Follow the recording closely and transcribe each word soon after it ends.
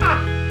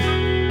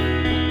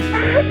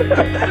And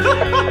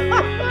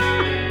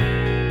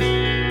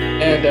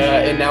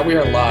now we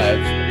are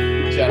live,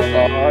 gentlemen.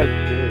 Oh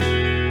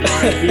shit.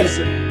 All right,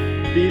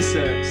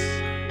 B6.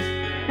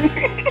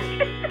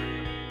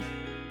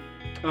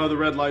 Oh, the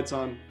red light's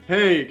on.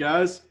 Hey,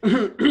 guys.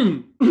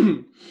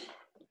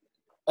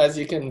 As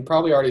you can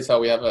probably already tell,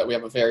 we have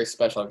a very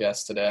special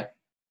guest today.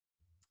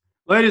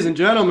 Ladies and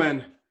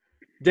gentlemen,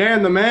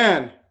 Dan the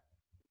man.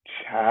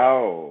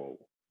 Ciao.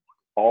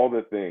 All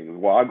the things.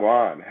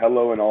 Wagwan.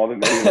 Hello in all the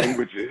many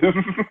languages.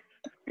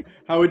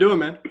 How we doing,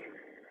 man?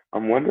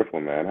 I'm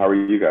wonderful, man. How are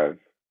you guys?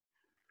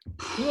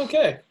 Doing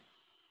okay.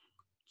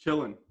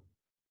 Chilling.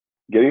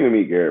 Getting to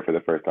meet Garrett for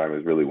the first time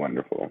is really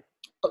wonderful.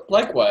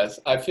 Likewise,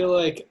 I feel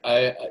like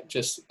I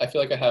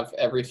feel like I have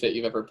every fit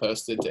you've ever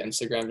posted to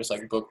Instagram just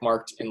like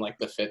bookmarked in like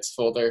the fits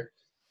folder.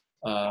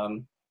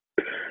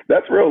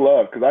 That's real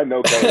love, because I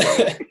know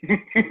Kelly.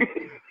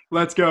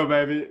 Let's go,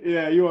 baby.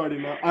 Yeah, you already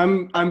know.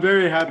 I'm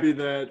very happy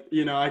that,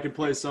 I could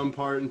play some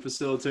part in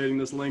facilitating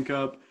this link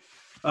up.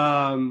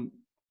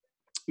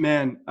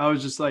 Man, I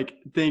was just like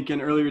thinking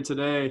earlier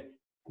today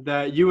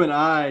that you and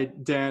I,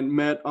 Dan,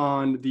 met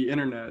on the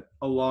internet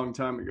a long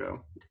time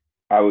ago.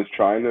 I was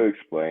trying to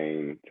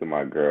explain to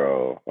my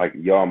girl, like,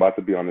 yo, I'm about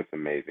to be on this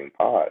amazing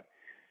pod.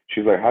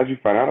 She's like, how'd you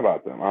find out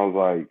about them? I was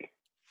like,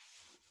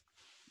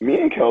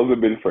 me and Kels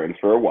have been friends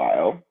for a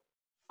while.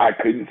 I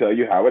couldn't tell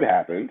you how it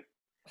happened,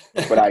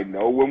 but I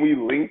know when we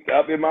linked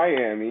up in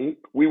Miami,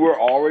 we were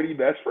already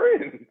best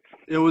friends.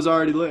 It was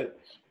already lit.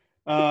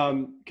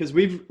 Because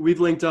we've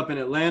linked up in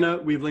Atlanta,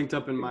 we've linked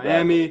up in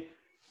Miami. Exactly.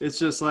 It's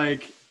just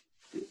like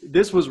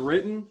this was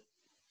written.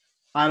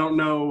 I don't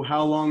know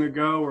how long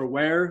ago or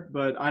where,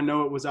 but I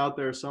know it was out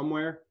there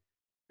somewhere.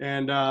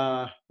 And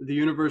the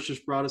universe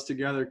just brought us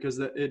together because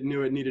it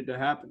knew it needed to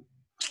happen.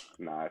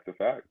 Nah, it's a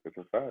fact. It's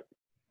a fact.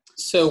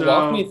 So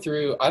walk me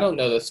through. I don't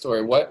know this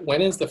story.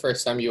 When is the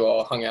first time you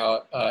all hung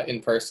out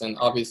in person?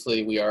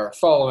 Obviously, we are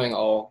following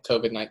all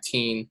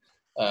COVID-19,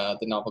 the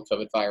novel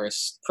COVID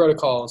virus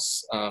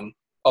protocols.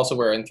 Also,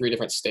 we're in 3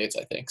 different states,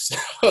 I think. So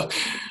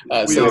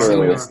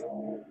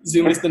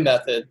Zoom is the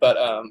method. But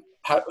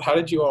how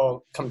did you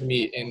all come to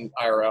meet in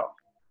IRL?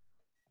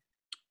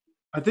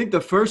 I think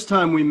the first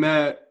time we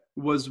met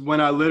was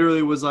when I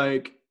literally was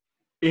like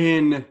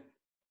in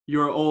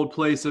your old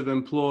place of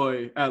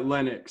employ at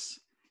Lennox.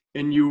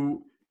 And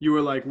you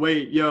were like,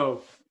 wait,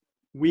 yo,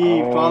 we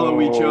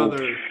follow each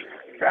other.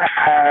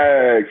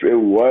 Facts. It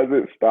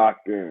wasn't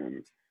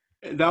Stockton.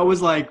 That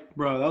was like,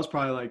 bro, that was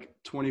probably like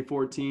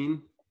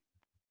 2014.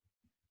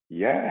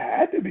 Yeah, it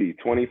had to be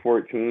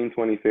 2014,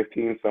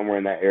 2015, somewhere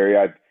in that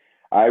area.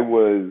 I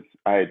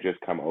had just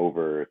come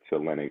over to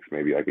Lennox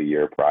maybe like a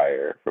year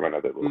prior from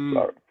another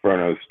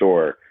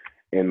store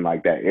in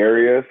like that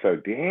area. So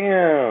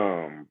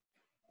damn.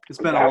 It's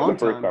been a long time. That was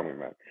the first time we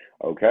met.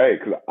 Okay,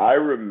 because I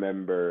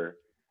remember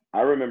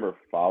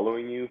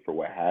following you for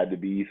what had to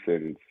be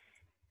since,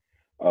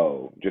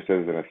 just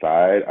as an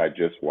aside, I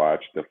just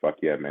watched the Fuck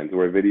Yeah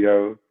Menswear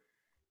video,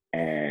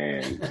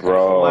 and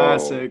bro,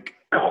 classic,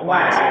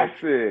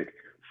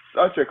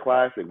 such a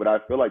classic. But I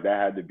feel like that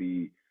had to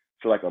be,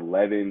 so like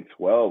 11,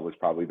 12 was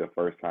probably the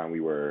first time we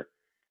were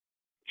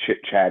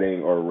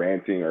chit-chatting or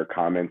ranting or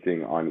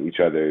commenting on each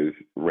other's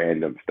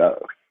random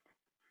stuff.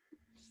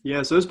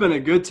 Yeah, so it's been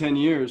a good 10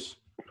 years.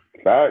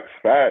 Facts.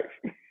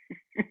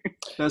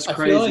 That's I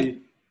crazy. feel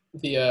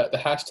like the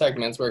hashtag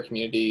menswear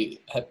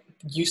community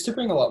used to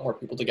bring a lot more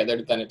people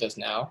together than it does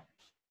now.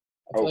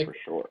 For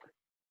sure.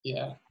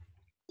 Yeah,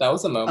 that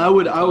was a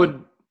moment.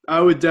 I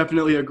would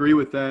definitely agree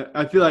with that.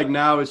 I feel like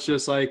now it's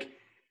just like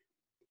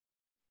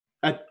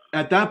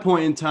at that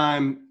point in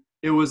time,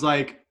 it was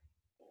like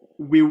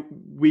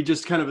we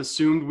just kind of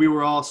assumed we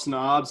were all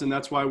snobs and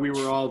that's why we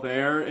were all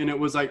there. And it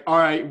was like, all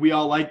right, we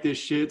all like this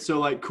shit.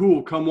 So like,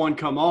 cool, come one,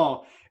 come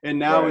all. And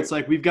now It's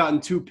like, we've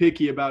gotten too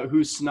picky about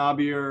who's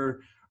snobbier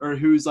or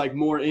who's like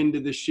more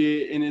into the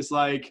shit. And it's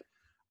like,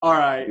 all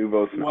right,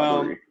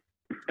 well,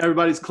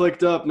 everybody's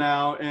clicked up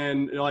now.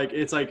 And like,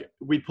 it's like,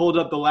 we pulled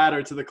up the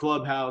ladder to the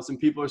clubhouse and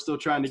people are still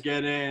trying to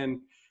get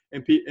in.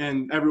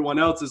 And everyone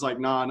else is like,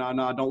 nah,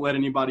 don't let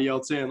anybody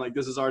else in. Like,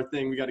 this is our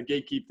thing. We got to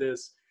gatekeep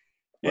this.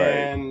 Right.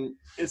 And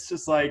it's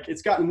just like,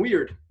 it's gotten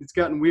weird.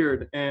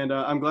 And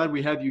I'm glad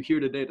we have you here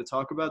today to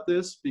talk about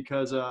this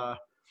because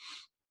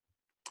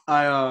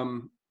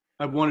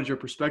I've wanted your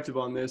perspective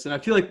on this. And I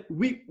feel like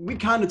we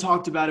kind of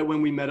talked about it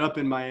when we met up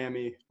in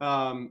Miami.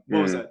 What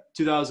was that,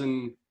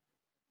 2019?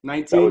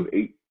 That was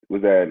 8.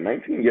 Was that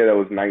 19? Yeah, that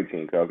was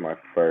 19. That was my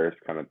first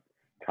kind of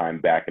time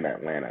back in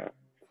Atlanta.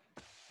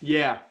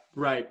 Yeah,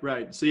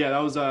 right. So yeah,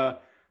 that was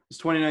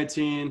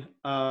 2019.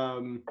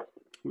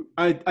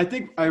 I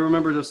think I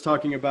remember just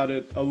talking about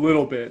it a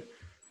little bit,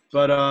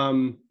 but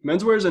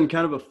menswear is in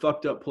kind of a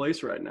fucked up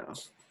place right now.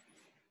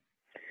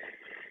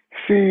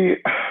 See,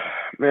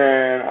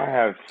 man, I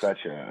have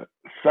such a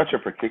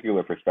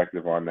particular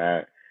perspective on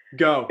that.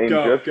 Go.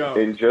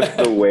 In just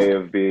the way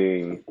of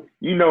being,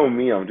 you know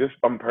me,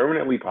 I'm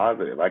permanently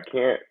positive. I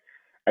can't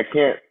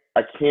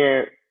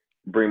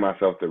bring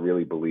myself to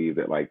really believe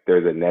that like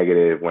there's a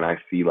negative when I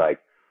see like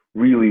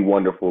really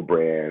wonderful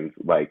brands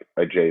like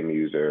a J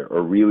Muser,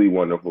 or really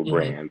wonderful Mm-hmm.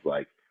 brands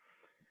like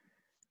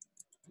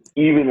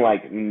even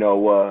like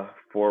Noah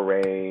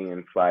foraying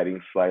and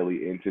sliding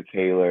slightly into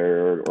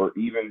Taylor, or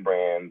even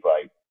brands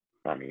like,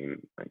 I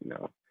mean, you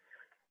know,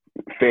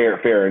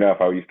 fair enough.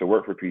 I used to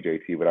work for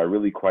PJT, but I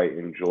really quite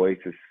enjoy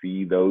to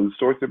see those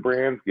sorts of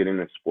brands get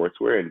into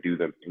sportswear and do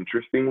them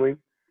interestingly.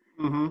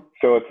 Mm-hmm.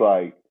 So it's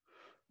like,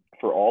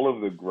 for all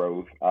of the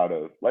growth out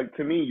of, like,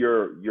 to me,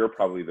 you're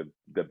probably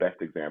the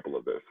best example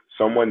of this.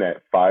 Someone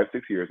that 5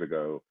 6 years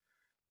ago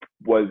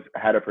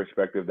had a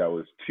perspective that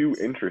was too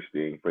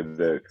interesting for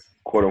the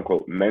quote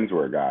unquote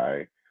menswear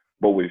guy,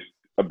 but was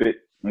a bit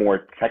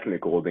more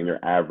technical than your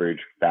average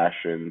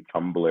fashion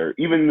tumbler.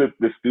 Even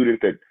the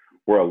students that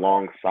were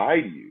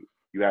alongside you,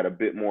 you had a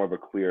bit more of a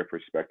clear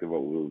perspective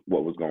of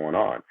what was going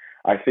on.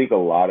 I think a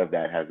lot of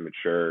that has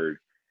matured,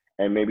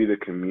 and maybe the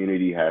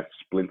community has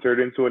splintered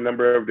into a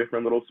number of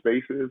different little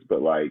spaces,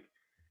 but like,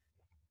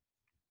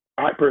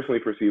 I personally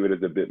perceive it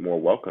as a bit more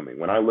welcoming.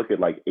 When I look at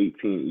like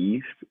 18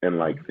 East and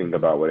like think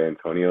about what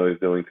Antonio is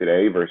doing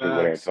today versus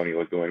what Facts. Antonio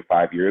was doing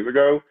 5 years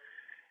ago,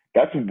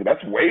 that's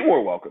way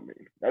more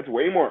welcoming. That's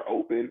way more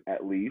open,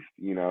 at least,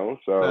 you know.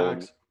 So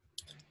Facts.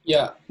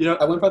 Yeah, You know,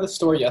 I went by the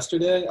store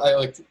yesterday. I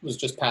like was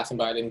just passing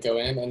by, I didn't go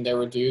in, and there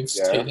were dudes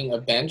yeah, taking a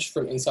bench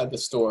from inside the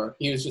store.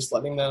 He was just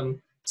letting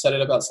them set it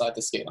up outside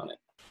to skate on it.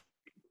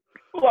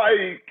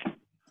 like,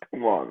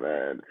 come on,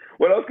 man.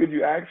 What else could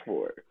you ask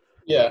for?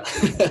 Yeah.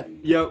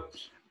 yep.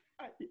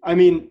 I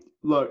mean,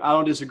 look, I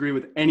don't disagree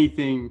with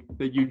anything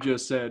that you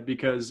just said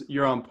because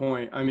you're on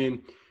point. I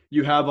mean,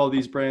 you have all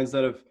these brands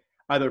that have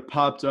either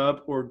popped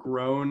up or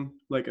grown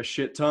like a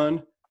shit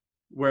ton.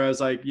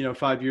 Whereas, like,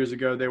 5 years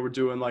ago, they were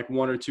doing like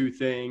one or two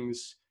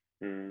things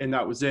Mm, and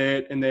that was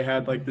it. And they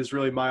had like this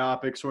really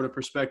myopic sort of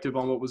perspective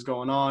on what was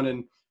going on.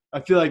 And I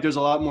feel like there's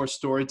a lot more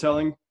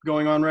storytelling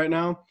going on right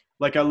now.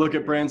 Like, I look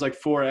at mm, brands like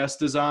 4S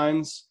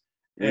Designs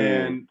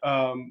mm,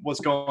 and what's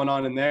going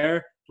on in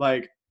there,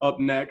 like Up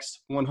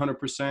Next,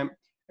 100%.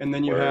 And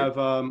then you word.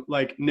 have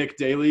like Nick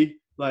Daly,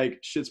 like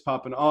shit's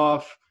popping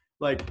off,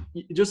 like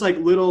just like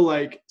little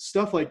like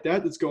stuff like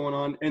that that's going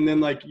on. And then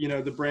like,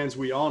 the brands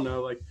we all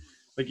know, like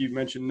you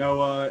mentioned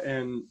Noah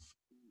and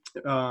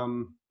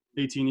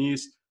 18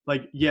 East.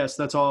 Like, yes,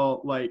 that's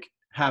all like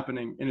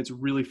happening and it's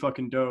really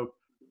fucking dope.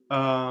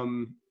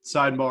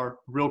 Sidebar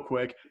real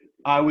quick.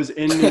 I was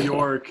in New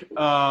York.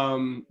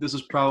 This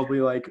was probably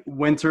like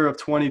winter of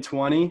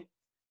 2020.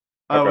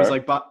 I was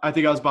Okay. like, I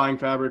think I was buying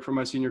fabric for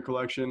my senior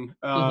collection.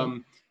 Hmm.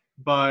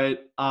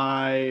 But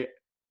I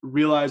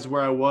realized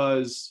where I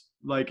was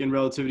like in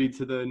relativity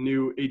to the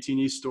new 18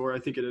 East store. I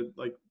think it had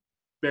like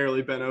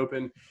barely been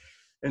open.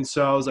 And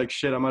so I was like,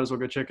 shit, I might as well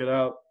go check it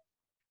out.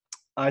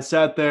 I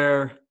sat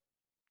there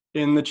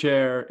in the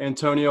chair,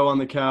 Antonio on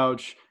the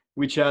couch.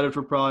 We chatted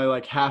for probably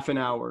like half an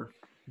hour,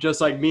 just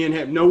like me and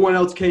him. No one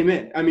else came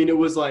in. I mean, it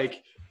was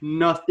like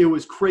nothing. It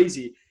was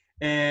crazy.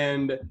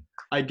 And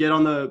I get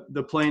on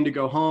the plane to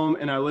go home,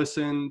 and I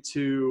listen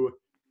to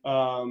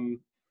um,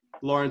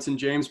 Lawrence and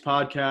James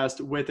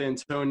podcast with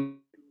Antonio,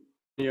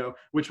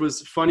 which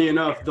was funny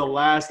enough the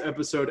last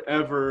episode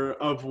ever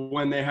of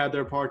when they had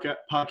their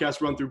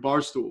podcast run through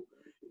Barstool.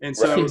 And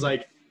so it Right. was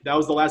like that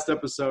was the last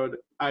episode.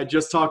 I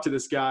just talked to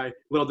this guy.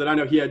 Little did I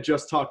know he had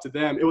just talked to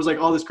them. It was like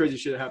all this crazy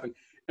shit happened.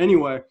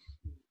 Anyway,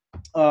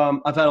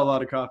 I've had a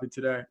lot of coffee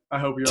today. I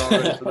hope you're all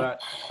ready for that.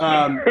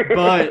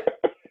 But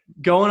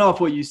going off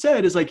what you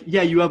said is like,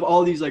 yeah, you have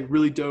all these like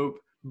really dope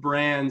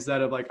brands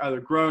that have like either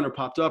grown or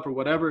popped up or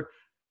whatever.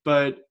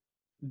 But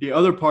the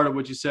other part of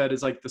what you said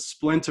is like the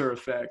splinter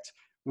effect,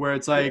 where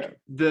it's Yeah. like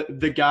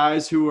the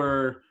guys who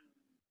are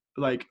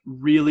like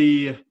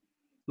really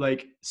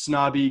like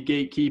snobby,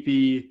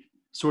 gatekeepy,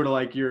 sort of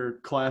like your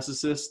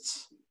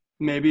classicists,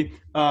 maybe,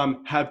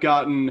 have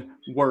gotten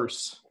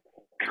worse.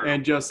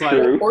 And just like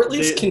True. Or at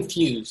least they,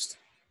 confused.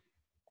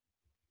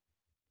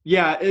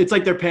 yeah, it's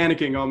like they're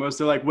panicking almost.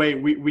 They're like, wait,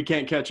 we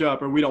can't catch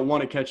up, or we don't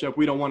want to catch up.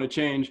 We don't want to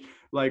change.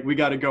 Like, we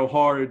got to go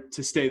hard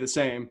to stay the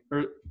same.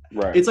 Or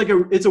Right.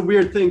 it's a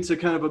weird thing to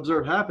kind of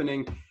observe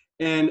happening.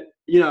 And,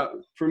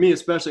 for me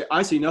especially,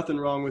 I see nothing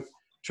wrong with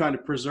trying to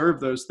preserve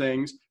those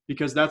things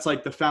because that's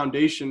like the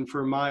foundation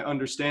for my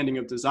understanding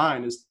of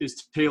design is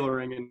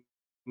tailoring and,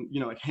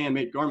 like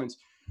handmade garments.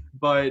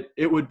 But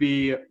it would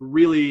be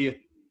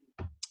really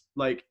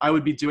like I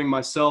would be doing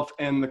myself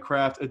and the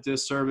craft a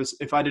disservice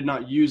if I did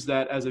not use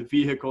that as a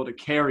vehicle to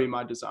carry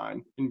my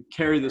design and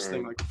carry this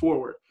thing Mm, like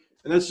forward.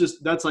 And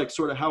that's like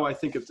sort of how I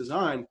think of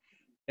design.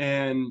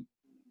 And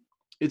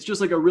it's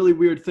just like a really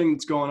weird thing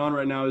that's going on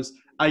right now is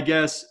I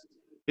guess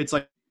it's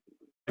like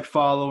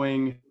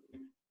following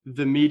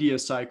the media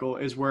cycle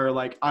is where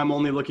like I'm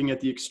only looking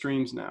at the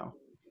extremes now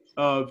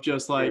of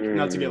just like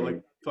not to get like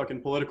mm,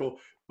 fucking political,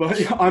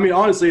 but I mean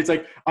honestly it's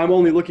like I'm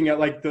only looking at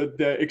like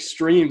the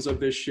extremes of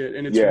this shit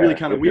and it's really yeah.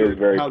 kind of It feels weird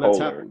very how that's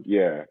polar. happened.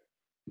 Yeah.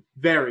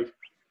 Very.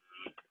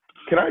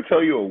 Can I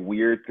tell you a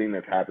weird thing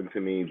that's happened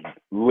to me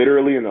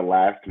literally in the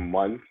last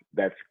month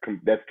that's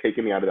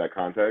taken me out of that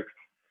context?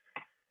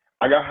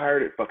 I got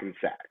hired at fucking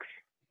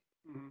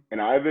Saks.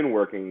 and I've been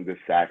working the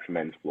Saks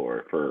men's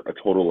floor for a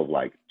total of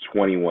like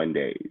 21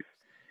 days.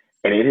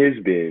 And it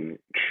has been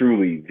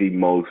truly the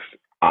most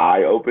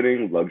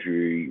eye-opening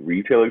luxury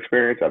retail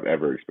experience I've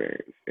ever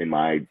experienced in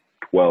my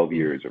 12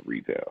 years of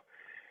retail.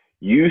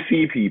 You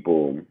see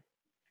people,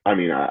 I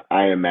mean,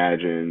 I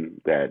imagine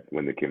that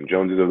when the Kim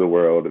Joneses of the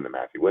world and the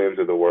Matthew Williams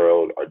of the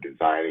world are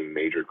designing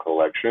major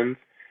collections,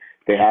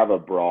 they have a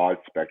broad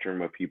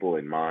spectrum of people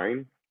in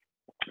mind.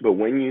 But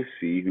when you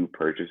see who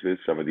purchases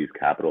some of these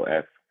capital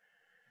F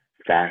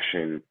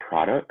fashion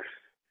products,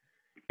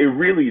 it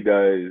really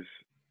does.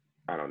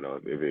 I don't know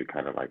if it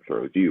kind of like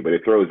throws you, but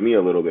it throws me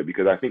a little bit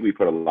because I think we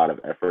put a lot of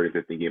effort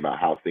into thinking about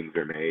how things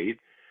are made.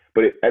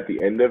 But at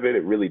the end of it,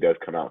 it really does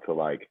come out to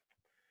like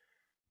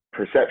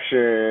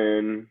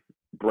perception,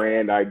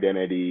 brand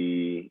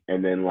identity,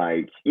 and then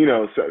like,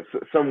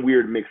 some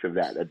weird mix of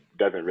that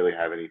doesn't really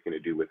have anything to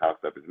do with how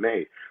stuff is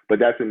made. But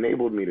that's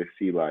enabled me to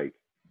see like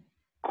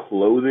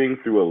clothing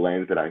through a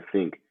lens that I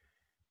think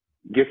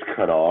gets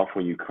cut off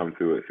when you come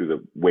through it through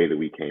the way that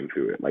we came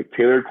through it. Like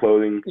tailored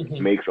clothing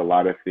makes a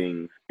lot of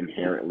things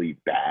inherently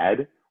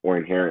bad or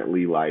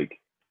inherently like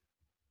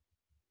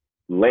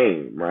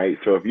lame, right?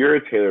 So if you're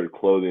a tailored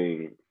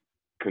clothing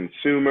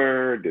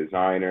consumer,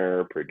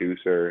 designer,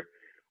 producer,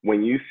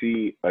 when you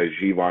see a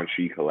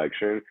Givenchy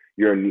collection,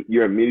 you're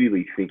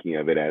immediately thinking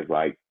of it as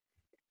like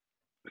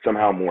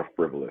somehow more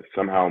frivolous,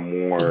 somehow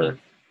more,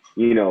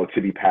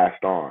 to be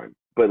passed on.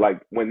 But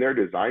like when they're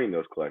designing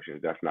those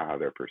collections, that's not how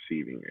they're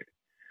perceiving it.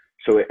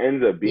 So it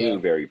ends up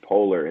being very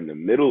polar. And the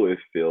middle is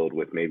filled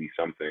with maybe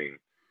something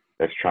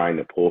that's trying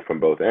to pull from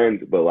both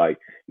ends. But like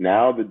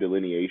now the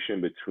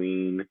delineation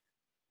between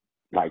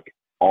like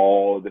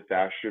all the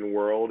fashion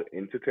world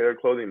into tailored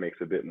clothing makes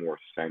a bit more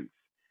sense.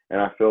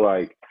 And I feel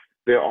like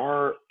there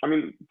are, I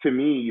mean, to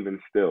me, even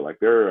still, like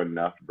there are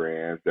enough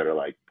brands that are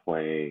like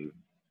playing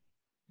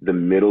the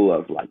middle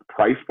of like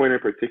price point in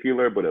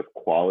particular, but of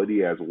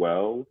quality as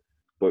well,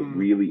 but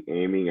really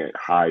aiming at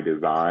high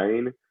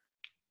design.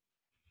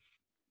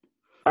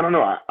 I don't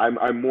know.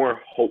 I'm more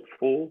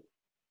hopeful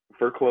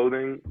for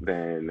clothing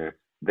than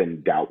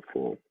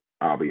doubtful.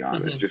 I'll be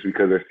honest, just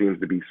because there seems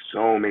to be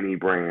so many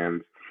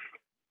brands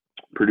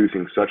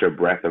producing such a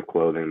breadth of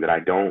clothing that I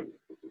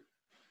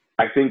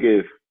think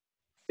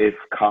if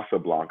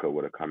Casablanca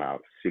would have come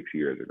out 6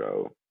 years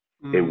ago,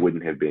 it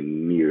wouldn't have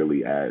been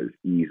nearly as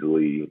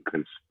easily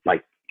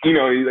like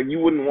you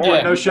wouldn't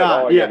want no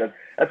shot. Like, oh,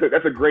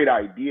 that's a great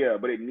idea,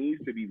 but it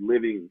needs to be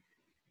living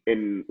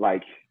in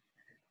like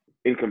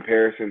in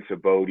comparison to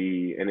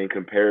Bodhi and in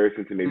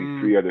comparison to maybe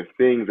three other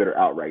things that are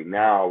out right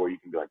now where you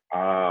can be like,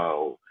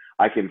 oh,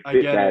 I can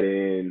fit that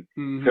in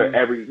to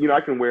every,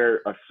 I can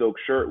wear a silk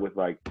shirt with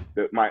like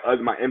my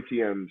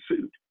MTM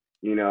suit,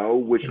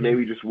 which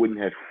maybe just wouldn't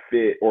have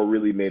fit or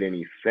really made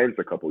any sense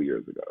a couple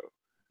years ago.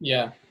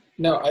 Yeah,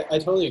 no, I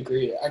totally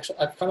agree. Actually,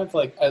 I've kind of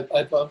like,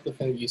 I love the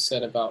thing you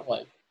said about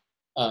like,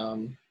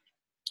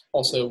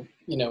 also,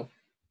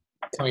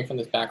 coming from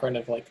this background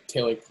of like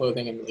tailored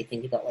clothing and really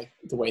thinking about like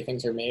the way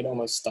things are made,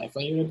 almost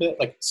stifling you a bit.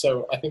 Like,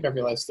 so I think I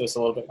realized this a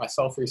little bit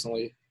myself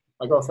recently.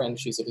 My girlfriend,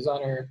 she's a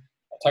designer,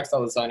 a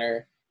textile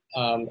designer,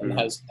 and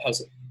has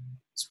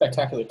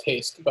spectacular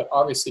taste, but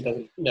obviously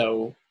doesn't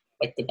know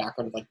like the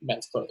background of like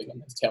men's clothing and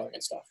men's tailoring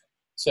and stuff.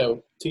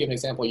 So to give an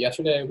example,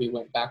 yesterday we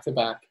went back to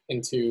back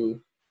into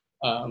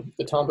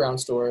the Tom Brown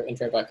store in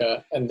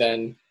Tribeca, and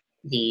then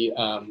the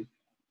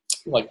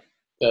like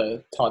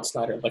the Todd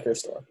Snyder liquor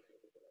store.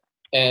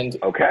 And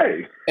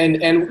okay,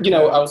 and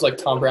I was like,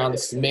 Tom Brown,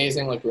 this is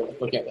amazing. Like we're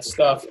like looking at this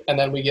stuff, and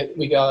then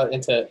we got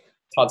into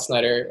Todd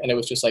Snyder, and it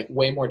was just like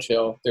way more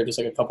chill. They're just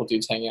like a couple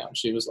dudes hanging out, and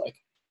she was like,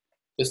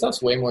 "This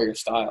stuff's way more your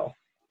style."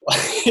 Like,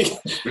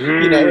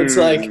 it's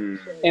like, and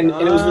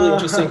it was really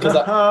interesting because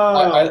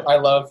I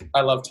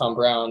love Tom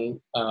Brown.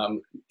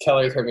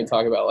 Kelly's heard me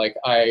talk about like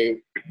I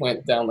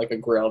went down like a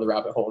grilled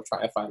rabbit hole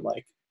trying to find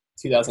like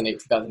 2008,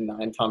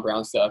 2009 Tom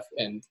Brown stuff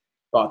and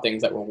bought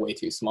things that were way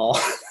too small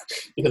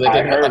because I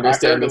didn't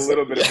understand this. I heard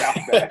a little bit about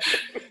that.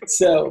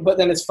 So, but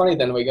then it's funny.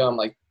 Then we go. I'm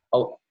like,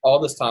 all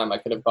this time I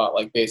could have bought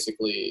like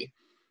basically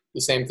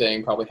the same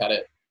thing. Probably had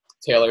it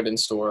tailored in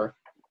store,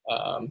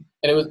 and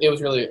it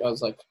was really. I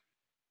was like,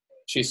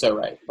 she's so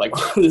right. Like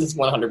this is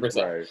 100%.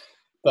 Right.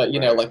 But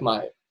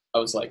like I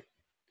was like,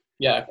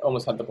 yeah, I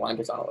almost had the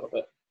blinders on a little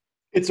bit.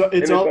 It's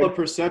all like, a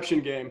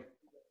perception game.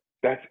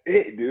 That's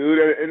it, dude.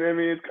 And I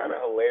mean, it's kind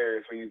of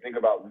hilarious when you think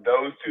about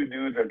those two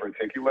dudes in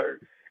particular.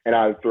 And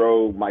I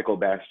throw Michael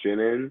Bastian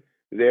in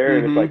there,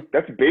 and it's like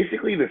that's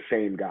basically the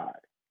same guy.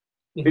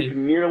 It's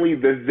nearly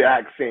the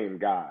exact same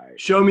guy.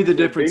 Show me the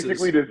differences.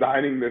 Basically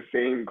designing the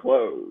same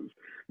clothes.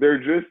 They're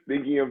just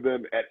thinking of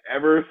them at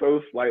ever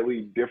so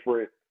slightly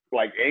different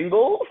like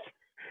angles.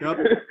 Yep.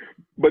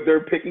 But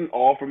they're picking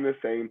all from the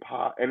same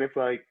pot, and it's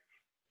like.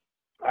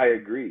 I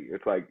agree.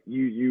 It's like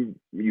you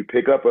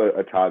pick up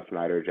a Todd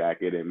Snyder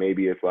jacket and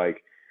maybe it's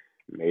like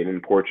made in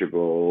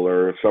Portugal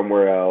or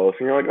somewhere else,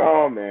 and you're like,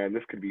 oh man,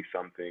 this could be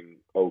something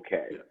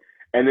okay. Yeah.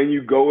 And then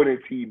you go in a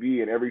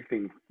TB and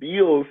everything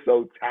feels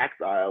so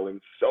tactile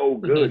and so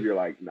good. You're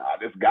like, nah,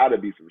 this got to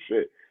be some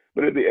shit.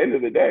 But at the end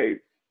of the day,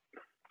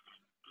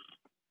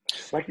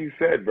 like you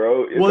said,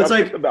 bro,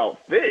 it's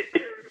about fit.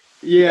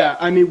 Yeah,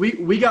 I mean,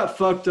 we got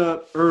fucked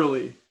up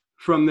early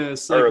from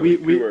this. Like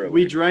Too early.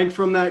 we drank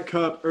from that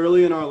cup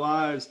early in our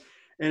lives,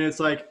 and it's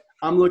like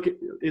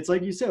it's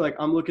like you say, like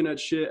I'm looking at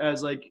shit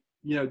as like,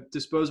 you know,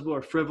 disposable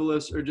or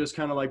frivolous or just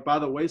kind of like by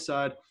the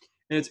wayside.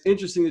 And it's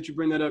interesting that you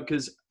bring that up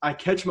because I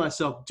catch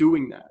myself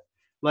doing that.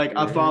 Like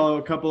I follow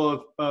a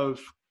couple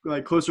of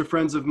like closer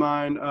friends of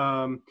mine.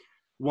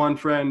 One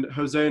friend,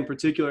 Jose in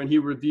particular, and he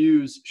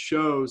reviews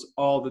shows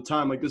all the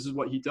time. Like this is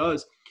what he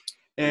does.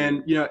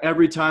 And, you know,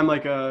 every time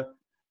like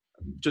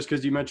just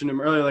because you mentioned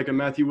him earlier, like a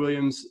Matthew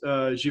Williams,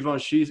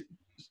 Givenchy,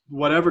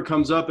 whatever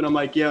comes up, and I'm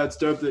like, yeah, it's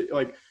dope that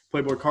like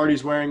Playboy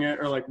Cardi's wearing it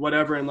or like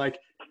whatever. And like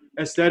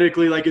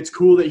aesthetically, like it's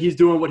cool that he's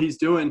doing what he's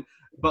doing.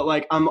 But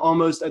like I'm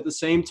almost at the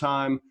same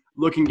time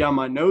looking down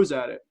my nose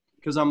at it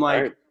because I'm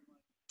like,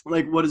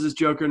 what does this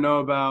joker know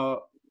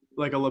about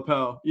like a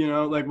lapel? You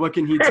know, like what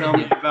can he tell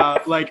me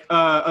about like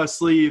a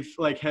sleeve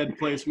like head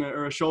placement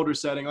or a shoulder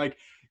setting? Like,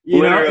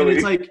 you know, and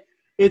it's like,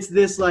 it's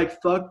this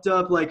like fucked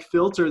up like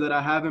filter that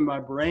I have in my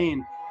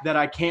brain that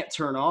I can't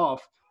turn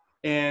off.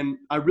 And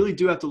I really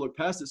do have to look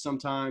past it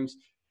sometimes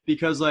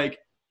because like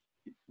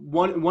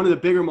one of the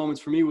bigger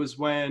moments for me was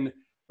when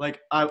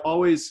like I've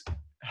always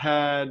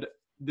had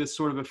this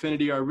sort of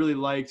affinity. I really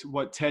liked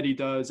what Teddy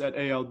does at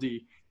ALD.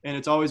 And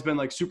it's always been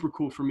like super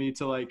cool for me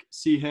to like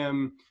see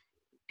him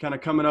kind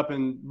of coming up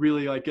and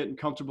really like getting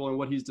comfortable in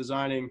what he's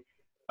designing.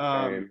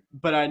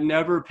 But I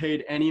never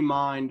paid any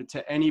mind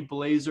to any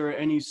blazer,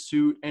 any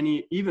suit,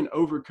 any even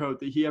overcoat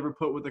that he ever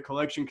put with the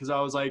collection because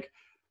I was like,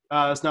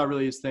 that's not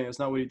really his thing. That's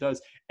not what he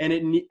does. And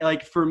it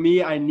like for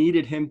me, I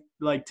needed him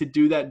like to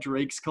do that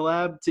Drake's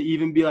collab to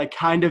even be like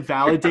kind of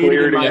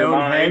validated in my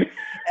own head.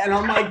 And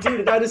I'm like,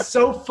 dude, that is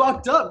so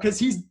fucked up because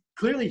he's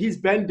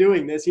been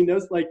doing this. He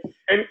knows like,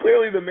 and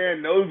clearly the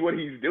man knows what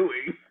he's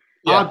doing.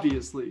 Yeah.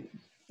 Obviously.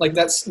 Like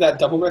that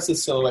double-breasted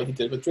silhouette he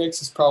did with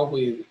Drake's is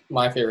probably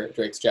my favorite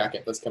Drake's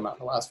jacket that's come out in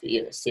the last few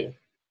years too.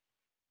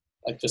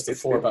 Like just the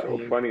four button.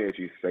 It's so funny that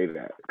you say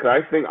that because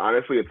I think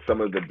honestly it's some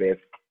of the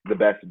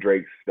best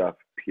Drake stuff.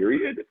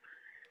 Period.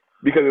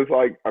 Because it's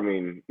like, I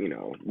mean, you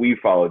know, we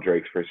followed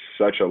Drake's for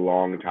such a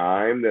long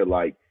time that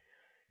like,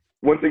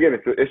 once again,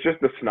 it's just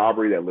the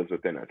snobbery that lives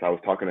within us. I was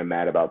talking to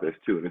Matt about this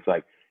too, and it's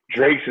like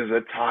Drake's is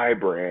a Thai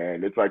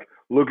brand. It's like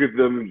look at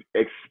them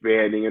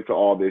expanding into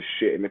all this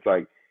shit, and it's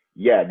like.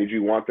 Yeah, did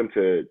you want them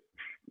to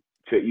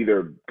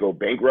either go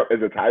bankrupt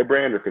as a Thai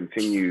brand or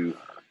continue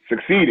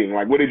succeeding?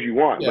 Like, what did you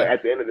want? Yeah. But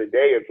at the end of the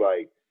day, it's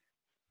like,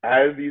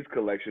 as these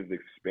collections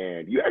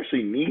expand, you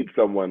actually need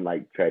someone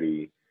like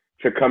Teddy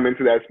to come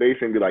into that space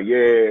and be like,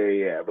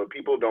 yeah. But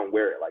people don't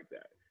wear it like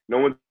that. No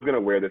one's going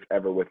to wear this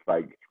ever with,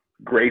 like,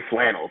 gray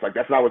flannels. Like,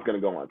 that's not what's going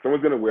to go on.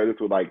 Someone's going to wear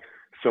this with, like,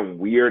 some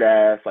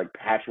weird-ass, like,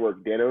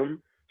 patchwork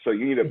denim. So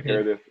you need to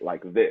pair this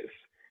like this.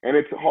 And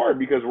it's hard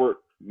because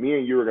me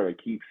and you are going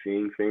to keep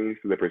seeing things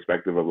through the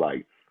perspective of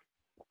like,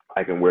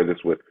 I can wear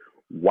this with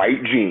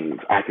white jeans.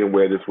 I can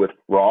wear this with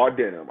raw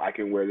denim. I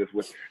can wear this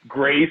with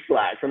gray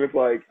slacks. And it's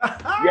like,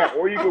 yeah,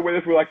 or you can wear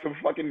this with like some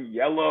fucking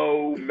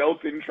yellow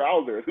melting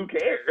trousers. Who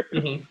cares?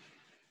 Mm-hmm.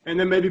 And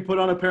then maybe put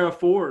on a pair of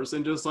fours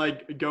and just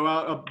like go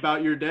out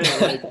about your day.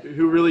 Like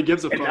who really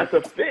gives a fuck? And that's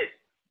a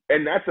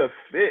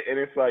fit. And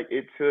it's like,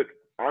 it took,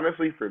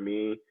 honestly for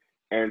me,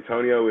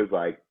 Antonio is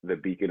like the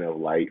beacon of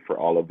light for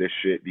all of this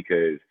shit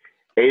because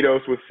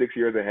Eidos was 6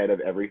 years ahead of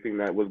everything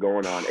that was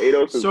going on.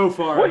 Eidos is, so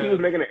far what ahead. He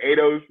was making at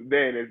Eidos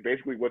then is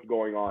basically what's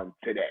going on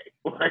today.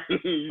 Like,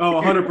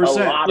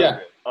 100%. Yeah.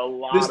 A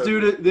lot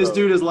this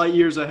dude is light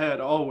years ahead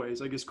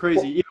always. Like it's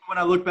crazy. Even when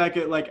I look back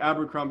at like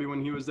Abercrombie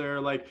when he was there,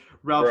 like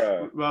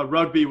Ralph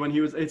Rugby when he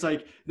was, it's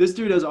like this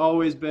dude has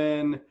always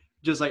been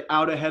just like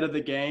out ahead of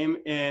the game.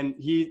 And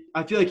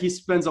I feel like he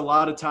spends a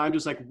lot of time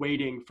just like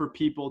waiting for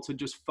people to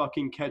just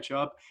fucking catch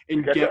up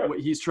and get what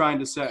he's trying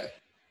to say.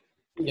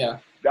 Yeah.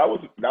 That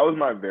was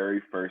my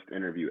very first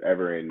interview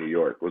ever in New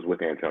York was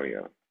with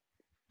Antonio.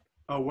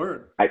 Oh,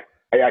 word. I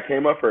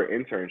came up for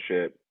an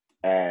internship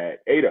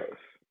at Eidos.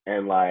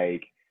 And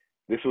like,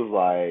 this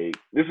was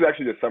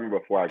actually the summer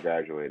before I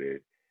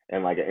graduated.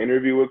 And like an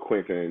interview with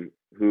Quentin,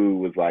 who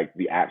was like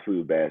the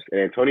absolute best.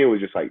 And Antonio was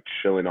just like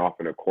chilling off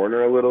in a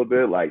corner a little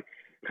bit, like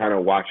kind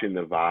of watching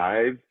the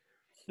vibe.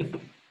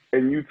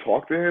 And you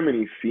talk to him and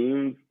he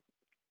seems,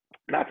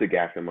 not to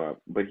gas him up,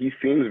 but he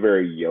seems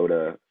very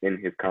Yoda in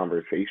his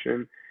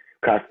conversation.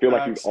 Cause I feel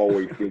like he's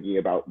always thinking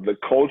about the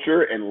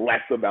culture and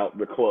less about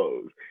the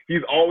clothes.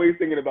 He's always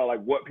thinking about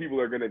like what people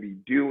are going to be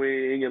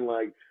doing and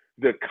like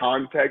the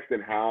context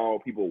and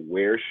how people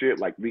wear shit,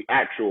 like the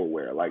actual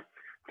wear. Like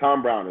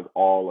Thom Browne is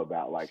all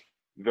about like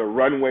the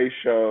runway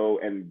show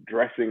and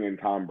dressing in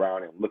Thom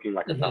Browne and looking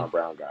like a Thom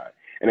Browne guy.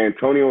 And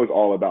Antonio is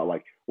all about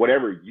like,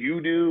 whatever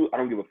you do, I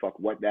don't give a fuck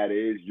what that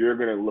is. You're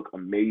going to look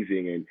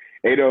amazing. And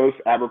Eidos,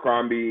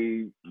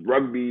 Abercrombie,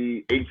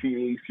 Rugby, 18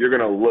 East, you're going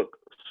to look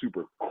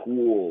super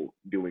cool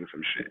doing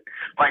some shit.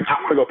 Like,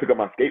 I want to go pick up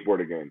my skateboard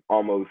again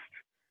almost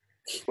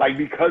like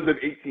because of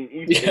 18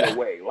 East in a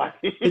way. Like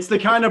it's the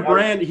kind of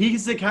brand.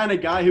 He's the kind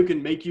of guy who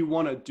can make you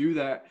want to do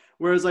that.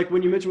 Whereas like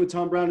when you mentioned with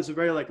Tom Brown, it's a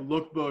very like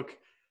lookbook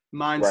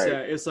mindset.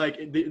 Right. It's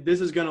like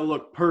this is gonna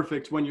look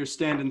perfect when you're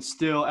standing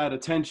still at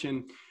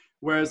attention.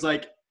 Whereas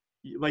like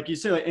you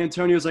say, like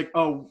Antonio's like,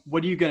 oh,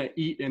 what are you gonna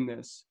eat in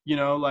this? You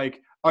know,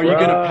 like are you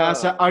gonna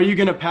pass out? Are you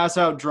gonna pass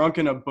out drunk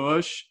in a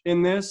bush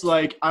in this?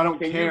 Like I don't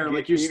care.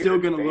 Like you're still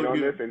gonna look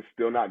good and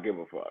still not give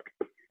a fuck.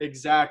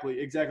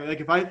 Exactly.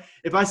 Like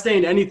if I stay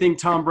in anything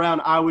Tom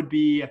Brown, I would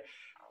be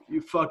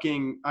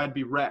I'd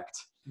be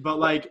wrecked. But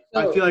like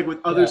I feel like with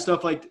other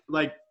stuff like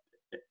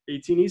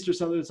 18 East or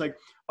something, it's like,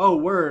 oh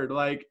word,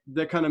 like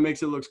that kind of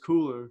makes it look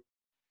cooler.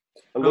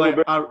 A little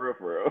bit for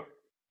real.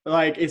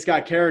 Like it's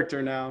got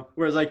character now.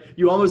 Whereas like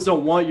you almost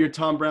don't want your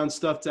Tom Brown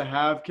stuff to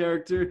have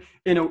character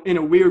in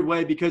a weird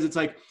way, because it's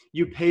like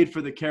you paid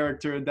for the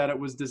character that it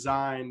was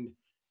designed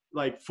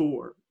like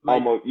for. Like,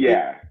 almost,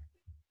 yeah.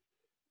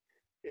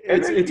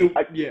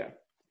 Yeah.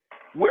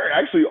 We're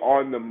actually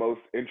on the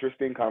most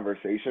interesting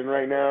conversation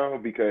right now,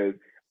 because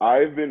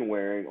I've been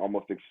wearing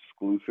almost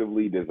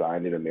exclusively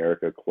Designed in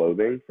America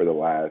clothing for the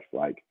last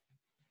like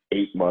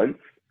 8 months.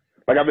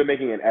 Like I've been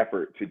making an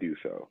effort to do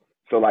so.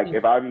 So like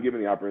if I'm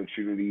given the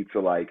opportunity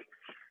to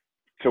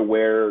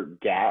wear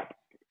Gap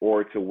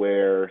or to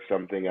wear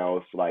something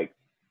else, like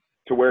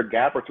to wear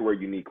Gap or to wear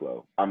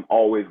Uniqlo, I'm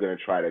always going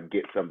to try to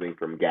get something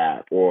from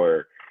Gap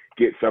or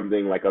get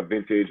something like a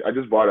vintage. I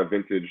just bought a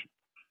vintage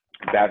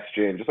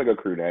Bastion, just like a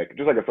crew neck,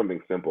 just like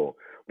something simple.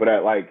 But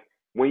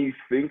when you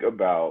think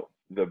about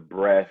the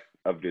breadth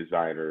of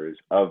designers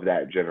of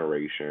that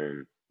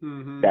generation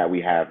that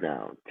we have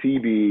now,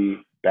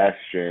 TB,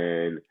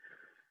 Bastion,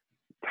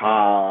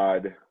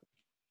 Todd,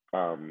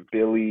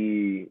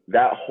 Billy,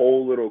 that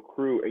whole little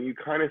crew, and you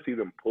kind of see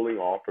them pulling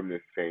off from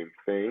this same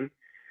thing.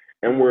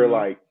 And we're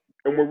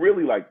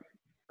really like,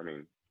 I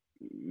mean,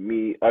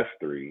 us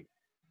three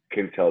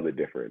can tell the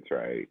difference,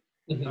 right?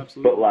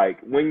 Absolutely. But like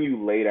when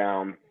you lay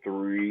down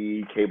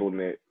 3 cable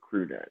knit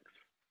crew necks,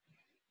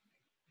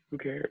 who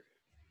cares?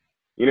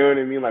 You know what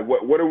I mean? Like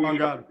what are we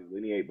trying to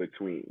delineate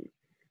between?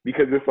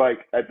 Because it's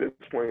like at this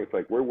point, it's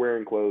like we're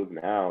wearing clothes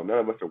now. None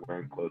of us are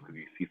wearing clothes because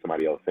you see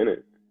somebody else in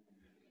it.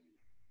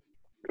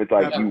 It's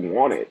like you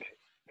want it.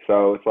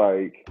 So it's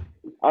like,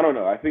 I don't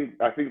know. I think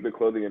the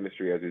clothing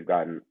industry, as we've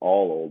gotten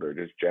all older,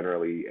 just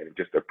generally and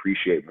just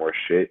appreciate more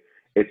shit,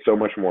 it's so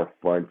much more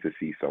fun to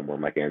see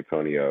someone like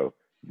Antonio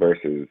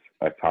versus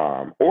a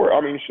Tom. Or,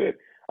 I mean, shit,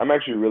 I'm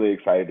actually really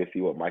excited to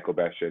see what Michael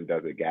Bastion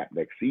does at Gap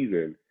next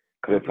season,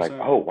 because it's like,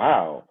 oh,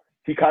 wow.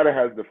 He kind of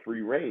has the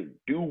free reign.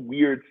 Do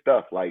weird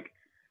stuff. Like,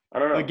 I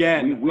don't know.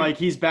 Again, like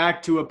he's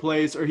back to a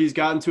place, or he's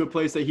gotten to a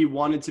place that he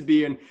wanted to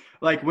be. And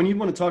like when you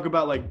want to talk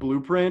about like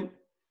blueprint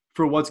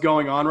for what's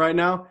going on right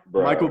now,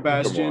 bruh, Michael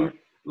Bastion,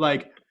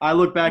 like I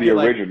look back at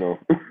original.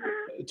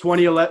 Like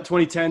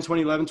 2010,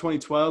 2011,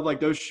 2012, like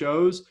those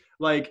shows,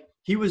 like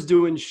he was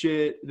doing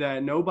shit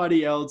that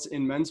nobody else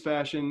in men's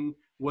fashion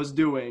was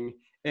doing.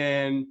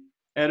 And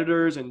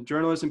editors and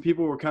journalists and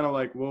people were kind of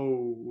like,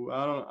 whoa,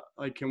 I don't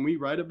like, can we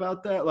write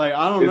about that? Like,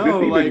 I don't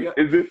know.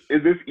 Is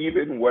this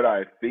even what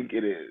I think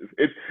it is?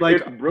 It's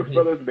Brooks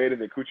Brothers made in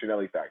the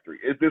Cucinelli factory.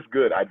 Is this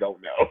good? I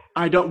don't know.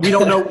 We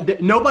don't know.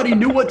 Nobody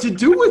knew what to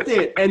do with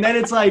it. And then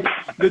it's like,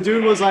 the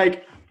dude was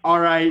like, all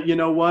right, you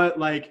know what?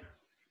 Like,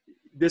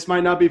 this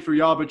might not be for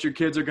y'all, but your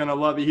kids are going to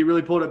love it. He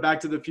really pulled it back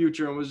to the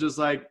future and was just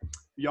like,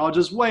 y'all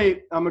just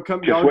wait. I'm going to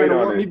come. Y'all going to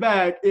want me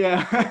back.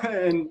 Yeah.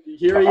 And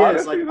here he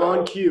is, like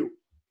on cue.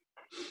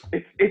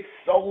 It's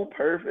so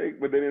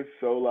perfect, but then it's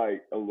so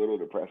like a little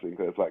depressing,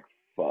 because it's like,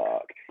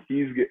 fuck,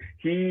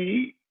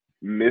 he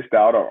missed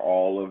out on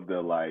all of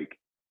the like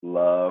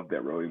love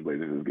that Rolling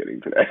Blazers is getting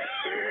today.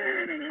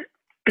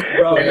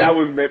 Bro, and that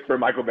was meant for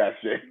Michael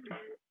Bastion.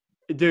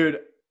 Dude,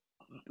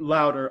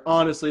 louder,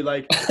 honestly.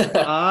 Like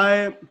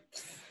I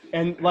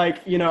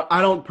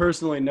don't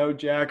personally know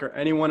Jack or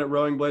anyone at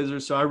Rolling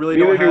Blazers, so I really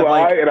don't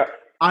have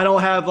I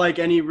don't have like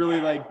any really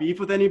like beef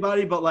with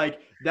anybody, but like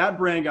that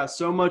brand got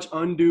so much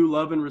undue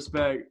love and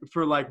respect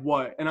for like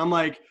what? And I'm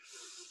like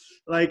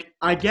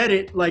I get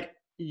it. Like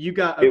you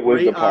got a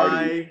great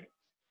eye.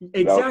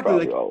 Exactly.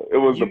 Like it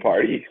was the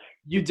party.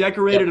 You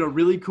decorated a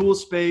really cool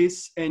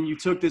space, and you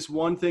took this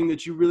one thing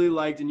that you really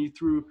liked and you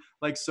threw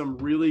like some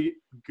really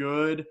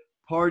good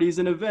parties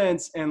and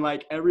events, and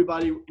like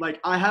everybody, like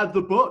I have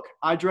the book.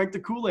 I drank the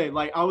Kool-Aid.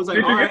 Like I was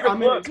like, all right,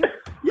 I'm in.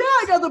 Yeah,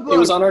 I got the book. It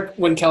was on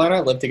when Keller and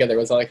I lived together. It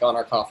was like on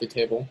our coffee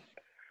table.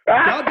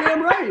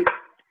 Goddamn right.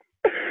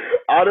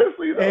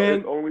 Honestly,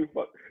 though,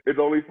 it's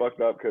only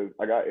fucked up because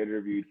I got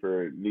interviewed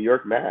for New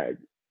York Mag,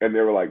 and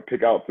they were like,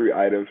 pick out 3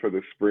 items for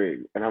the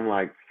spring, and I'm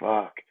like,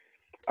 fuck.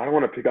 I don't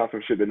want to pick out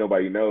some shit that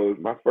nobody knows.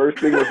 My first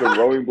thing was some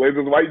Rolling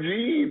Blazers white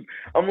jeans.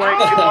 I'm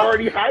like, it's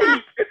already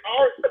hyped.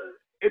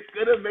 It's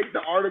gonna make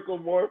the article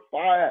more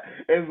fire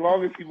as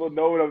long as people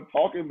know what I'm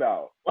talking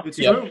about. It's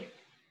true.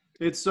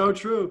 It's so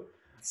true.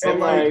 So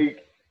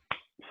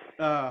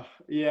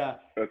yeah.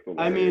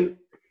 I mean,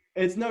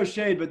 it's no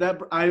shade, but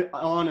that I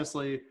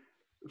honestly,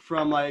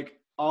 from like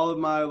all of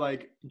my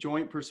like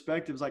joint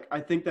perspectives, like I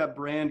think that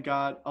brand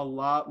got a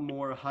lot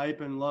more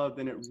hype and love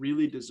than it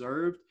really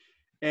deserved.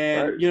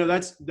 And Right. you know,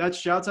 that's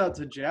shouts out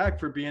to Jack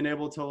for being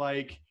able to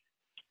like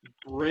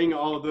bring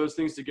all of those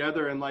things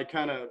together and like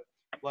kind of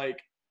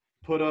like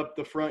put up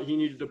the front he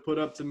needed to put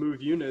up to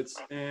move units.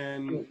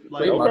 And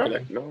like Great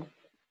marketing. No.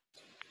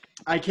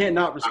 I can't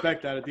not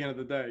respect that at the end of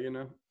the day, you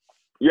know.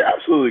 You're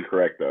absolutely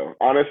correct, though.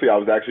 Honestly,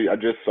 I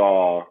just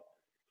saw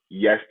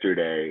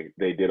yesterday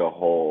they did a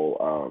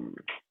whole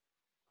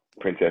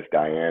Princess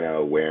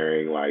Diana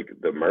wearing like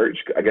the merch.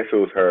 I guess it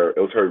was her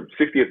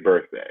 60th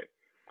birthday,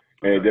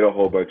 and they Okay. did a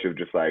whole bunch of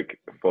just like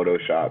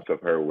photoshops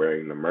of her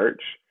wearing the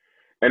merch.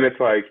 And it's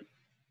like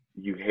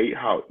you hate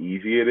how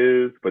easy it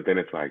is, but then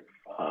it's like,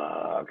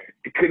 fuck,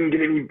 it couldn't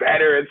get any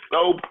better. It's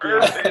so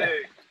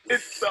perfect.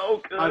 It's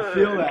so good.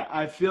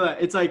 I feel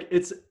that. It's like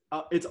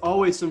it's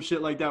always some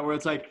shit like that where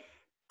it's like,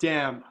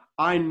 damn,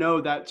 I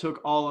know that took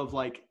all of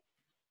like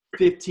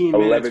 15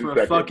 minutes 11 for a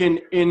seconds. fucking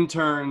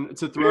intern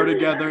to throw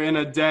together in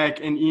a deck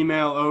and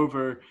email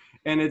over.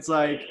 And it's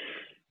like,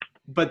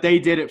 but they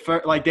did it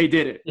first. Like they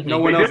did it. No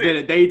one else did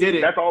it. They did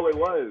it. That's all it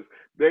was.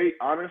 They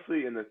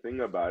honestly, and the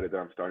thing about it that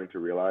I'm starting to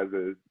realize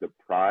is the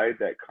pride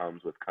that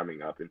comes with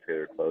coming up in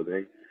tailored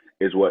clothing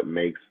is what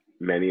makes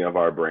many of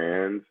our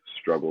brands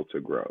struggle to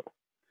grow.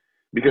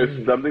 Because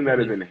something that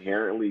is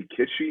inherently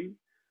kitschy,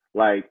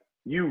 like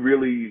you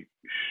really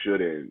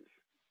shouldn't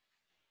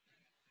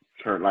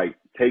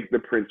take the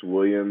Prince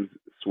Williams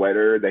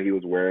sweater that he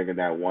was wearing in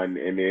that one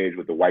image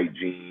with the white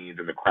jeans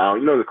and the crown.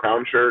 You know the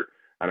crown shirt?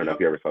 I don't know if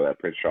you ever saw that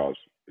Prince Charles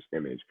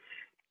image.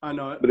 I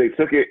know it. But they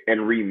took it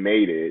and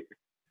remade it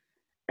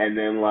and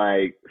then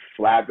like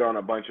slapped on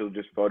a bunch of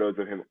just photos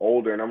of him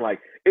older. And I'm like,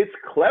 it's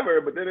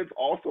clever, but then it's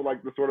also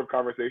like the sort of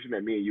conversation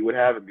that me and you would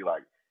have and be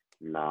like,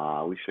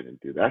 nah, we shouldn't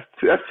do that.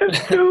 That's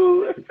just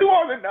too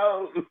on the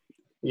nose.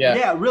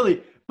 Yeah,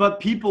 really. But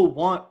people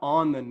want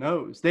on the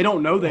nose. They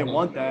don't know they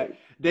want that.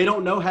 They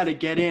don't know how to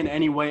get in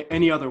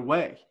any other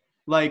way.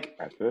 Like,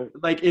 that's it.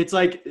 Like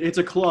it's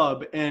a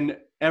club and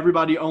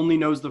everybody only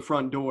knows the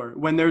front door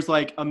when there's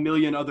like a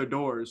million other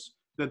doors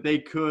that they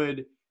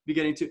could be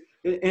getting to.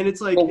 And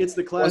it's like, it's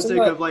the classic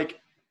of like,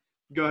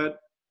 go ahead.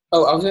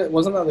 Oh,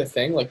 wasn't that the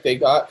thing? Like they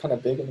got kind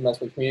of big in the men's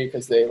community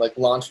because they like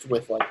launched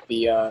with like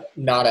the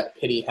not at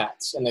pity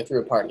hats and they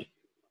threw a party.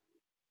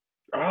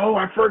 Oh,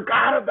 I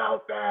forgot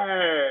about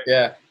that.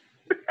 Yeah.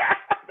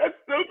 That's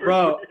super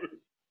Bro, cool.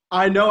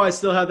 I know I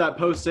still have that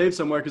post saved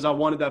somewhere because I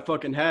wanted that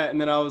fucking hat. And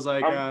then I was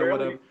like,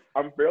 whatever.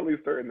 I'm fairly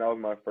certain that was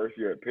my first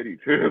year at Pity,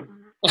 too.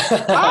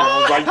 I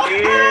was like,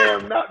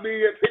 damn, not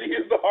being at Pity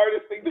is the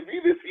hardest thing to be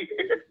this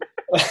year.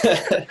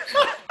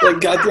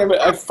 Like, goddamn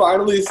it, I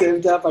finally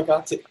saved up. I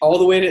got all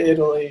the way to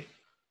Italy.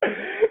 And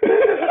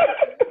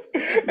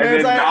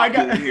then I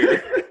got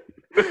here.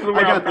 This is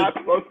where I'm not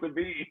supposed to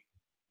be.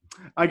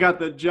 I got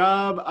the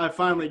job. I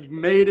finally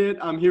made it.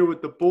 I'm here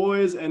with the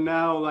boys, and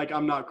now like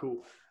I'm not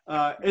cool.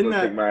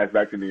 Take my ass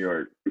back to New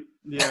York.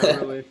 Yeah,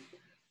 really.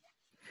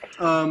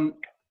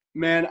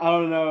 Man, I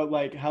don't know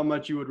like how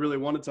much you would really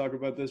want to talk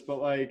about this,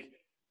 but like,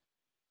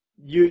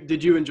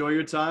 did you enjoy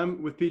your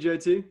time with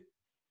PJT?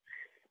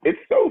 It's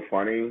so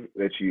funny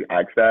that you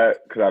asked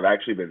that because I've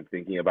actually been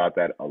thinking about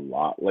that a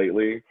lot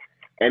lately,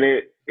 and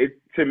it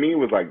to me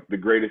was like the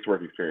greatest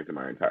work experience in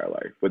my entire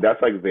life. But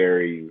that's like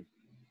very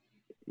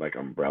like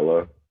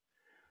umbrella.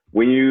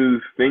 When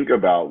you think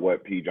about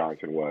what P.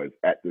 Johnson was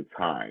at the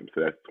time,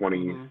 so that's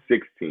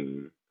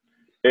 2016,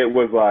 it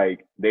was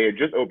like they had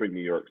just opened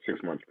New York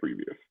 6 months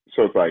previous.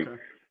 So it's like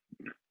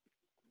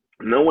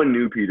no one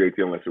knew PJT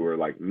unless it were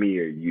like me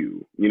or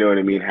you. You know what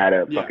I mean? Had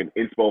a fucking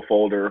inspo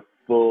folder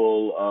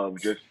full of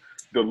just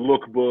the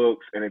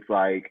lookbooks, and it's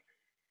like,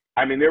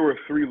 I mean, there were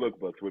 3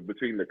 lookbooks with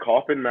between the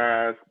coffin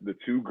mask, the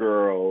 2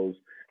 girls,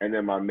 and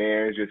then my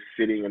man just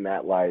sitting in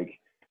that like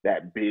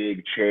that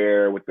big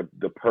chair with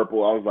the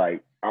purple. I was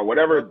like,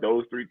 whatever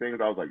those 3 things,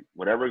 I was like,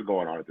 whatever's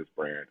going on at this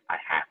brand, I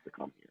have to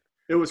come here.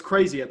 It was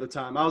crazy at the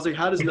time. I was like,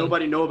 how does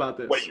nobody know about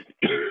this?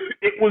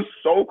 It was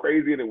so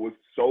crazy and it was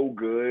so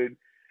good.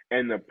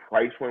 And the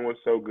price point was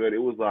so good.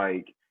 It was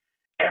like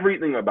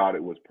everything about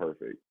it was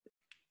perfect.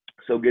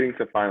 So getting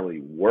to finally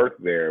work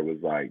there was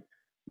like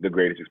the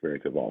greatest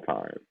experience of all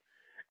time.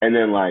 And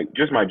then like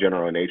just my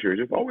general nature,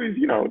 just always,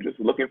 just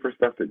looking for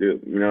stuff to do.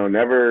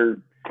 Never,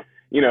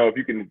 if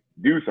you can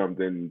do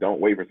something,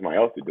 don't wait for somebody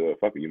else to do it.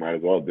 Fuck it, you might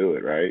as well do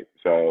it, right?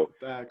 So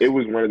It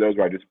was one of those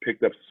where I just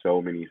picked up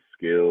so many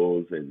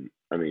skills, and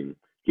I mean,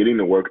 getting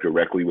to work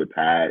directly with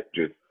Pat,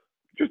 just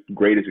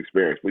greatest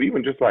experience. But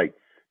even just like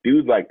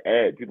dudes like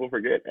Ed, people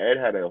forget Ed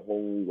had a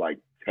whole like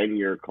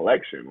 10-year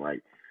collection.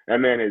 Like that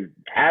man has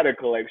had a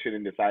collection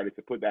and decided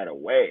to put that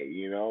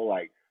away.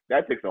 Like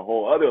that takes a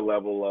whole other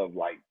level of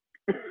like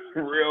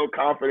real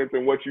confidence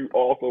in what you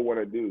also want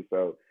to do.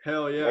 So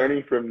hell yeah,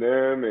 learning from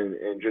them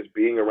and just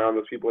being around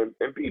those people.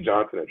 And P.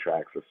 Johnson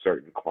attracts a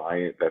certain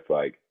client that's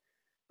like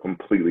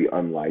completely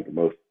unlike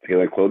most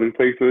tailored clothing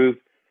places.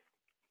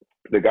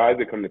 The guys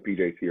that come to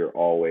PJT are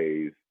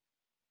always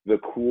the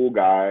cool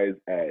guys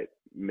at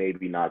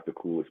maybe not the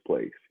coolest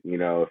place.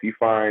 If you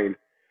find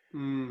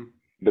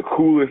the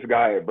coolest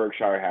guy at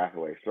Berkshire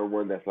Hathaway,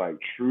 someone that's like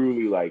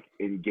truly like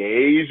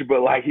engaged,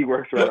 but like he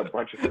works around a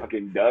bunch of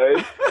fucking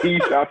duds. He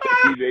shops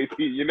at PJT,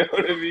 you know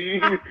what I mean?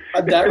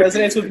 That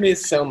resonates with me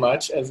so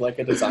much as like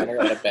a designer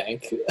at a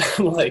bank.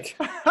 I'm like,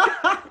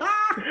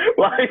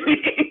 like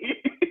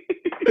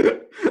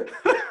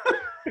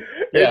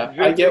yeah,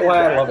 I get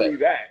why I love it.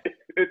 That.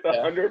 It's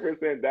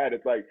 100% that.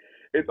 It's like,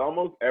 it's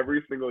almost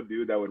every single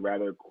dude that would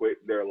rather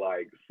quit their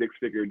like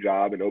 6-figure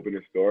job and open a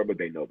store, but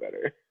they know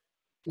better.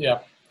 Yeah.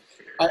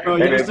 Bro,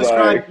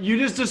 you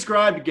just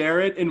described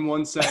Garrett in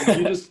one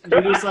sentence.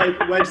 You just like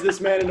wedged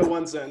this man into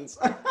one sentence.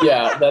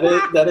 Yeah,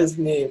 that is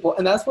me. Well,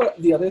 and that's what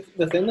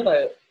the thing that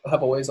I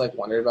have always like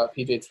wondered about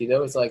PJT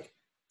though is like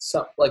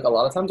like a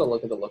lot of times I'll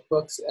look at the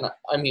lookbooks, and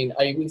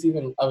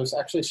I was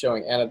actually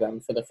showing Anna them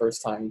for the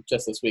first time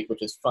just this week,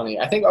 which is funny.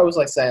 I think I was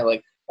like saying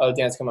like, oh,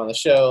 Dan's coming on the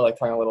show, like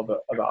talking a little bit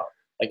about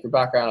like your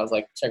background. I was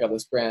like, check out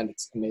this brand,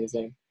 it's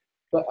amazing.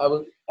 But I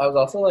was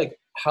also like,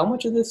 how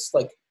much of this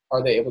like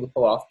are they able to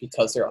pull off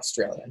because they're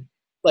Australian?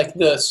 Like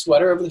the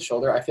sweater over the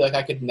shoulder, I feel like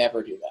I could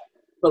never do that.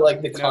 But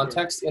like the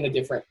context in a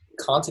different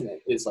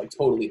continent is like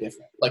totally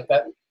different. Like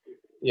that,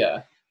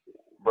 yeah.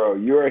 Bro,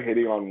 you are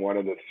hitting on one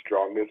of the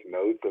strongest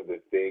notes of the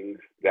things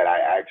that I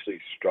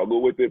actually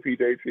struggle with at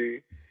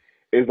PJT.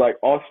 Is like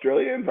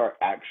Australians are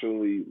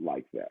actually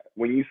like that.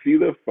 When you see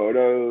the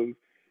photos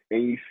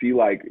and you see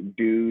like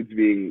dudes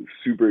being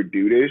super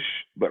dudeish,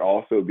 but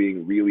also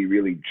being really,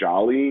 really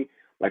jolly,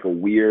 like a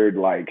weird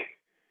like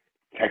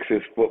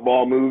Texas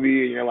football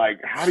movie, and you're like,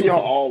 how do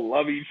y'all all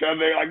love each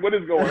other? Like, what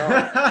is going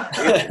on?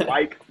 It's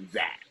like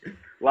that.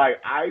 Like,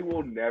 I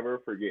will never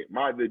forget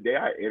the day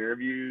I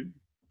interviewed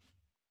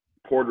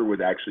Porter was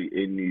actually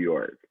in New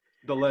York.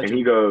 The legend. And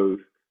he goes,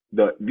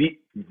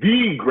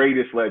 the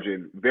greatest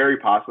legend, very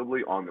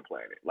possibly on the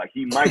planet. Like,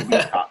 he might be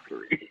top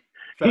 3.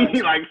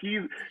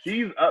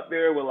 He's up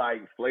there with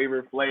like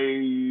Flavor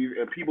Flav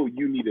and people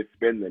you need to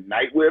spend the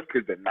night with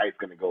because the night's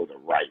gonna go the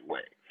right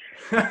way.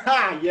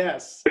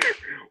 Yes.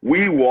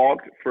 We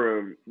walked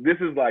from, this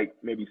is like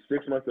maybe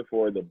 6 months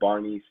before the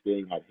Barney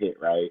Sting had hit,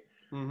 right?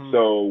 Mm-hmm.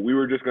 So we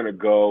were just gonna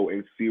go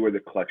and see where the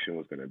collection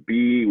was gonna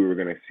be. We were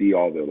gonna see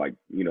all the like,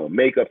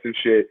 makeups and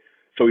shit.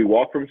 So we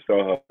walked from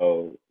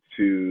Soho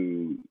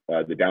to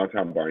the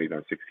downtown Barney's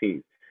on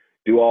 16th.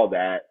 Do all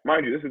that.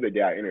 Mind you, this is the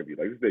day I interviewed.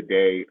 Like, this is the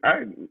day I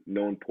had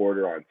known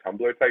Porter on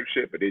Tumblr type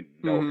shit, but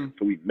didn't know him.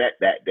 So we met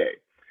that day.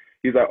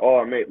 He's like,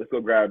 oh, mate, let's go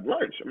grab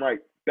lunch. I'm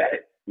like,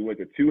 bet. We went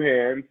to 2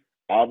 hands,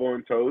 avo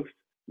and toast,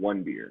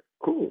 1 beer.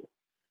 Cool.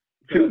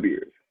 2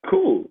 beers.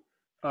 Cool.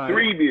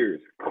 3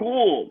 beers.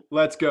 Cool.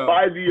 Let's go.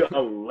 By the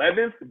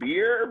 11th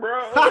beer,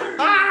 bro.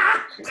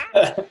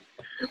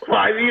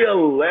 By the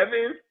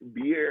 11th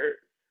beer,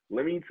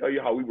 let me tell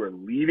you how we were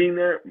leaving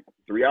there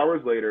 3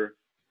 hours later,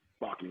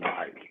 fucking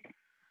like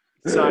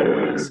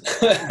sideways.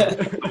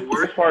 The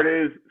worst part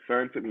is,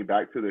 Cern took me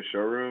back to the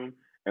showroom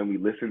and we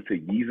listened to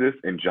Yeezus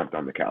and jumped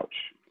on the couch.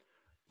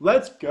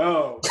 Let's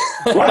go.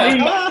 Like,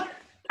 that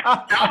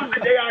was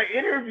the day I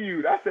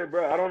interviewed. I said,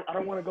 bro, I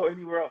don't want to go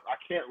anywhere else. I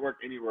can't work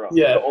anywhere else.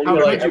 Yeah.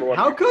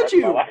 How could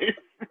you?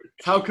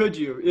 How could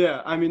you?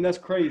 Yeah. I mean, that's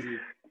crazy.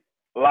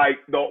 Like,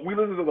 we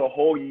listened to the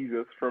whole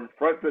Yeezus from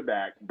front to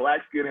back,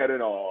 black skinhead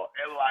and all,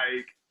 and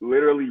like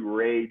literally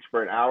raged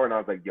for an hour. And I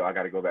was like, yo, I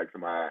got to go back to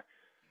my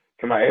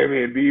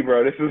Airbnb,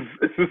 bro. This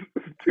is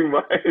too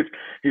much.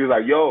 He was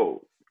like,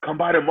 yo, come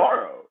by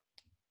tomorrow.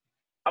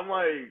 I'm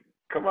like,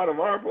 come by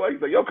tomorrow, boy.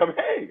 He's like, yo, come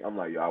hang. I'm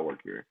like, yo, I work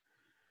here.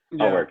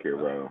 Yeah. I work here,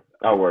 bro.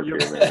 I work here,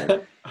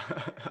 man.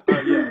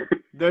 Yeah.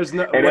 There's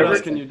no. What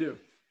else can you do?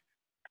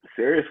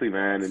 Seriously,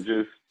 man, and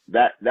just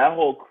that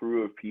whole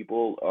crew of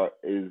people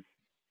is.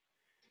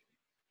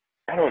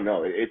 I don't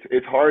know.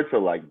 It's hard to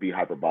like be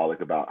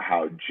hyperbolic about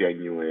how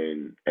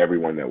genuine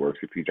everyone that works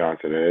at P.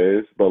 Johnson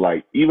is, but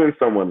like even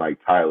someone like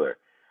Tyler,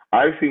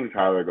 I've seen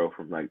Tyler go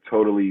from like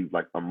totally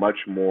like a much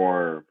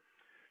more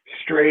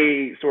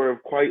straight, sort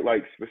of quite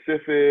like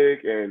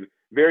specific and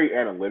very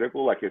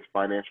analytical. Like his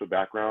financial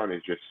background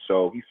is just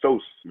he's so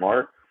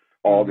smart.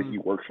 All that he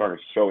works on is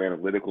so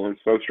analytical and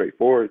so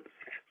straightforward.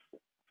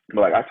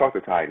 But like I talk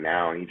to Ty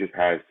now, and he just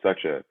has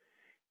such a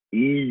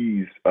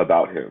ease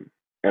about him.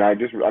 And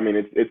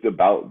it's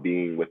about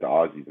being with the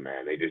Aussies,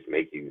 man. They just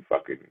make you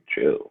fucking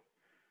chill.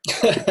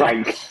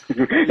 Like,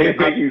 they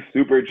make you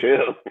super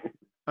chill.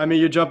 I mean,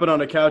 you're jumping on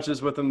the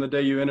couches with them the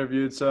day you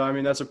interviewed. So, I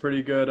mean, that's a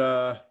pretty good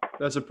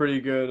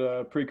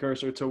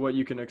precursor to what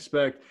you can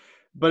expect.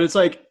 But it's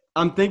like,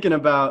 I'm thinking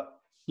about,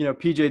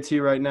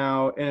 PJT right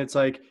now. And it's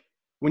like,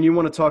 when you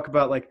want to talk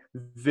about like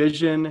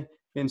vision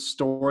in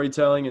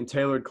storytelling and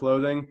tailored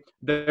clothing,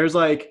 there's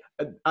like,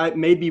 I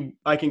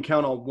can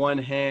count on one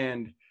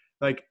hand,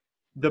 like,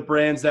 the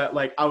brands that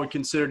like I would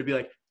consider to be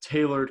like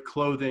tailored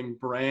clothing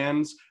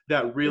brands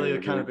that really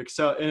kind of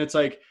excel. And it's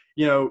like,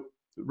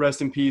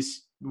 rest in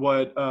peace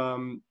what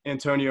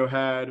Antonio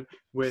had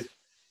with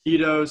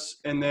Eidos,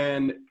 and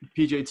then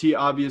PJT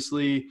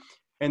obviously,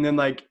 and then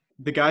like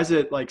the guys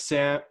at like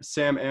Sam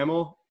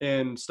Amel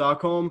in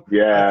Stockholm.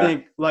 Yeah, I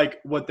think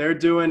like what they're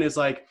doing is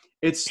like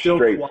it's still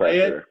straight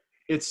quiet. pressure.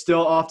 It's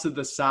still off to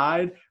the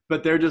side,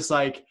 but they're just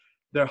like,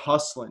 they're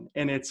hustling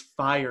and it's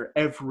fire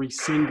every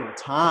single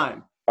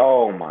time.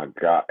 Oh my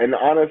God. And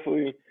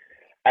honestly,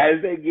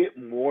 as they get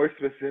more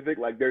specific,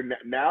 like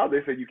now they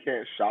say you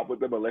can't shop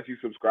with them unless you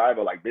subscribe.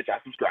 But like, bitch, I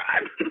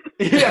subscribe.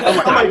 Yeah, I'm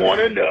like, I want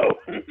to know.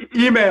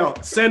 Email,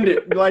 send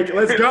it. Like,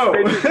 let's go.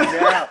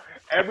 Yeah.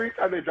 Every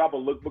time they drop a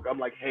lookbook, I'm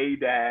like, hey,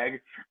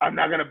 Dag, I'm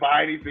not gonna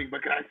buy anything,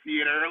 but can I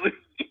see it early?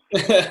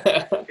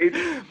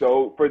 It's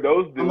so for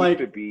those dudes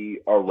to be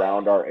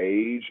around our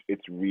age,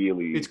 it's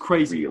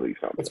crazy. Really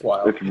something. It's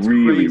wild. It's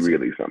really crazy.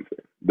 Really something.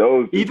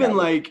 Those even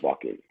like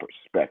fucking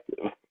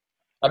perspective.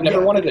 I've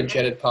never wanted a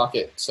jetted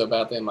pocket so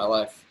badly in my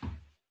life.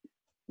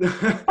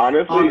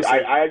 Honestly,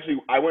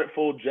 I went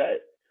full jet.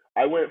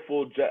 I went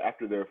full jet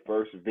after their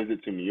first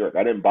visit to New York.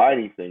 I didn't buy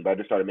anything, but I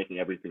just started making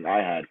everything I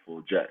had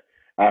full jet.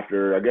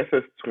 After, I guess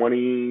it's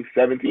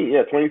 2017.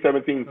 Yeah,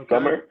 2017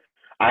 summer.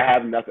 I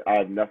have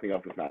nothing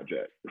else that's not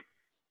jet.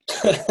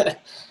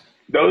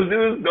 Those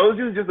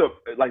dudes just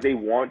like they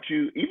want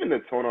you. Even the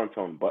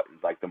tone-on-tone buttons,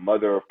 like the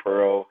mother of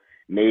pearl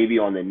navy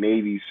on the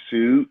navy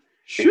suit.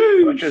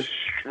 It's such a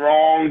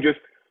strong, just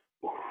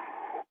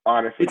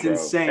honestly, it's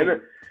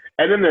insane.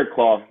 And then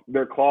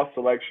their cloth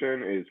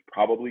selection is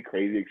probably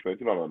crazy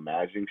expensive. I'm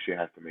imagining she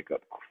has to make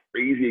up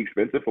crazy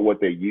expensive for what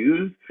they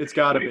use. It's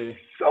got to be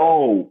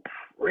so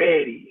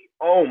pretty.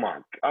 Oh my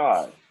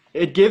God.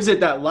 It gives it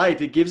that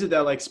life. It gives it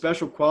that like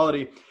special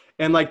quality.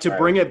 And like to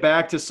bring it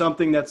back to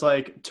something that's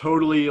like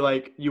totally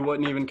like you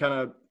wouldn't even kind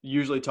of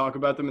usually talk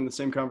about them in the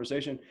same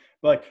conversation.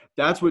 But like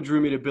that's what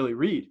drew me to Billy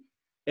Reed.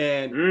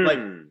 And like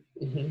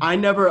I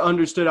never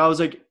understood. I was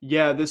like,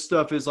 yeah, this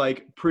stuff is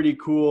like pretty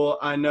cool.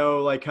 I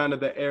know like kind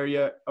of the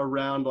area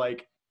around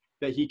like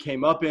that he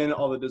came up in,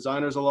 all the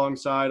designers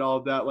alongside, all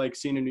of that like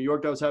scene in New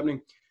York that was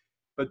happening.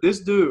 But this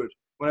dude,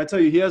 when I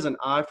tell you he has an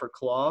eye for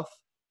cloth,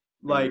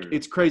 like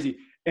it's crazy.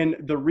 And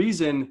the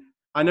reason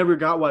I never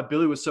got why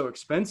Billy was so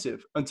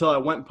expensive until I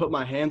went and put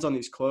my hands on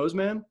these clothes,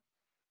 man.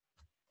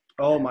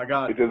 Oh my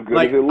God. It's as good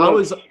like as it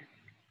looks.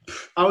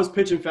 I was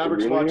pitching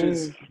fabric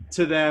swatches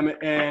to them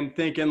and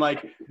thinking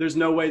like, there's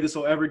no way this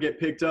will ever get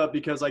picked up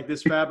because like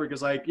this fabric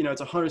is like, you know,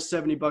 it's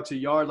 $170 a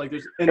yard. Like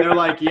and they're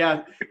like,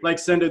 yeah, like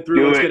send it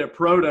through. Let's get it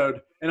protoed.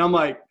 And I'm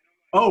like,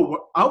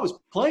 oh, I was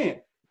playing.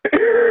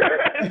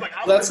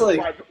 That's like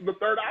the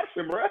third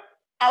option, bro.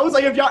 I was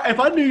like, if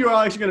I knew you were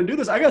actually going to do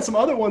this, I got some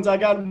other ones I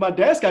got on my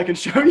desk I can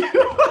show you.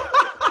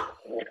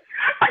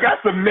 I got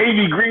some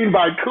navy green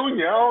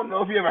Vicuña. I don't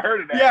know if you ever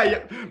heard of that. Yeah.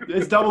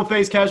 It's double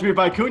face cashmere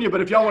Vicuña, but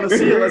if y'all want to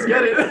see it, let's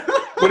get it.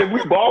 But if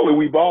we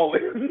ball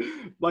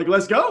it. Like,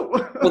 let's go.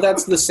 Well,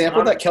 that's the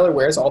sample that Keller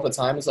wears all the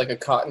time is like a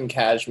cotton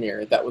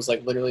cashmere that was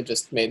like literally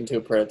just made into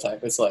a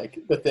prototype. It's like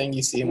the thing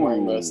you see him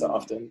wearing most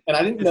often. And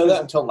I didn't know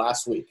that until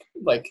last week.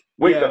 Like,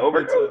 wait, the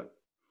overcoat?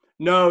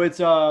 No, it's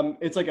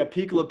like a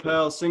peak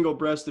lapel,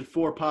 single-breasted,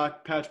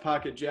 patch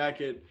pocket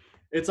jacket.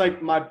 It's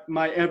like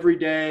my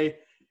everyday.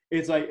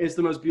 It's like it's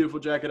the most beautiful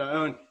jacket I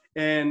own,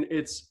 and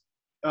it's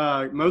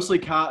mostly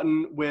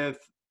cotton with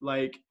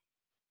like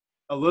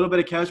a little bit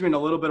of cashmere and a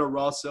little bit of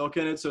raw silk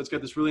in it. So it's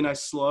got this really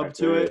nice slub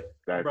to it.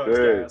 That's Bro,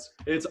 it.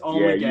 It's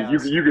only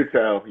gas. You could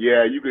tell.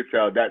 Yeah, you could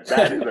tell that's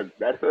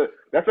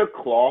a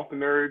cloth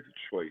nerd's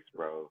choice,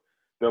 bro.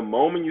 The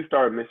moment you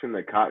start missing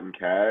the cotton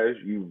cash,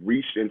 you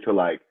reached into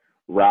like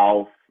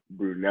Ralph,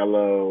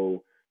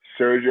 Brunello,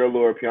 Sergio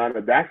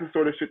Loro-Piana. That's the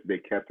sort of shit they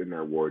kept in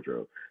their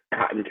wardrobe.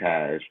 Cotton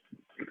cash,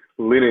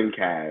 linen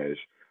cash,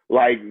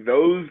 like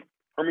those.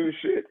 I mean,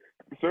 shit.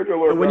 Sergio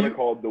Loro-Piana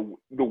called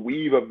the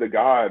weave of the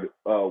god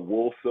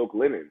wool, silk,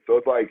 linen. So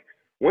it's like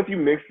once you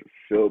mix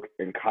silk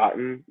and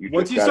cotton,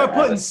 once you start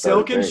putting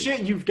silk and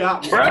shit, you've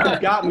got me. Bruh,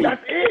 you've got me.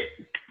 That's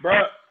it,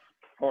 bro.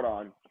 Hold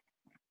on.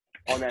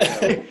 On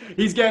that note.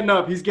 He's getting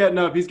up. He's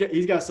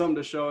got something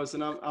to show us,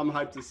 and I'm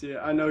hyped to see it.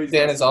 I know he's.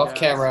 Dan is off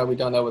camera. We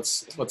don't know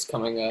what's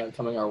coming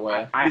our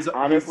way.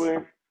 Honestly,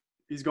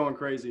 he's going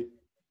crazy.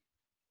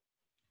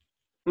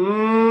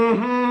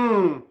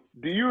 Mm-hmm.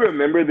 Do you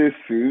remember this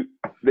suit,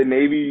 the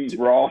navy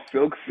raw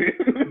silk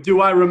suit?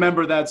 Do I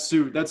remember that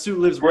suit? That suit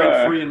lives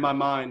rent free in my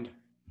mind.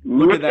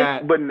 Look at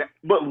that.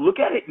 But look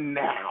at it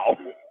now.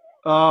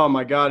 Oh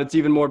my God, it's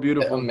even more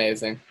beautiful.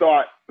 Amazing.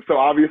 So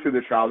obviously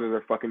the trousers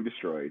are fucking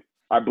destroyed.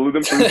 I blew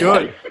them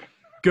through.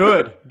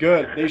 Good.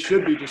 They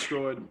should be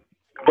destroyed.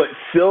 But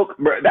silk,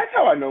 bro, that's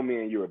how I know me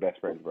and you are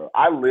best friends, bro.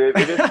 I live,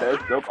 if it says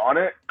silk on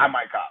it, I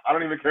might cop. I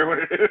don't even care what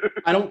it is.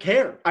 I don't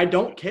care.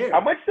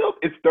 How much silk?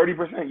 It's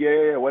 30%.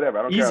 Yeah, whatever.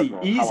 I don't care how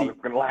long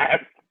it's going to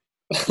last.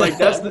 Like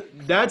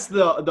that's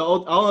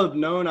the I'll have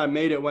known I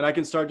made it when I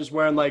can start just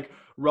wearing like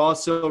raw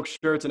silk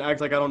shirts and act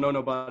like I don't know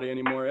nobody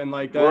anymore. And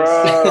like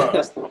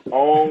that's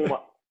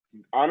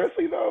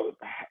honestly though,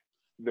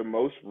 the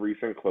most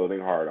recent clothing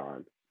hard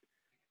on,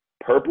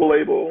 Purple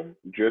Label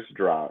just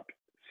dropped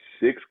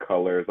 6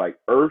 colors, like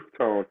earth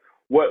tone,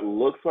 what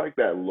looks like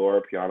that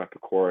Loro-Piana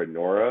Pecora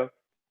Nora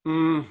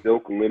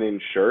silk linen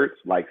shirts,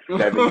 like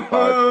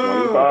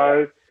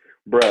 75-25.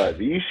 Bruh,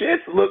 these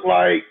shits look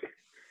like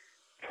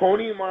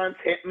Tony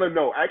Montana.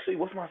 No, actually,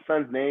 what's my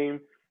son's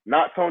name?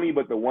 Not Tony,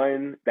 but the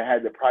one that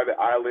had the private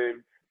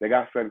island They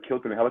got son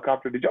killed in a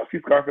helicopter. Did y'all see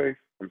Scarface?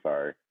 I'm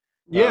sorry.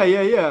 Yeah.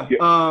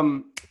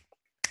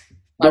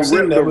 I've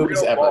seen no the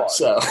movies real ever, boss.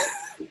 so.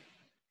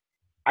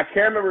 I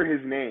can't remember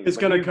his name. It's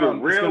gonna come.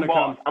 The real It's gonna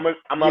boss. come.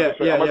 I'm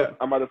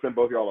about to send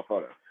both of y'all a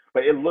photo.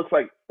 But it looks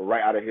like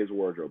right out of his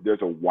wardrobe.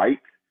 There's a white,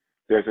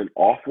 there's an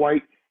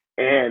off-white,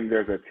 and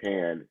there's a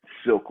tan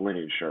silk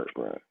linen shirt,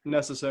 bro.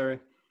 Necessary.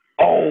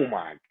 Oh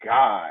my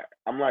God.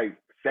 I'm like,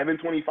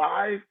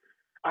 $725?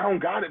 I don't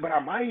got it, but I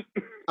might.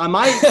 I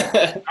might.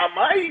 I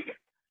might.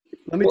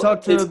 Let me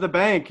talk to the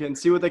bank and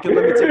see what they can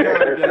let me take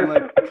out again.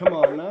 Like, come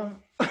on now.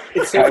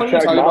 It's so funny to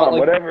talk about, like,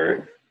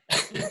 whatever.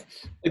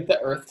 like the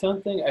earth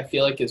tone thing. I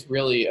feel like is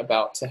really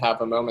about to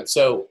have a moment.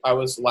 So I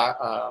was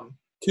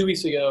 2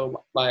 weeks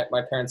ago. My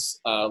parents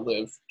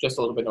live just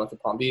a little bit north of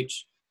Palm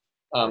Beach.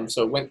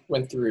 So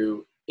went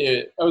through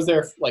it. I was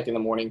there like in the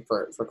morning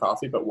for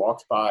coffee, but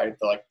walked by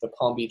the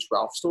Palm Beach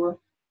Ralph store.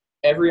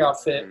 Every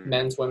outfit,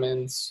 men's,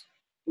 women's,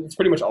 it's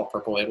pretty much all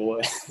purple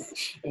label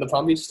in the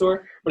Palm Beach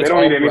store. But They it's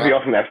don't all need anything brown,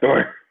 else in that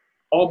store.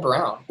 all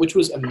brown, which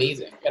was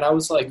amazing. And I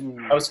was like,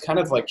 I was kind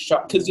of like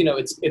shocked because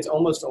it's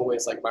almost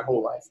always like my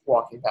whole life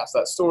walking past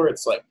that store.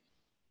 It's like,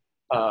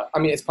 I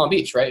mean, it's Palm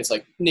Beach, right? It's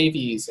like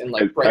navies and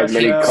like bright As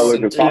many pinks colors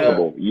and as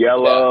possible.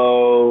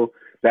 Yellow,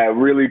 that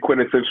really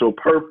quintessential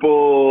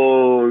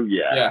purple.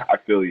 Yeah, I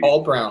feel you.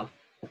 All brown,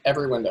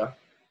 every window.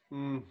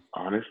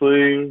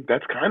 Honestly,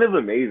 that's kind of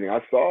amazing.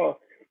 I saw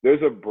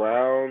there's a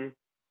brown,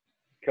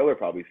 Keller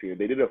probably seen it.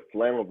 They did a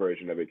flannel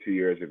version of it 2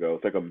 years ago.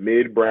 It's like a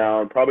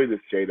mid-brown, probably the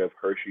shade of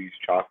Hershey's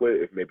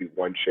chocolate, if maybe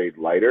one shade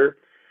lighter,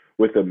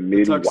 with a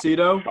mid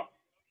tuxedo.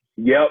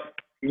 Yep,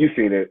 you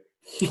seen it.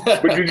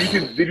 But did you see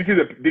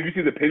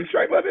the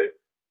pinstripe of it?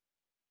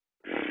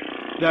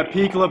 That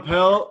peak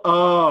lapel.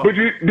 Oh. But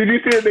did you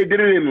see that they did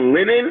it in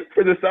linen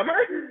for the summer?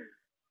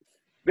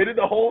 They did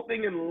the whole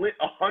thing in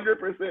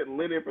 100%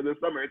 linen for the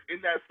summer. It's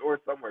in that store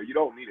somewhere. You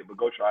don't need it, but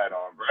go try it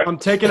on, bro. I'm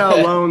taking out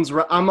loans.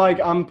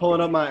 I'm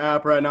pulling up my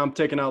app right now. I'm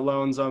taking out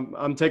loans.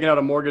 I'm taking out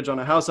a mortgage on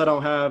a house I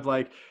don't have.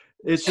 Like,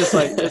 it's just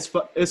like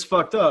it's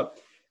fucked up.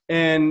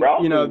 And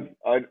Ralph, you know,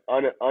 is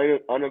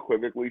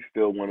unequivocally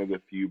still one of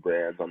the few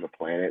brands on the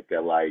planet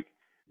that like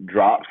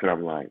drops, and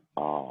I'm like,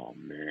 oh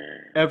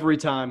man, every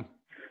time.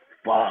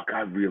 Fuck,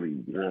 I really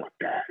want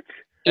that.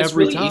 It's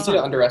really easy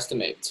to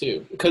underestimate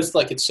too, because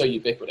like it's so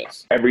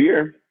ubiquitous. Every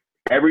year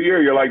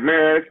you're like,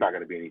 man, it's not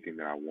going to be anything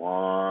that I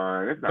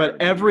want.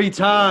 But every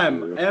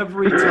time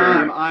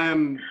I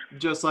am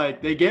just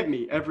like, they get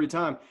me every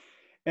time.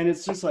 And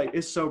it's just like,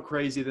 it's so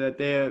crazy that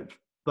they have,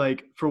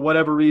 like, for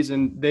whatever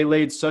reason, they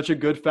laid such a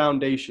good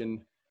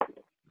foundation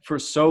for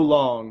so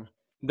long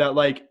that,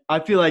 like, I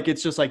feel like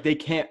it's just like they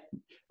can't,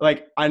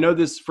 like, I know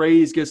this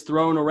phrase gets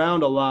thrown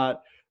around a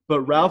lot,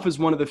 but Ralph is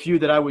one of the few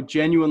that I would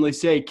genuinely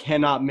say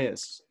cannot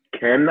miss.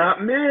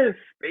 Cannot miss.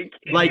 They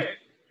can't. Like,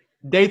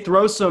 they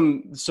throw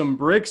some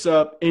bricks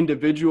up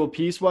individual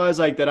piece-wise,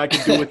 like, that I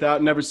could do without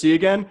and never see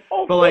again.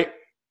 But, like,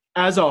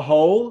 as a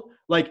whole,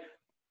 like,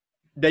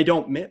 they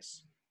don't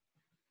miss.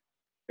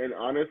 And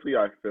honestly,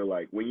 I feel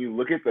like when you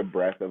look at the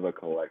breadth of a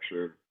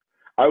collection,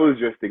 I was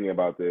just thinking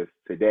about this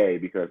today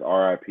because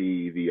RIP,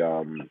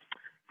 the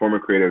former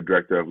creative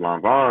director of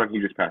Lanvin, he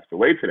just passed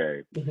away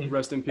today.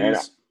 Rest in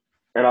peace.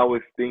 And I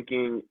was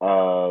thinking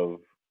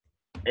of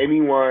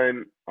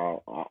anyone,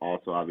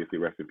 also obviously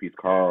rest in peace,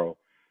 Carl,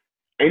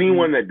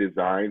 anyone that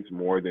designs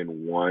more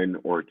than one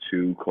or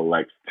two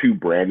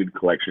branded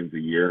collections a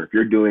year. If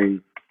you're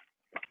doing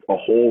a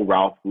whole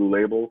Ralph Blue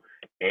Label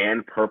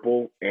and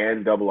purple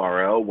and double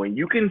RL, when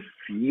you can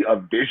see a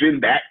vision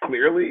that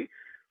clearly,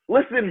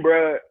 listen,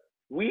 bruh,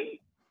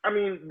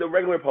 the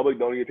regular public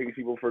don't need to take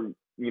people for,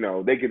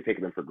 they can take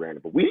them for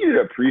granted, but we need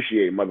to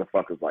appreciate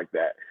motherfuckers like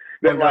that.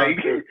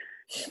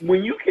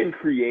 When you can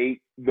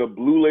create the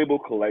Blue Label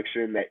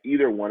collection that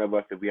either one of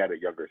us, if we had a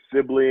younger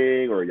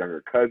sibling or a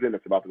younger cousin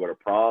that's about to go to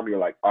prom, you're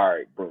like, all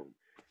right, boom,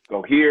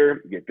 go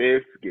here, get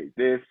this,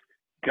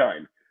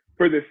 done.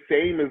 For the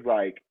same as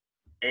like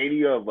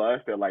any of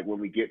us that like when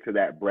we get to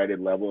that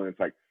breaded level and it's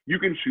like you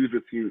can choose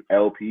between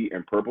LP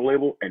and Purple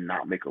Label and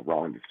not make a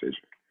wrong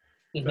decision.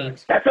 Mm-hmm.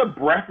 That's a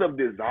breadth of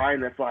design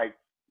that's like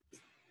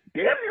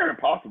damn near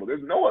impossible.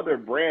 There's no other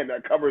brand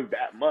that covers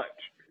that much.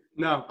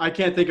 No, I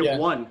can't think of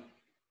one.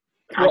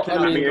 Well,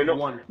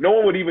 no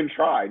one would even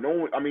try.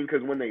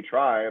 Because when they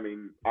try,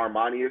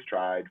 Armani has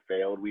tried,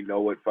 failed. We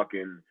know what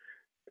fucking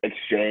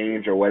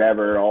Exchange or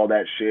whatever, all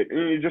that shit.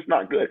 It's just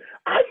not good.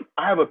 I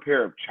have a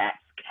pair of Chaps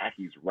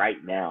khakis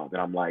right now that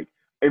I'm like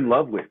in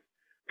love with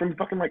from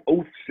fucking like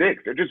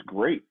 2006. They're just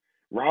great.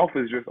 Ralph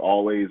is just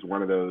always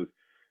one of those.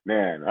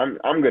 Man,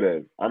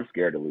 I'm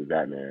scared to lose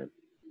that man.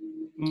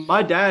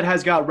 My dad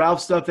has got Ralph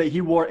stuff that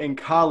he wore in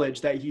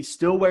college that he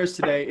still wears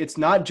today. It's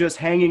not just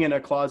hanging in a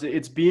closet.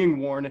 It's being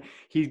worn.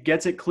 He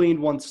gets it cleaned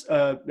once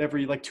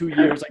every like 2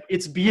 years. Like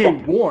it's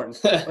being worn.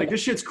 Like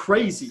this shit's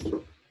crazy.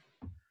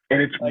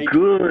 And it's like,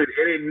 good.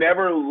 And it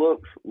never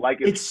looks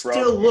like it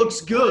still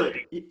looks good.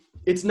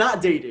 It's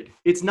not dated.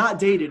 It's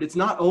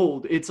not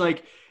old. It's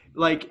like,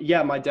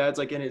 yeah, my dad's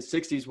like in his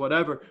 60s,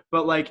 whatever.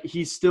 But like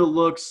he still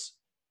looks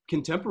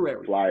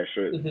contemporary. Fly as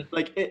shit.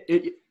 Like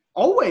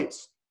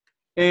Always.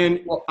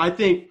 And Well, I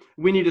think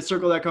we need to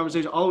circle that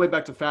conversation all the way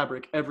back to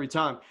fabric every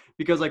time.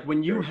 Because like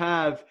when you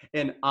have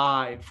an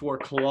eye for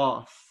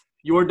cloth,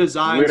 you're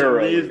designed to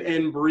live Literally.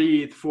 and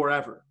breathe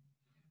forever.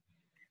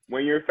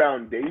 When your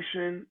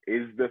foundation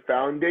is the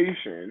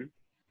foundation,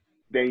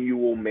 then you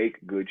will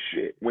make good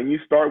shit. When you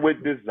start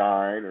with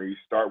design or you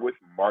start with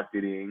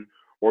marketing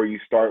or you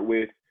start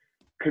with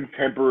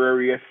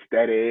contemporary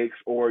aesthetics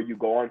or you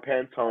go on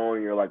Pantone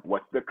and you're like,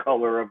 what's the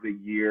color of the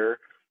year?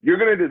 You're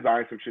going to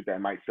design some shit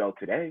that might sell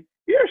today.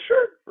 Yeah,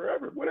 sure,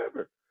 forever,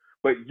 whatever.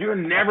 But you're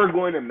never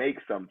going to make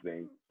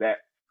something that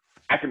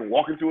I can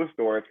walk into a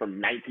store, it's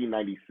from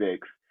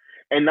 1996,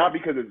 and not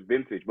because it's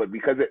vintage, but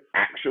because it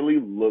actually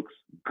looks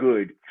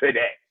good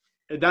today.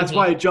 That's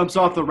why it jumps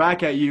off the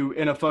rack at you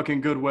in a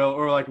fucking Goodwill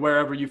or like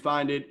wherever you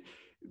find it.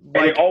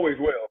 And it Like always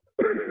will.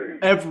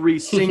 every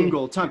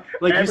single time.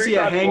 Like you see it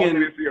time you walk in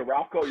hanging. and see a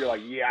Ralph coat, you're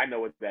like, yeah, I know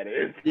what that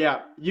is.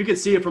 Yeah, you can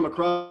see it from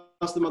across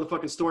the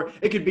motherfucking store.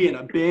 It could be in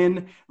a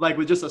bin, like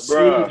with just a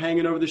sleeve Bruh.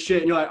 hanging over the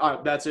shit, and you're like, all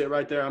right, that's it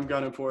right there. I'm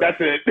gunning for it. That's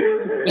it.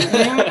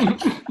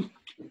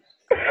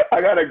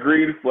 I got a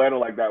green flannel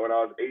like that when I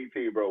was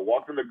 18, bro.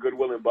 Walked into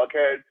Goodwill in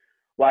Buckhead.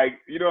 Like,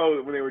 you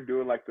know, when they were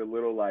doing like the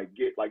little like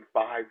get like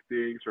 5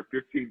 things for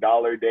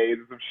 $15 days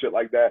and some shit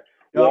like that.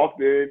 Yep.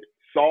 Walked in,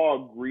 saw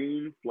a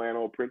green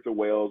flannel Prince of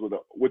Wales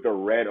with a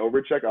red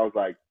overcheck. I was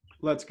like,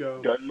 Let's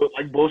go. doesn't look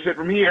like bullshit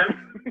from here.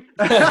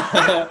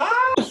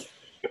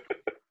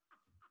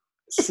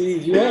 See,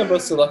 you and I'm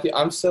both so lucky.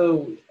 I'm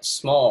so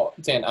small,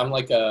 Dan. I'm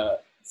like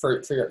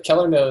for your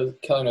Keller knows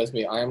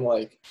me. I'm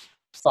like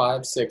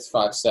 5'6",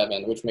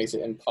 5'7", which makes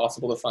it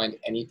impossible to find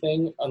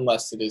anything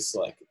unless it is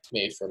like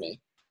made for me.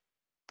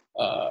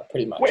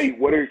 Pretty much. Wait,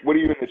 what are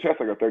you in the chest,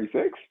 like a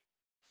 36?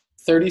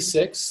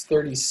 36,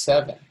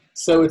 37.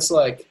 So it's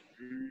like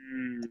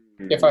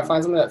if I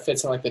find something that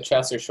fits in like the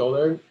chest or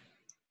shoulder,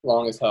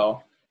 long as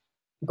hell.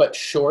 But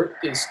short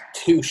is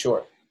too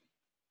short.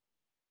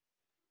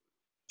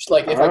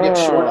 Like if I get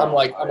short, I'm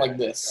like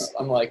this.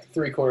 I'm like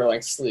 3/4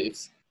 length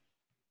sleeves.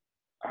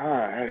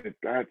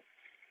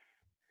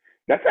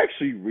 That's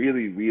actually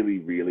really, really,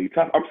 really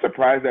tough. I'm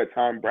surprised that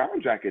Tom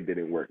Brown jacket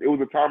didn't work. It was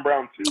a Tom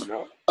Brown too,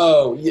 no?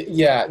 Oh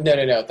yeah,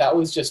 no. That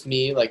was just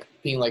me like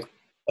being like,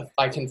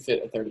 I can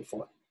fit a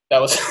 34. That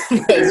was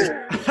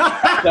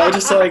that was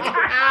just like.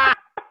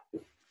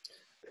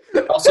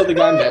 Also,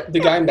 the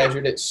guy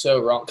measured it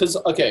so wrong. Because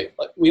okay,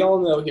 like, we all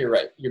know here,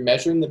 right? You're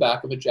measuring the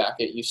back of a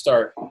jacket. You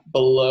start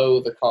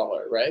below the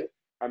collar, right?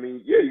 I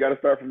mean, yeah, you got to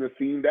start from the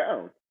seam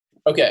down.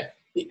 Okay,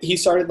 he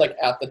started like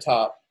at the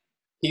top.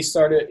 He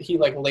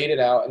like laid it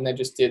out and then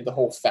just did the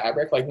whole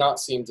fabric, like not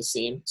seam to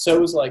seam. So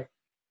it was like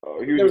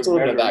there was a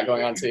little bit of that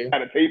going on too.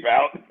 Had a tape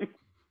out.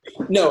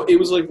 No, it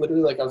was like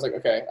literally like I was like,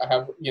 okay, I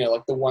have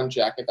like the one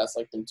jacket that's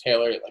like been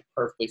tailored, it like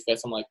perfectly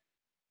fits. I'm like,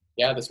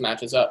 yeah, this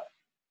matches up.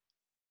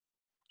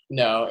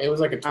 No, it was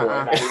like a toy.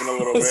 Not even a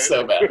little bit.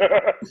 So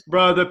bad.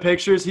 Bro, the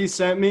pictures he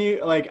sent me,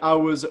 like I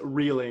was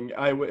reeling.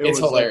 It was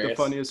hilarious. like the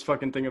funniest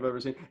fucking thing I've ever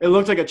seen. It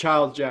looked like a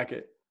child's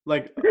jacket.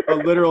 Like a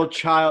literal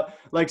child,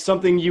 like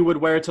something you would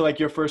wear to like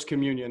your first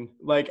communion.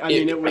 Like, I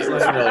mean, it was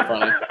really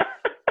funny.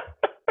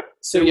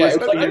 So it yeah, was it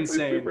was like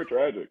insane. Super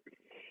tragic.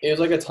 It was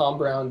like a Tom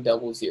Brown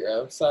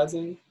 00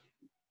 sizing.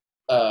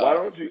 Why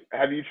don't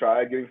have you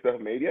tried getting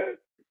stuff made yet?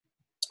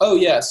 Oh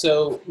yeah,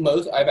 so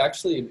I've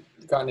actually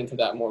gotten into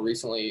that more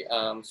recently.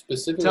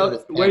 Specifically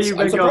with where you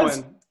been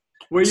going?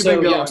 Where you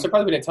been going? Yeah, I'm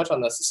surprised we didn't touch on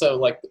this. So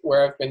like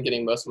where I've been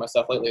getting most of my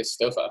stuff lately is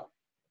Stofa.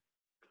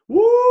 Woo!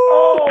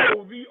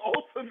 Oh, the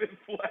ultimate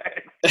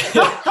flex. This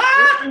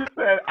dude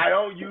said, I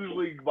don't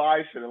usually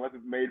buy shit unless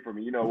it's made for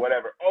me,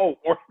 whatever. Oh,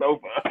 or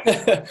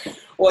Stofa.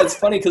 Well, it's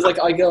funny because like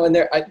I go in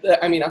there.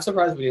 I mean, I'm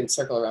surprised we didn't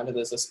circle around to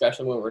this,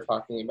 especially when we're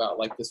talking about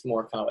like this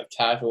more kind of like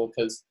casual.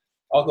 Because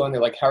I'll go in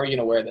there like, how are you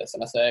gonna wear this?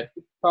 And I say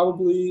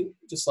probably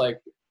just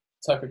like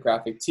tuck a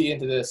graphic tee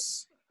into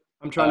this.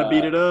 I'm trying to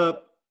beat it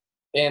up.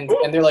 And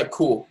they're like,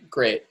 cool,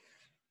 great.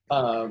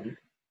 But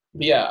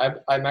yeah,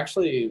 I'm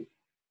actually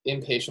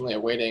impatiently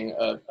awaiting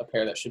a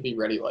pair that should be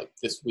ready like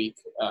this week.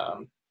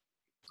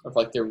 Of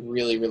like they're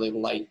really really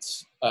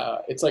light.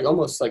 It's like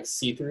almost like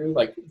see-through,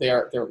 like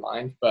they're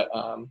lined, but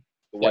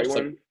The white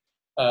one?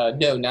 Like,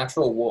 no,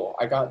 natural wool.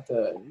 I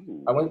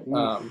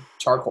went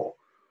charcoal.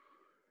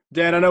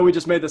 Dan, I know we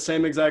just made the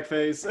same exact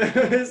face.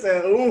 He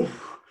said, ooh.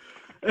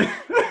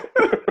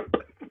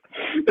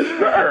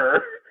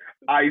 Sir,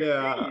 I see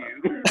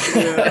you.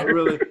 Yeah,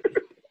 really.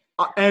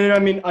 And I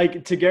mean,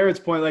 like to Garrett's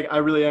point, like I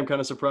really am kind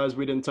of surprised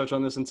we didn't touch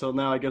on this until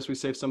now. I guess we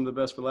saved some of the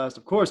best for last,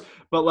 of course.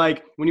 But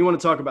like when you want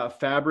to talk about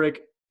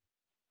fabric,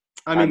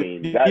 I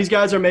mean these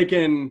guys are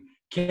making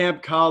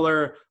camp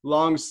collar,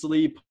 long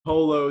sleeve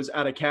polos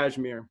out of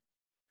cashmere,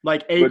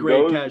 like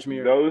A-grade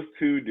cashmere. Those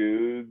two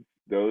dudes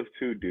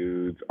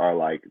are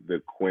like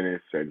the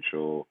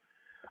quintessential.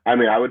 I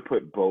mean, I would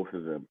put both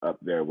of them up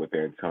there with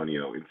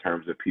Antonio in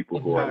terms of people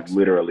who are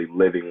literally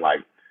living like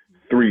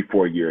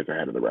 3-4 years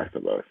ahead of the rest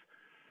of us.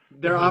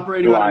 They're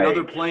operating on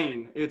another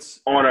plane.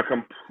 It's on a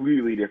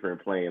completely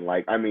different plane.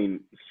 Like, I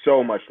mean,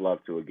 so much love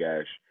to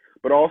Agesh,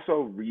 but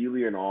also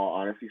really, in all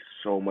honesty,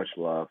 so much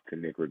love to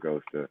Nick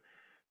Ragosta.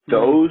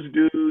 Those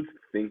dudes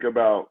think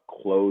about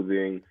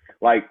clothing.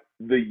 Like,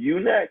 the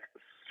U-neck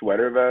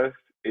sweater vest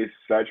is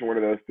such one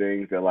of those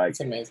things that, like, It's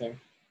amazing.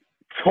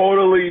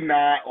 Totally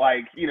not,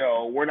 like, you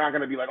know, we're not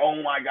going to be like,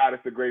 oh my God,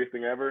 it's the greatest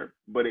thing ever,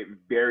 but it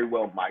very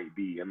well might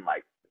be in,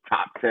 like,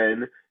 top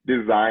 10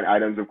 design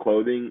items of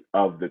clothing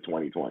of the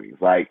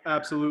 2020s. Like,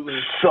 absolutely,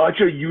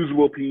 such a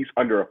usable piece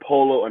under a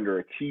polo, under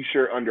a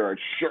t-shirt, under a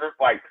shirt,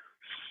 like,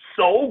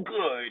 so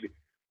good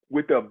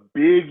with a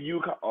big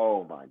Yukon.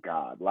 Oh my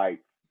God. Like,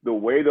 the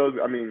way those,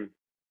 I mean,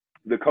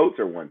 the coats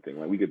are one thing.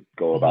 Like, we could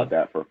go about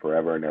that for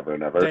forever and ever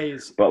and ever.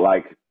 days. But,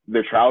 like,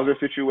 the trouser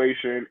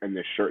situation and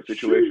the shirt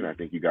situation, I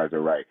think you guys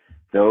are right.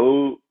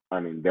 Though,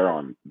 I mean, they're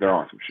on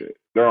some shit.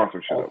 They're on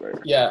some shit over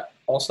there. Yeah.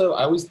 Also,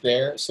 I was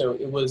there, so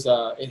it was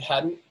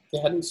they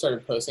hadn't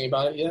started posting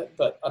about it yet,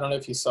 but I don't know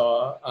if you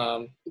saw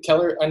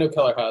Keller. I know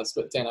Keller has,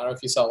 but Dan, I don't know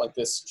if you saw like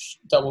this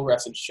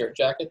double-breasted shirt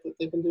jacket that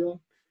they've been doing.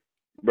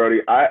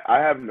 Brody, I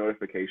have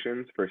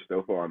notifications for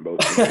Stofa on both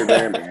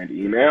Instagram and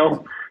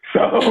email,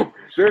 so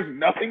there's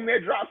nothing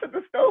that drops at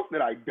the stove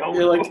that I don't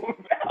know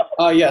about.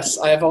 Oh, yes,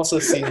 I have also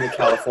seen the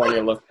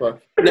California lookbook.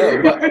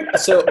 No, but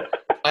so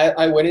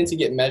I went in to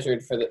get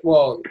measured for the,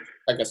 well,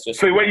 I guess just.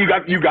 So wait, you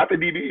got the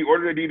DB? You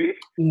ordered a DB?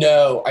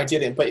 No, I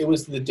didn't, but it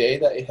was the day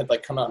that it had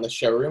like come out in the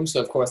showroom, so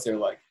of course they're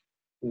like,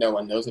 no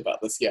one knows about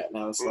this yet,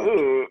 and I was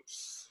like,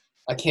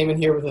 I came in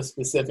here with a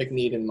specific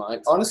need in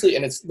mind. Honestly,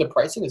 and the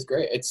pricing is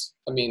great. It's,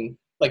 I mean,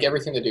 like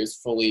everything they do is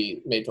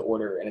fully made to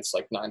order, and it's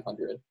like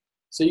 $900.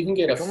 So you can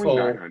get it's a only full.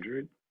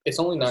 $900. It's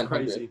only $900.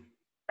 Crazy.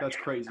 That's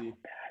crazy.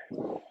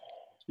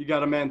 You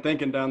got a man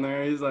thinking down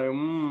there. He's like,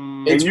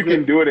 And you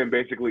can do it in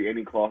basically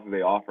any cloth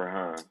they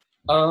offer,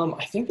 huh?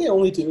 I think they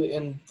only do it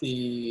in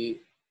the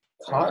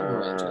cotton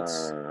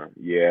ranges.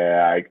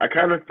 Yeah, I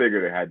kind of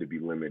figured it had to be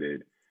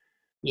limited.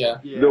 Yeah.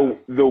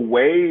 The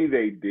way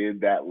they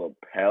did that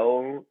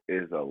lapel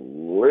is a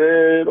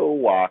little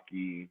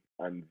wacky.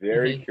 I'm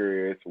very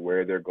curious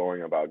where they're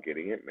going about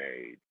getting it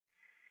made.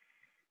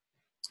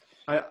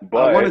 I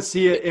want to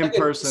see it in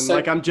person.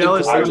 Like, I'm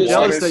jealous. I'm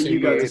jealous that you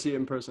got to see it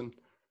in person.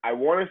 I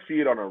want to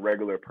see it on a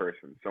regular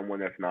person, someone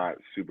that's not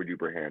super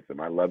duper handsome.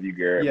 I love you,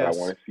 Garrett, but I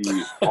want to see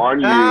it on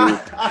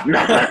you.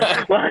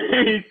 Not, like,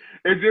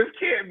 it just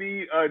can't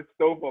be a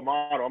Stofa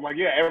model. I'm like,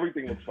 yeah,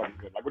 everything looks fucking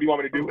good. Like, what do you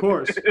want me to do? Of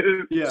course.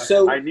 Yeah.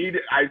 So I need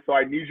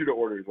you to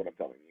order is what I'm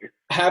telling you.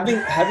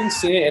 Having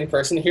seen it in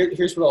person,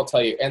 here's what I'll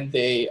tell you. And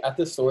at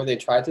the store, they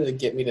tried to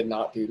get me to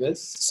not do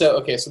this. So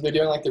they're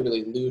doing like the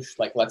really loose,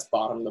 like let's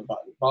bottom the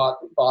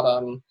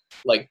bottom,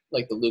 like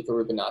the Luca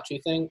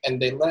Rubinacci thing, and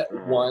they let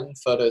one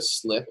photo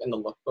slip in the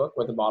lookbook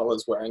where the model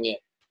is wearing it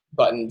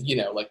buttoned, you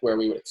know, like where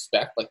we would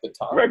expect, like the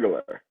top.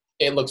 Regular.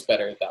 It looks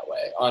better that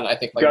way on, I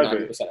think, like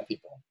 90% of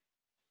people.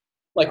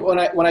 Like when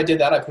I did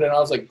that, I put it on, I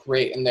was like,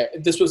 great. And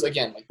this was,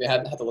 again, like they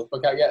hadn't had the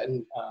lookbook out yet.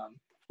 And I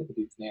think the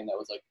dude's name that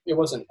was like, it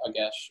wasn't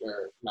Agesh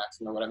or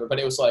Maxim or whatever, but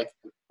it was like,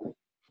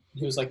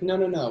 he was like,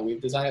 no,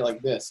 we've designed it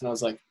like this. And I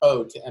was like,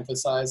 oh, to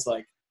emphasize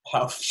like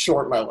how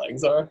short my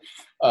legs are.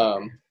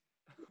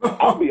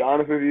 I'll be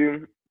honest with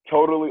you.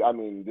 Totally. I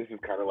mean, this is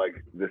kind of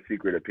like the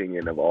secret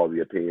opinion of all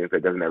the opinions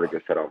that doesn't ever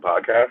get said on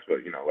podcasts,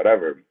 but you know,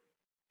 whatever.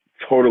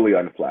 Totally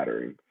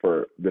unflattering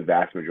for the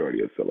vast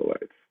majority of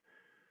silhouettes.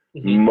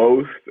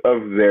 Most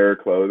of their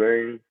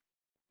clothing,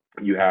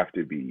 you have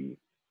to be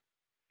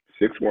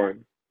 6'1",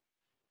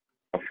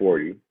 a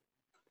 40,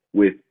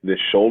 with the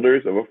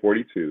shoulders of a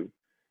 42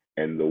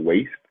 and the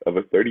waist of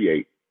a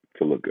 38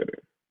 to look good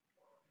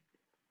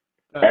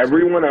in.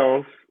 Everyone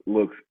else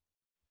looks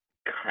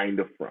kind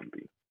of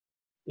frumpy.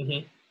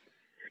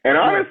 And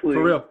honestly,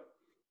 for real,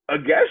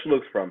 Agesh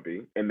looks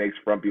frumpy and makes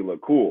frumpy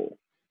look cool.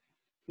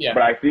 Yeah.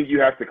 But I think you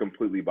have to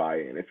completely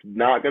buy in. It's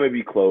not going to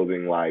be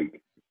clothing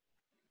like,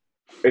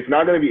 it's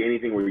not going to be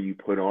anything where you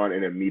put on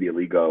and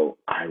immediately go,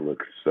 I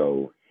look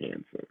so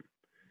handsome.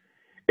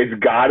 It's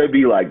got to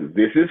be like,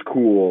 this is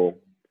cool.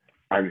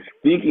 I'm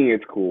thinking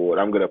it's cool,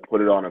 and I'm going to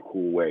put it on a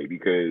cool way,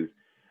 because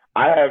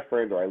I have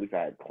friends, or at least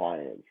I had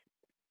clients,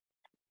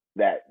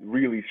 that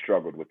really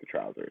struggled with the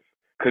trousers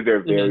because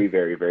they're very,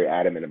 very, very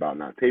adamant about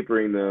not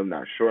tapering them,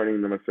 not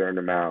shortening them a certain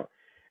amount.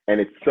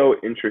 And it's so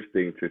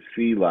interesting to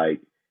see,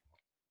 like,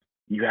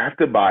 you have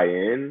to buy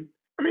in.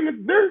 I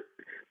mean,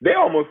 they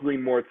almost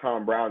lean more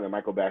Tom Brown than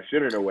Michael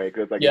Bashir in a way,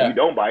 because, like, if you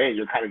don't buy in,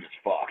 you're kind of just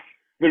fucked.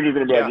 They're just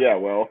going to be like, yeah,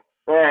 well,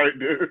 all right,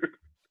 dude.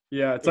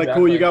 Yeah, it's like,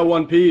 cool, you got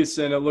one piece,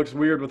 and it looks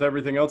weird with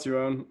everything else you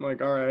own. I'm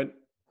like, all right.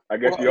 I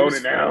guess you own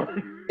it now.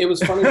 It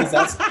was funny because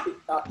that's,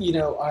 you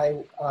know,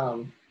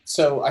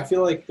 so I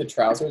feel like the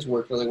trousers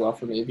work really well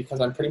for me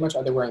because I'm pretty much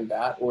either wearing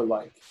that or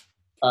like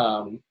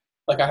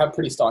I have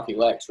pretty stocky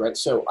legs, right?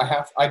 So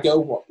I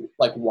go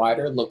like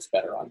wider looks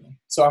better on me.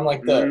 So I'm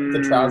like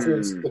the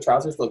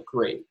trousers look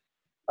great.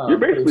 You're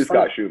basically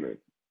Scott Schumann.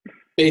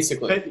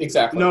 Basically,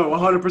 exactly. No,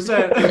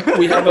 100%.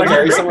 We have a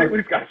very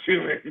similar. Scott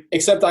Schumann.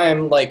 Except I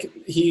am like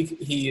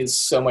he is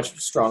so much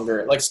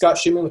stronger, like Scott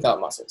Schumann without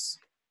muscles.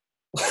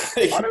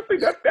 Honestly,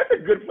 that's a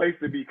good place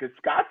to be, because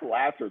Scott's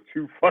lats are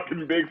too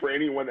fucking big for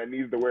anyone that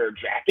needs to wear a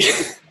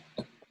jacket.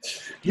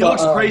 He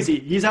looks crazy.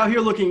 He's out here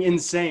looking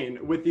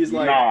insane with these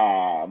like.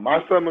 Nah,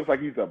 my son looks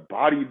like he's a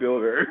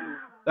bodybuilder.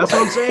 That's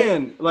what I'm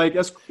saying. Like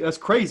that's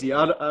crazy.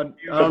 I He's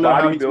don't a know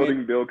how he's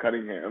bodybuilding Bill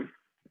Cunningham.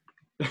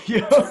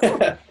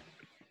 Yeah.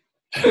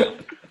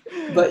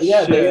 But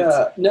yeah, they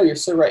Shit. no, you're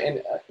so right.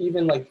 And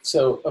even like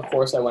so, of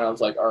course, I was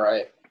like, all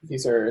right,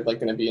 these are like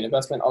going to be an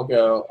investment. I'll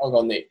go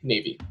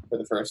navy for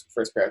the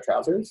first pair of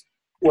trousers.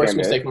 Worst Damn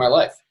it. mistake of my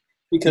life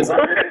because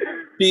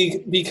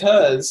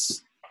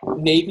because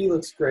navy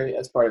looks great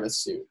as part of a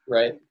suit,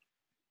 right?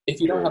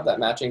 If you don't True. have that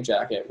matching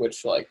jacket,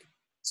 which like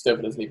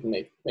Stova doesn't even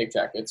make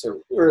jackets, or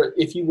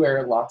if you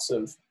wear lots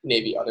of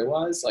navy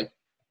otherwise, like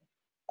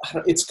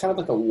it's kind of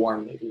like a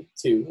warm navy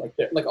too.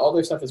 Like all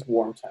their stuff is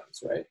warm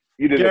tones, right?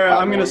 You did Garrett,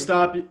 I'm one? gonna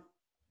stop you.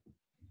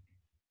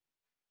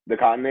 The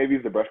cotton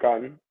navies, the brush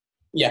cotton.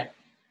 Yeah.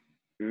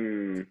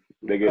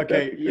 They get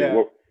Okay, that.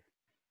 yeah.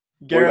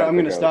 Garrett, I'm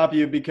gonna out? stop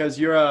you because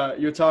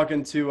you're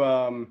talking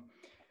to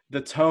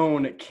the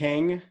Tone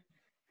King.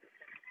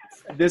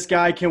 This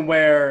guy can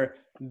wear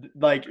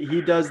like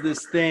he does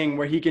this thing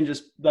where he can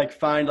just like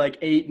find like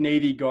 8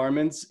 navy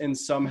garments and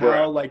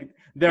somehow like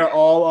they're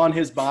all on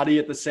his body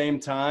at the same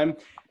time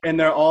and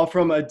they're all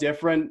from a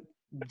different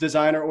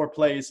designer or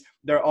place.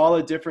 They're all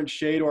a different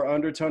shade or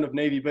undertone of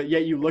navy, but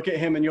yet you look at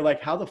him and you're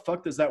like, how the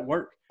fuck does that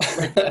work?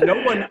 Like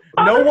no one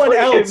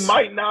else. It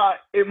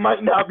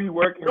might not be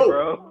working,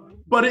 bro.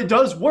 But it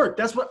does work.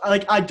 That's what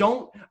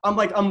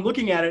I'm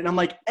looking at it and I'm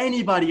like,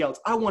 anybody else.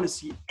 I want to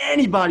see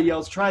anybody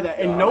else try that.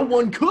 And no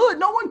one could.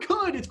 No one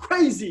could. It's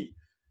crazy.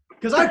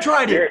 Because I've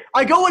tried it.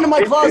 I go into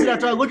my closet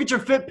after I look at your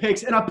fit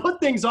pics and I put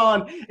things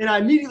on and I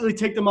immediately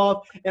take them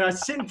off and I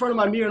sit in front of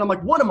my mirror and I'm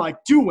like, what am I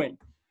doing?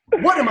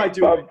 What am I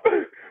doing?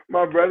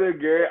 My brother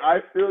Garrett,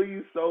 I feel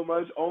you so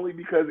much only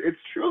because it's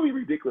truly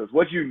ridiculous.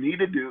 What you need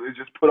to do is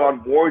just put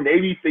on more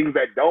navy things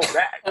that don't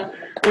match.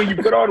 When you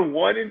put on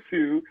 1 and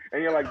 2,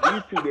 and you're like,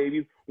 these 2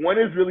 navies, one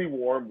is really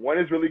warm, one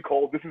is really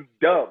cold. This is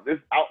dumb. This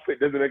outfit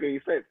doesn't make any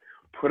sense.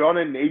 Put on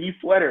a navy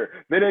sweater,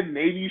 then a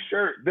navy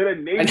shirt, then a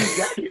navy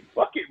jacket.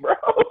 Fuck it, bro.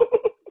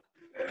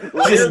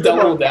 Just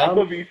double down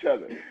of each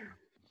other.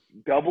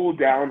 Double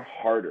down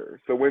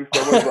harder. So when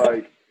someone's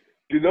like,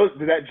 did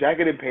that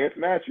jacket and pants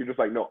match? You're just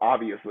like, no,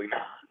 obviously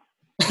not.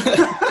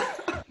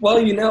 Well,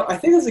 I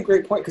think that's a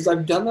great point because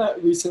I've done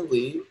that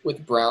recently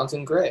with browns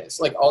and grays.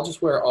 Like I'll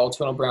just wear all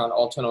tonal brown,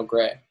 all tonal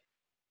gray.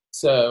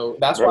 So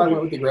that's why I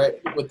went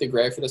with the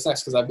gray for this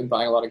next because I've been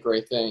buying a lot of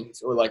gray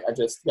things. Or like I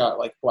just got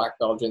like black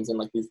Belgians and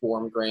like these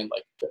warm gray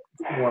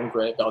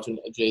Belgian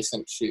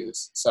adjacent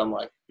shoes. So I'm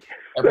like,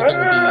 everything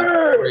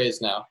will be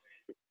grays now.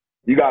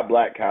 You got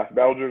black calf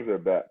Belgians or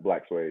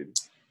black suede?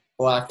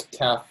 Black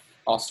calf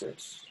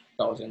ostrich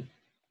Belgian.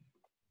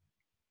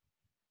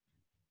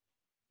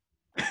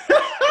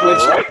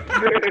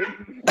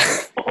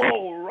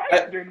 All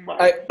right then,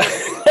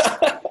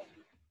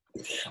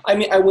 I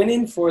mean, I went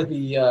in for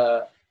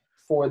the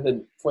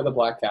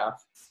black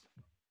calf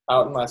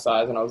out in my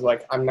size, and I was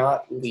like, I'm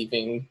not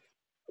leaving.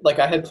 Like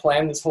I had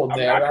planned this whole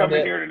day around it. I'm not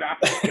coming here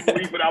to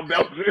leave without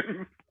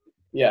Belgium.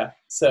 Yeah,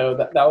 so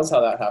that was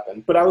how that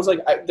happened. But I was like,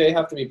 they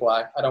have to be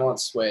black. I don't want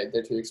suede;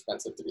 they're too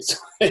expensive to be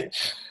suede.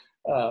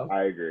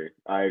 I agree.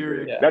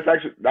 Yeah.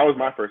 That was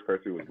my first pair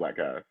too, was black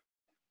calf.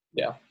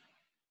 Yeah.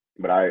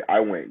 But I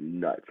went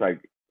nuts.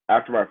 Like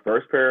after my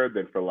first pair,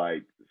 then for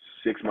like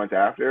 6 months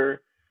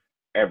after,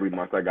 every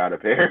month I got a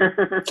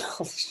pair.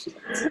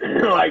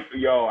 Like,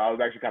 yo, I was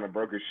actually kind of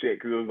broke as shit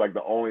because it was like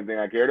the only thing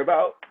I cared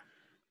about.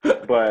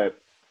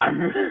 But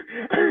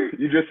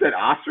you just said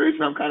ostrich,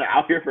 and I'm kind of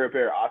out here for a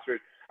pair of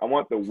ostrich. I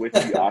want the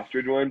whiskey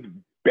ostrich ones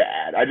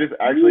bad. It's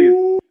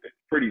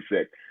pretty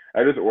sick.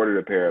 I just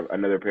ordered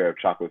another pair of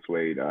chocolate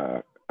suede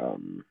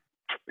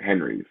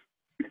Henrys.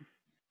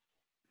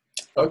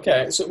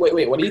 Okay, so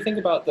wait, what do you think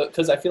about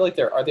because I feel like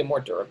are they more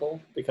durable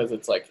because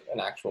it's like an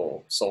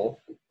actual sole?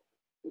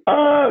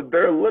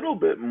 They're a little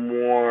bit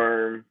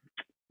more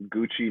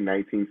Gucci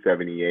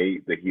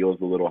 1978. The heel's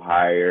a little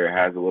higher. It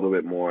has a little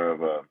bit more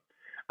of a.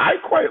 I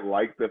quite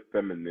like the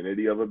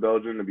femininity of a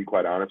Belgian, to be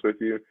quite honest with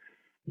you,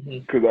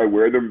 because I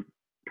wear them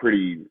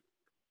pretty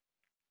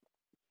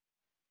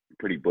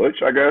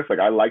butch, I guess. Like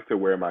I like to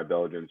wear my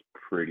Belgians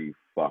pretty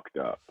fucked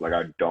up. Like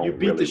I don't. You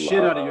beat the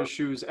shit out of your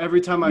shoes every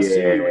time I see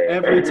you.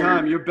 Every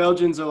time your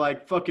Belgians are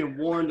like fucking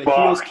worn. The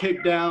heels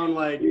kicked down.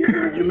 Like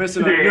you're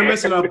missing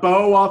a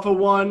bow off of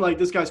one. Like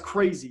this guy's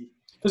crazy.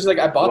 Because like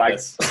I bought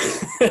this.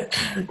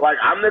 Like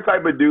I'm the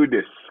type of dude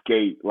to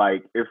skate.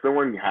 Like if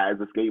someone has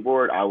a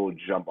skateboard, I will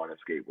jump on a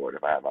skateboard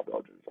if I have my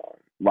Belgians on.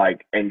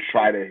 Like and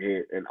try to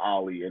hit an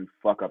ollie and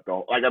fuck up the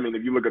whole. Like I mean,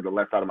 if you look at the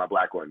left side of my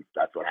black ones,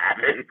 that's what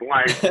happened.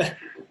 Like.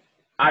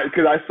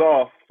 Because I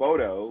saw a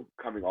photo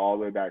coming all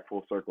the way back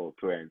full circle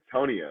to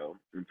Antonio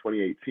in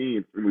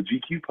 2018 in the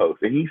GQ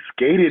post, and he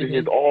skated in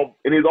his all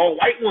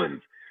white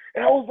ones,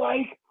 and I was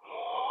like,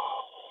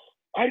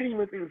 I didn't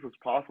even think this was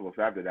possible.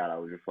 So after that, I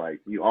was just like,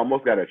 you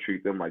almost got to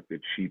treat them like the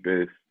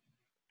cheapest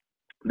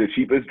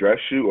dress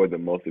shoe or the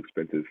most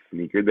expensive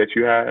sneaker that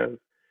you have,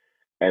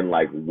 and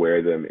like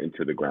wear them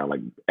into the ground. Like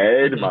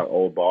Ed, my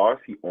old boss,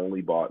 he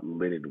only bought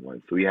linen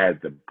ones. So he had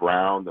the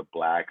brown, the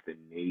black, the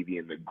navy,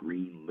 and the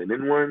green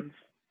linen ones.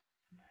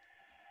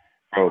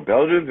 Bro,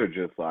 Belgians are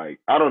just like,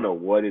 I don't know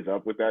what is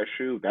up with that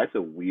shoe. That's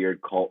a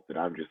weird cult that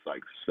I'm just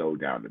like so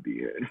down to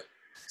be in.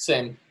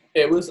 Same.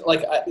 It was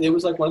like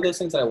one of those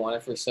things that I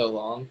wanted for so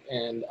long,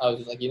 and I was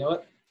just like, you know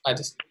what? I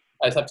just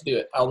have to do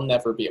it. I'll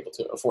never be able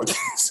to afford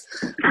this,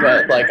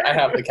 but like I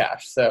have the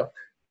cash, so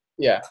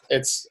yeah,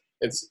 it's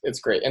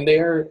great. And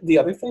the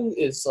other thing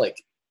is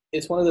like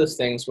it's one of those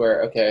things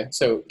where okay,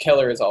 so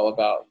Keller is all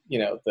about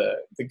the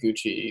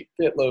Gucci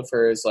bit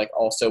loafers, like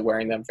also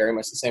wearing them very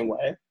much the same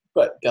way.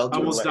 But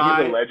Belgium, He's a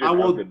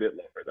legend of the bit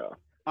loafer though.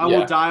 I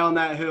will die on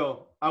that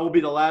hill. I will be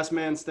the last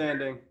man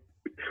standing.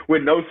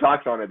 With no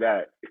socks on at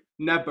that.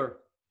 Never.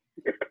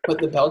 But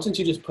the Belgians,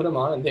 you just put them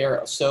on, and they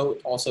are so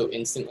also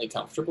instantly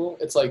comfortable.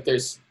 It's like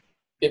it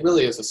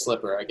really is a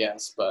slipper, I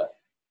guess. But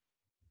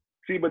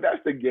see, but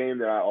that's the game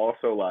that I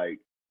also like.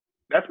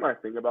 That's my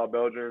thing about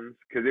Belgians,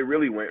 because it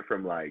really went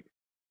from like,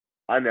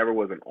 I never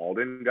was an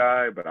Alden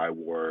guy, but I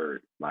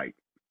wore like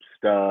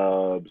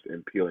Stubbs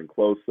and peeling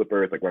clothes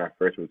slippers, like when I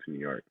first moved to New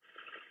York.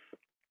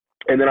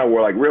 And then I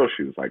wore like real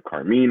shoes, like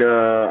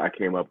Carmina. I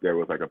came up there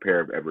with like a pair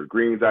of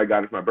Evergreens I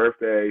got for my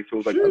birthday, so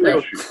it was like a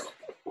real shoe.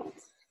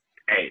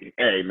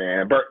 Hey,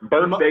 man,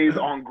 birthdays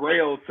on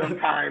Grail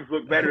sometimes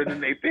look better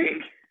than they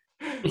think.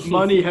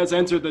 Money has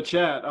entered the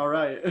chat. All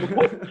right.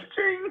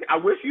 I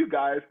wish you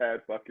guys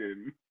had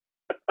fucking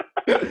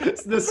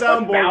the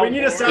soundboard. We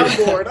need a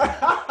soundboard.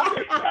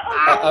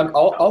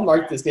 I'll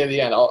mark this near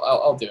the end.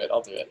 I'll do it.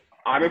 I'll do it.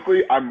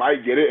 Honestly, I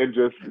might get it and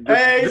just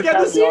hey, he's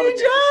got the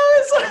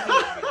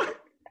CDJs.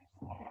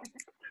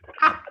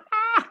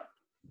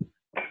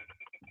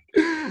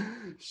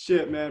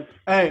 Shit, man.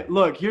 Hey,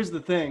 look, here's the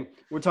thing.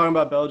 We're talking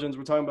about Belgians.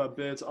 We're talking about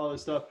bits, all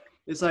this stuff.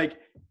 It's like,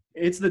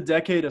 it's the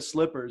decade of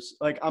slippers.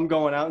 Like, I'm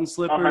going out in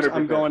slippers. 100%.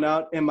 I'm going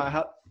out in my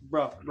house.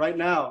 Bro, right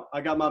now, I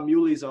got my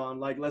muleys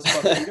on. Like, let's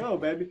fucking go,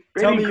 baby.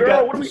 Tell me girl, you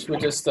got... What are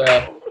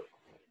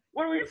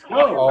we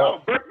talking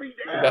about? Break me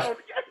down.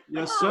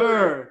 Yes,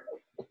 sir.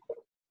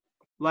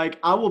 Like,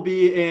 I will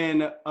be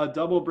in a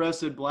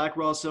double-breasted black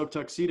raw silk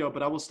tuxedo,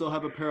 but I will still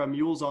have a pair of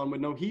mules on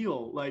with no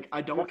heel. Like,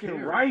 I don't care.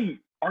 Right.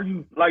 Are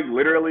you, like,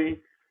 literally,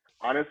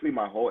 honestly,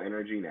 my whole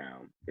energy now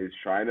is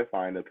trying to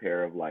find a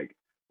pair of, like,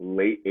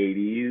 late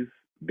 80s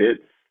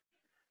bits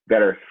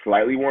that are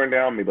slightly worn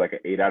down, maybe like an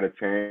 8 out of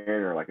 10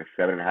 or like a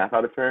 7.5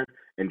 out of 10,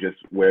 and just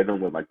wear them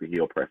with, like, the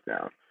heel pressed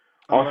down.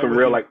 On some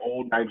real, like,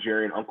 old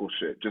Nigerian uncle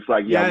shit. Just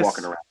like, yeah, I'm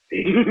walking around.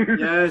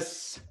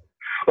 Yes.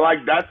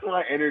 Like, that's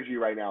my energy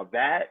right now.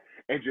 That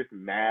and just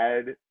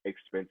mad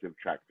expensive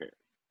track pants.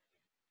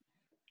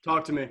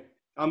 Talk to me.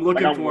 I'm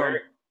looking for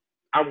them.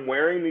 I'm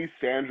wearing these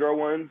Sandro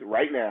ones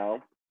right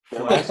now.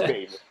 They're my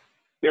favorite.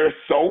 They're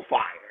so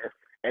fire,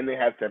 and they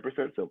have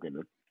 10% silk in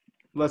them.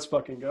 Let's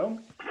fucking go.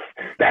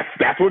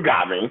 That's what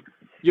got me.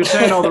 You're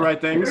saying all the right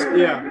things.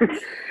 Yeah.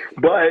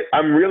 But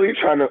I'm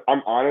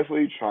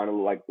honestly trying to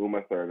look like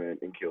Uma Thurman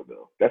and Kill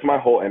Bill. That's my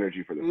whole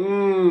energy for this.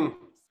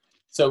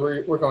 So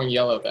we're going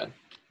yellow then.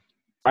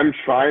 I'm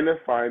trying to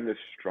find the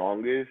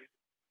strongest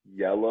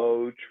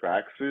yellow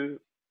tracksuit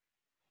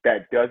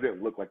that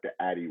doesn't look like the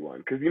Addy one.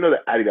 Because you know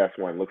the Adidas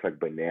one looks like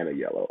banana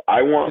yellow.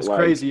 It's like,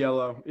 crazy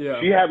yellow. Yeah.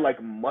 She had like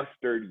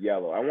mustard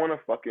yellow. I want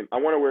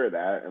to wear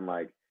that and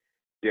like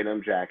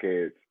denim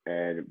jackets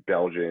and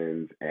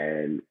Belgians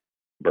and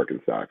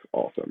Birkenstocks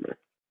all summer.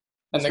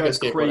 And this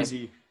guy's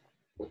crazy.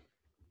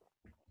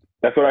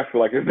 That's what I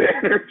feel like is the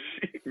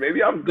energy.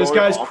 Maybe I'm going This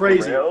guy's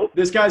crazy.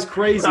 This guy's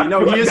crazy.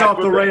 No, he is off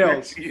the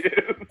rails.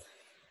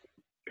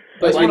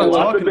 But like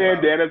lots of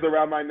bandanas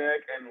around my neck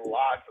and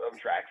lots of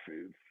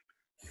tracksuits.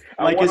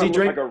 Like, is he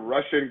like a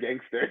Russian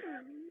gangster?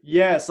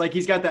 Yes, like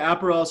he's got the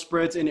Aperol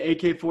Spritz and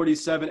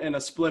AK-47 and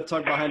a split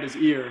tucked behind his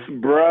ear.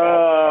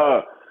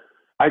 Bruh.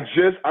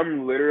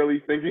 I'm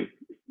literally thinking,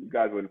 you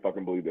guys wouldn't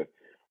fucking believe this.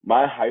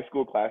 My high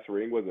school class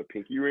ring was a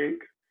pinky ring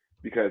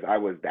because I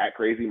was that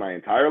crazy my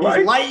entire life.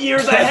 He's light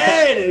years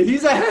ahead.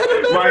 He's ahead of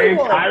everyone. My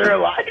entire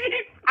life.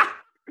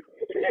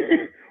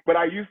 But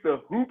I used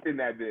to hoop in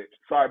that bitch.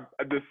 So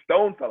the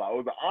stone fell out. It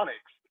was an onyx.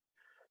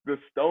 The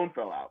stone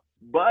fell out.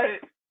 But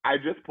I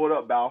just pulled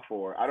up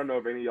Balfour. I don't know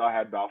if any of y'all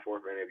had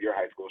Balfour for any of your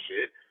high school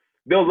shit.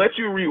 They'll let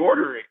you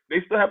reorder it.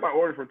 They still have my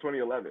order from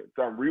 2011.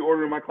 So I'm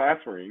reordering my class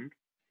ring.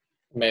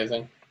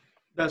 Amazing.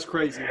 That's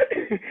crazy.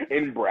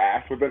 In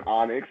brass with an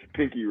onyx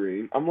pinky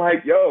ring. I'm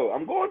like, yo,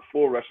 I'm going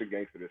full Russian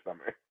gangster this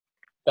summer.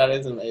 That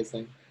is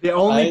amazing. The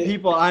only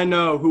people I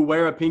know who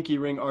wear a pinky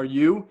ring are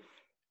you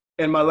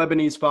and my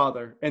Lebanese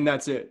father, and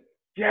that's it.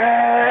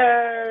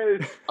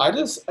 Yes!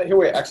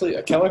 Wait,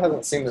 actually, Keller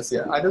hasn't seen this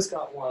yet. I just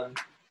got one.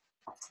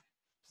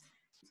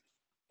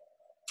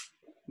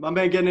 My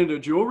man getting into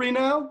jewelry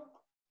now?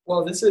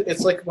 Well,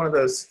 it's like one of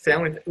those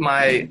family,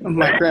 my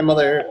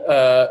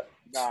grandmother,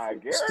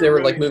 they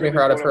were like moving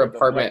her out of her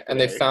apartment, and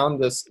they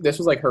found this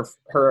was like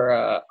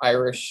her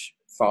Irish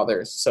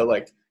father's. So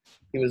like,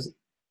 he was,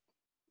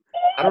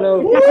 I don't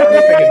know if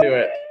I can do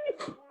it,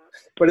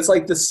 but it's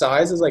like the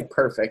size is like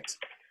perfect.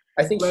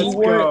 I think Let's he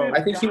wore go.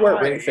 I think he wore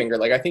ring finger.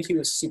 Like I think he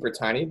was super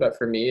tiny, but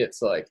for me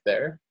it's like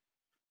there.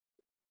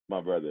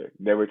 My brother,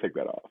 never take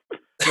that off.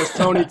 That's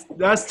Tony.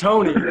 That's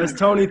Tony. That's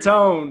Tony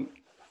Tone.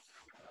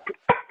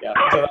 Yeah.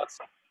 So that's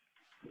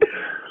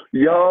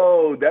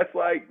Yo, that's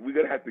like we're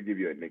gonna have to give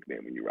you a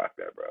nickname when you rock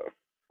that,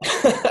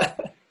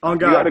 bro. On You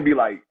God. gotta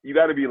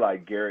be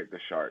like Garrett the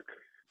Shark.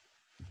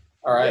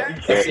 all right. Yeah.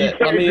 That's You it.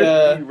 can't Let me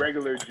just be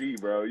regular G,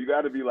 bro. You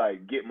gotta be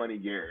like Get Money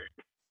Garrett.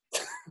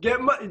 Get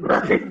my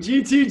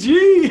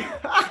GTG.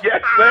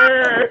 Yes,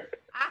 sir.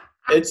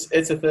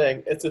 it's a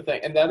thing. It's a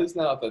thing. And that is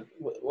now the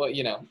what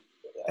you know.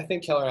 I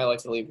think Keller and I like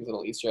to leave these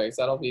little Easter eggs.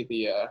 That'll be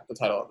the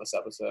title of this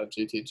episode,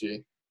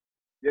 GTG.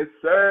 Yes,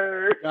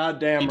 sir. God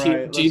damn GT,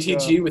 right. Let's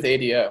GTG go. with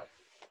ADO.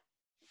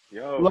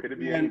 Yo, Look, could it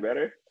be man. any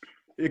better?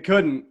 It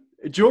couldn't.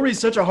 Jewelry's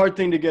such a hard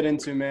thing to get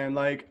into, man.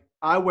 Like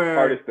I wear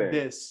Hardest thing.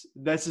 this.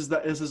 This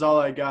is all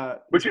I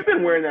got. But you've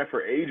been wearing that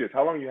for ages.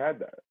 How long you had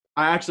that?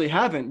 I actually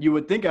haven't. You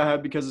would think I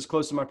have because it's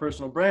close to my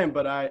personal brand,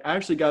 but I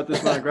actually got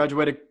this when I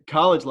graduated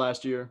college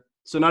last year.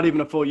 So not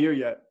even a full year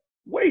yet.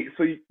 Wait,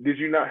 so did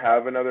you not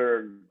have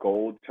another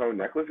gold tone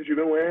necklace that you've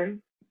been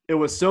wearing? It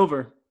was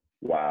silver.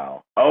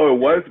 Wow. Oh, it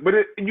was, but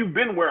you've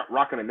been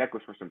rocking a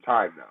necklace for some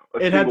time now.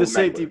 It had the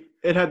single safety. necklace.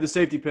 It had the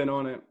safety pin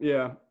on it.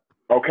 Yeah.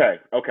 Okay.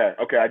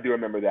 I do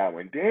remember that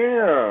one.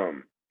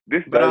 Damn,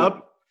 this But does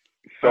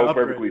so I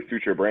perfectly upgraded.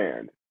 suit your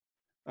brand.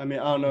 I mean,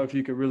 I don't know if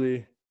you could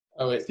really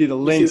Oh wait. see the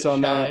You links the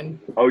on that. shine?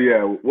 Oh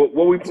yeah,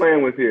 what we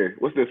playing with here?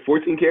 What's this?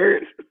 14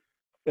 carats?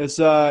 It's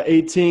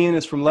 18.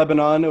 It's from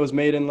Lebanon. It was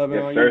made in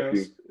Lebanon. Yes, You know,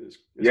 Thirsty. it's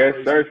Yes,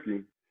 crazy.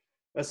 thirsty.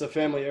 That's a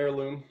family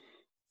heirloom,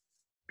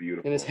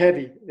 Beautiful. and it's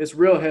heavy. It's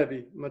real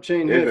heavy. My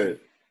chain Is heavy.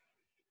 it?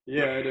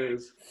 Yeah, it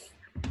is.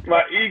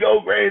 My ego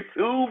brain's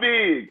too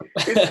big.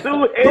 It's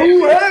too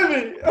Too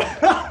heavy.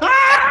 heavy.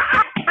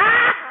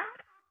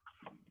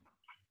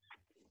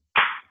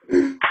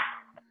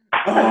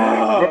 Bro,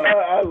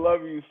 I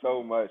love you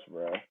so much,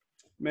 bro.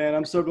 Man,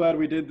 I'm so glad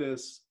we did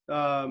this.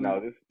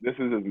 No, this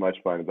is as much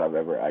fun as I've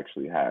ever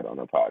actually had on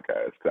a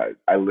podcast. 'Cause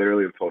I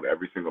literally have told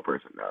every single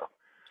person now.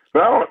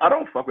 But I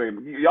don't fuck with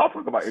him. Y'all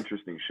talk about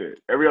interesting shit.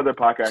 Every other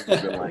podcast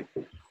has been like,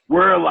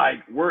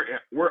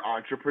 we're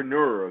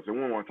entrepreneurs and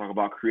we want to talk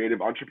about creative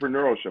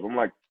entrepreneurship. I'm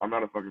like, I'm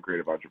not a fucking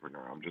creative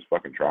entrepreneur. I'm just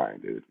fucking trying,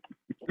 dude.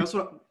 That's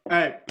what.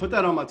 Hey, put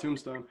that on my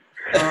tombstone.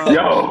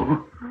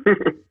 Yo.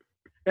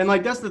 And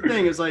like that's the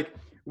thing is like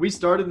we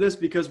started this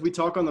because we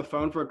talk on the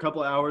phone for a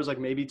couple of hours, like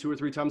maybe 2 or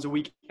 3 times a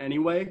week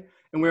anyway,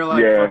 and we were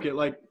like, Yeah. fuck it,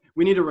 like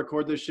we need to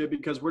record this shit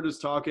because we're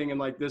just talking and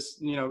like this,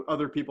 you know,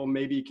 other people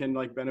maybe can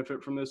like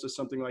benefit from this as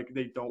something like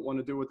they don't want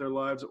to do with their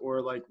lives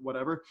or like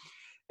whatever.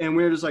 And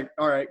we were just like,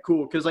 all right,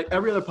 cool. Because like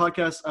every other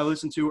podcast I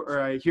listen to or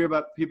I hear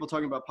about people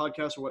talking about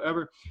podcasts or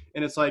whatever,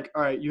 and it's like,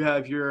 all right, you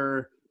have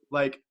your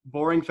like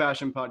boring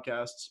fashion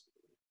podcasts.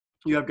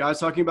 You have guys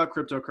talking about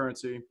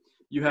cryptocurrency.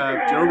 You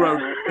have Joe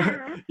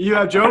Rogan. You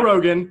have Joe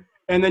Rogan,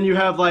 and then you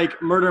have like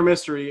murder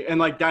mystery, and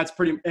like that's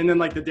pretty. And then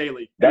like the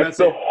Daily. And That's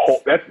the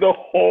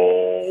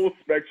whole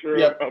spectrum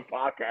Yep. of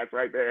podcasts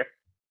right there.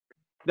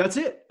 That's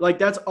it. Like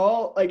that's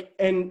all. Like,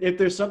 and if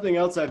there's something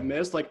else I've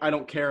missed, like I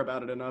don't care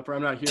about it enough, or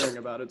I'm not hearing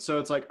about it. So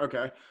it's like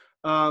okay,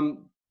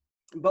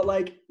 but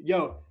like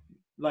yo,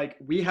 like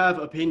we have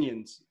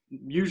opinions,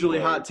 usually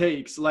Right. hot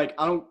takes. Like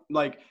I don't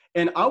like,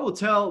 and I will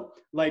tell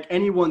like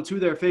anyone to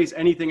their face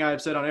anything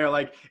I've said on air.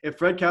 Like if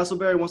Fred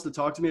Castleberry wants to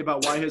talk to me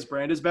about why his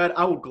brand is bad,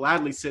 I will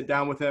gladly sit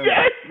down with him.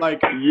 Yes. Like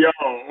Yo.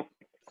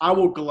 I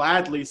will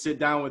gladly sit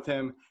down with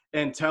him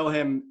and tell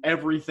him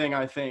everything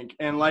I think.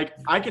 And like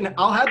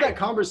I'll have that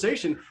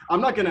conversation. I'm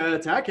not gonna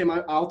attack him.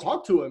 I'll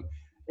talk to him.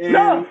 And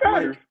No,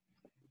 facts.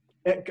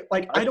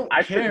 I don't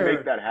I should care,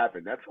 make that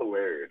happen. That's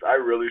hilarious. I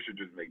really should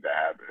just make that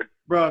happen.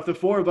 bro. If the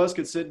 4 of us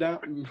could sit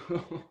down,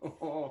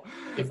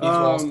 If these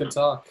walls could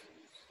talk.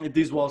 if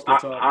these walls could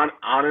talk.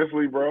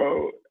 Honestly,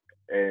 bro,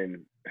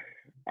 and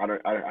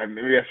I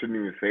maybe I shouldn't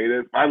even say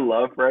this. I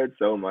love Fred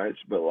so much,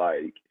 but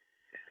like,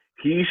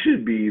 he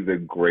should be the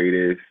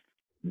greatest,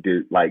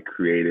 like,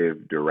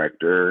 creative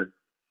director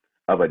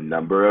of a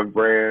number of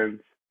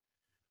brands.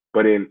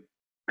 But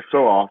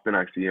so often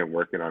I see him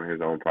working on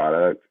his own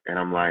products, and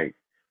I'm like,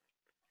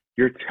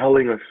 you're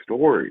telling a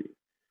story,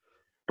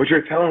 but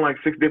you're telling like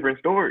 6 different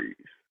stories.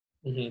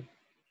 Mm-hmm.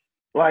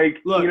 Like,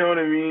 Look, you know what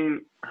I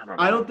mean?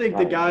 I don't think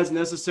the know. guy's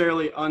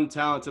necessarily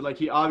untalented. Like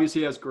he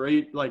obviously has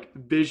great like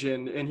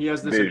vision and he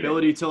has this Vision.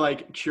 ability to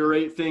like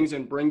curate things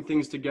and bring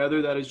things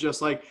together that is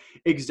just like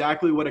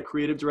exactly what a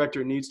creative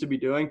director needs to be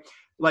doing.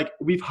 Like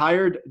we've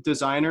hired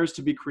designers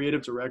to be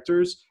creative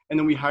directors and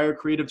then we hire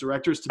creative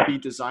directors to be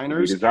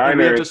designers.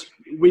 And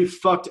we've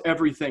fucked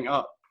everything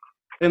up.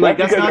 And like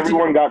that's because not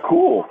everyone got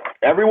cool.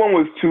 Everyone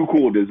was too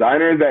cool.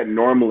 Designers that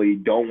normally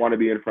don't want to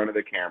be in front of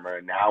the camera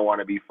now want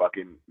to be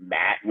fucking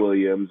Matt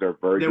Williams or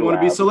Virgil. they want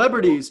to be Abloh.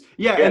 celebrities.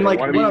 Yeah, Yeah, and they like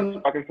want what to I'm be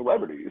fucking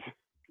celebrities.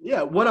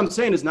 Yeah, what I'm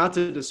saying is not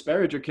to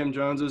disparage your Kim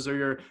Joneses or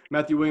your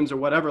Matthew Williams or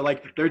whatever.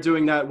 Like they're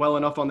doing that well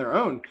enough on their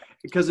own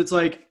because it's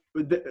like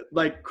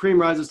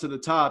cream rises to the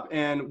top,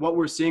 and what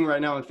we're seeing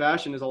right now in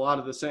fashion is a lot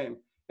of the same.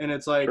 And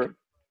it's like, Sure.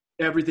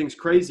 everything's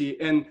crazy.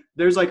 And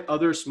there's like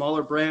other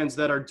smaller brands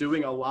that are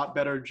doing a lot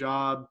better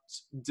job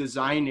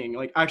designing.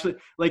 Like actually,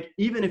 like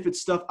even if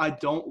it's stuff I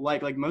don't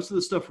like most of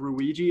the stuff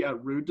Ruigi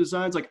at Rude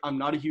designs, like I'm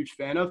not a huge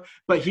fan of,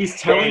 but he's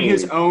telling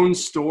his own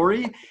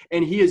story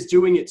and he is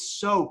doing it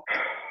so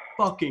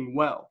fucking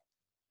well.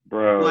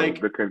 Bro,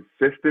 like the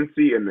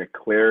consistency and the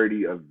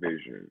clarity of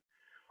vision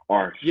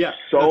are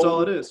that's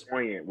all it is.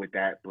 poignant with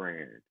that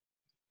brand.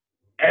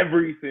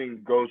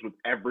 Everything goes with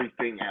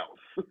everything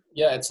else.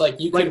 Yeah, it's like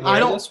you could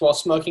wear this while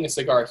smoking a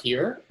cigar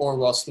here or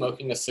while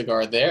smoking a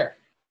cigar there.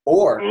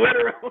 Or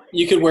literally,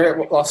 you could wear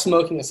it while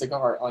smoking a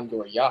cigar on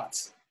your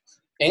yacht.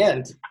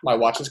 And my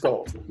watch is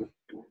gold.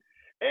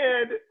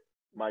 And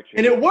my chain.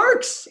 And it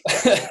works.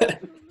 Yes!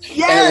 And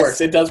it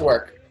works. It does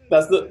work.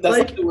 That's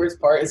like the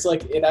worst part. It's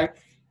like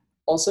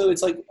also,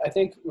 it's like, I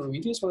think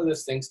Ruigi is one of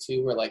those things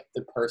too, where like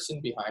the person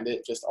behind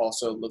it just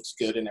also looks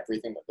good in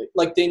everything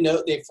that they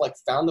know they've like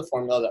found the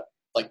formula that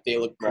like they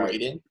look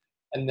great in.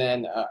 And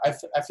then I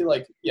feel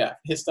like, yeah,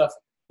 his stuff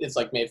is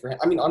like made for him.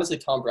 I mean, honestly,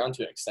 Tom Brown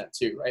to an extent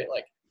too, right?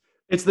 Like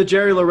it's the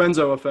Jerry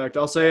Lorenzo effect.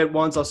 I'll say it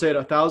once, I'll say it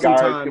 1,000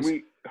 times.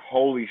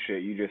 Holy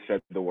shit, you just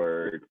said the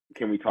word.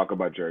 Can we talk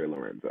about Jerry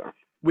Lorenzo?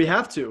 We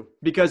have to,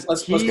 because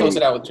let's close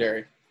it out with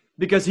Jerry.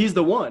 Because he's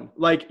the one.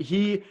 Like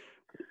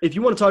if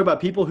you want to talk about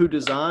people who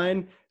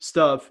design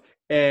stuff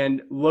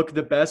and look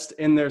the best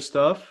in their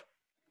stuff,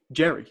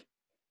 Jerry.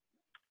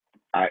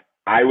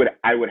 I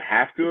would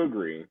have to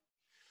agree,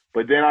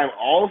 but then I'm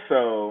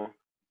also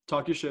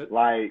talk your shit.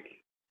 Like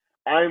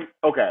I'm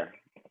a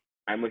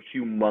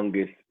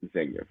humongous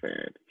Zegna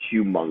fan.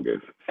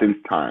 Humongous since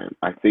time.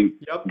 I think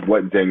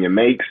what Zegna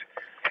makes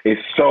is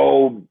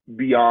so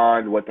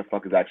beyond what the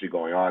fuck is actually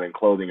going on in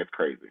clothing. It's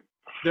crazy.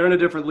 They're in a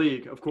different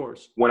league, of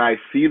course. When I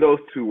see those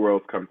two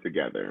worlds come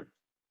together,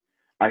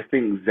 I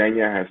think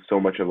Zegna has so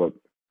much of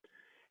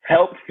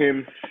helped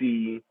him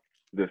see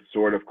the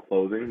sort of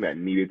clothing that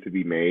needed to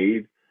be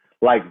made.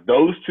 Like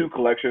those two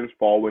collections,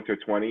 fall, winter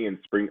 20 and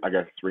spring,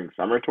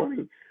 summer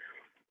 20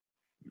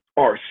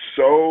 are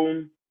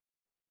so,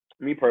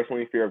 me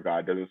personally, Fear of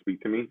God doesn't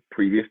speak to me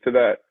previous to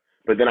that.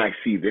 But then I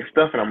see this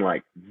stuff and I'm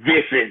like,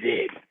 this is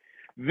it.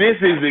 This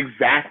is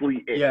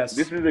exactly it. Yes.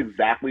 This is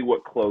exactly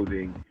what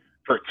clothing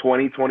for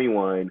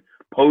 2021,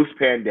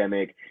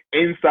 post-pandemic,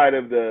 inside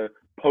of the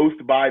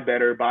post-buy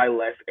better, buy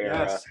less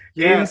era,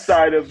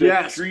 inside of the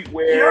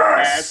streetwear,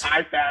 ass,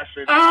 high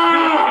fashion.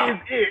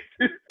 This is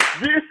it.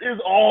 This is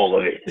all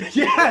of it.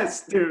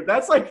 Yes, dude.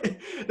 That's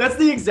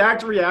the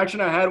exact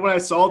reaction I had when I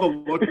saw the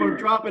lookbook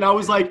drop, and I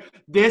was like,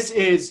 this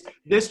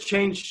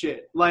changed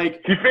shit.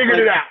 Like he figured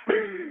it out.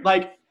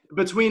 Like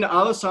between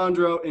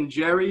Alessandro and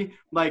Jerry,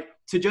 like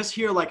to just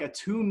hear like a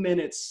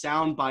 2-minute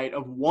soundbite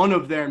of one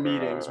of their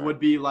meetings would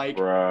be like,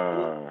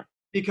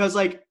 because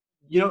like,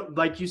 you know,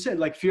 like you said,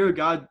 like Fear of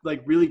God,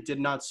 like really did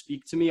not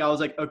speak to me. I was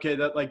like, okay,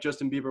 that like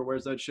Justin Bieber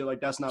wears that shit. Like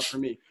that's not for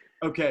me.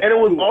 Okay. And it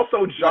was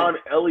also John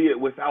Elliott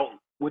without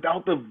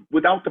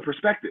the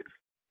perspective.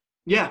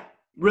 Yeah,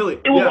 really.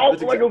 It was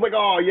also like, it was like,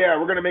 oh yeah,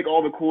 we're gonna make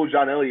all the cool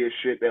John Elliott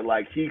shit that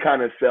like he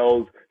kind of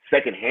sells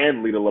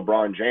secondhandly to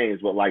LeBron James,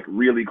 but like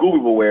really cool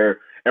people wear,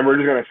 and we're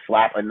just gonna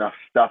slap enough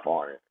stuff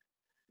on it.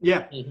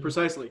 Yeah,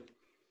 precisely.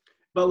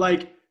 But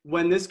like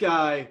when this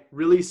guy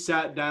really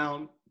sat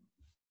down,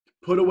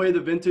 put away the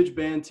vintage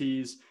band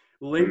tees,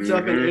 linked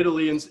up in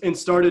Italy and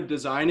started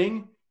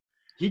designing,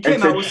 he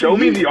came out with show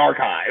me the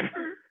archive.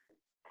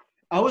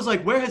 I was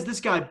like, where has this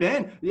guy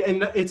been?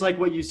 And it's like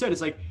what you said.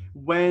 It's like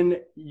when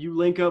you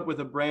link up with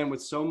a brand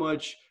with so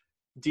much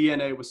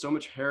DNA, with so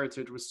much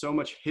heritage, with so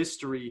much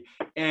history,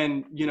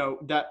 and you know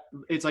that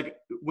it's like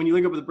when you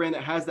link up with a brand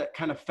that has that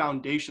kind of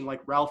foundation,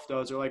 like Ralph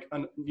does, or like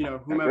you know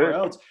whomever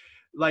else,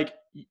 like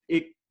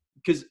it.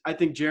 Because I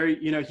think Jerry,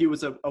 you know, he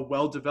was a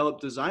well-developed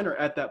designer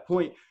at that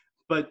point,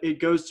 but it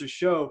goes to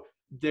show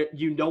that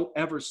you don't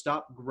ever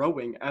stop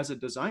growing as a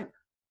designer.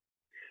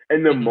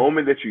 And the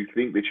moment that you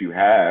think that you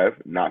have,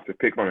 not to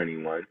pick on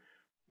anyone,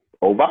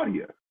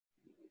 Ovadia,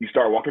 you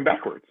start walking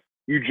backwards.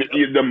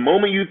 The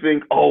moment you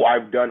think, oh,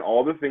 I've done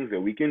all the things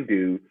that we can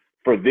do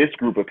for this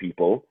group of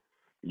people,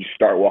 you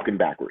start walking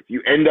backwards.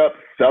 You end up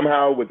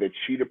somehow with a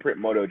cheetah print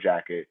moto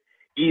jacket,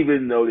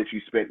 even though that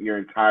you spent your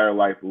entire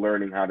life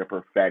learning how to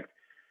perfect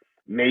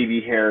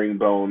navy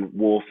herringbone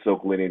wool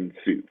silk linen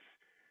suits.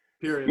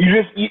 Period.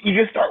 You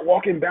just start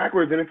walking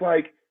backwards, and it's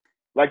like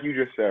you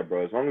just said,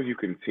 bro, as long as you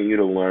continue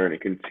to learn and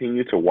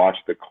continue to watch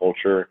the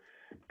culture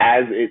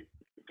as it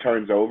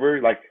turns over,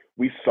 like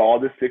we saw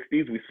the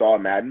 60s, we saw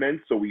Mad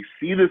Men, so we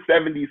see the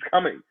 70s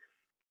coming.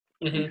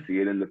 We see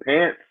it in the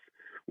pants,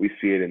 we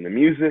see it in the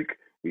music,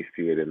 we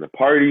see it in the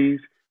parties,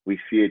 we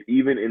see it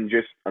even in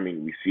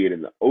we see it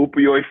in the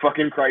opioid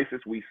fucking crisis,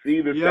 we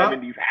see the 70s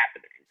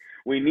happening.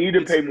 We need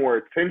to pay more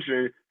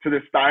attention to the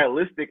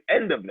stylistic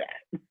end of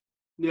that.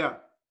 Yeah.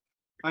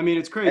 I mean,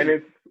 it's crazy.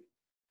 And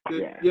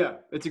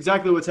it's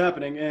exactly what's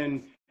happening.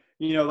 And,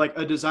 you know, like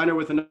a designer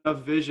with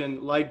enough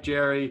vision like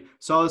Jerry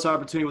saw this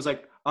opportunity, was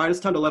like, all right, it's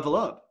time to level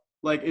up.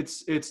 Like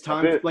it's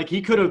time. Like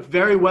he could have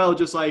very well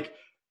just like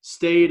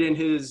stayed in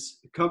his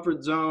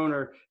comfort zone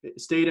or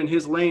stayed in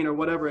his lane or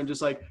whatever. And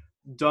just like,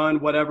 done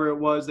whatever it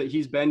was that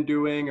he's been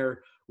doing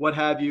or what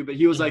have you. But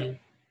he was like, Mhm.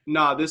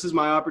 nah, this is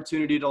my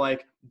opportunity to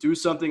like do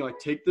something, like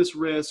take this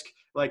risk.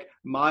 Like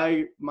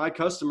my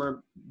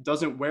customer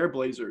doesn't wear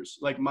blazers.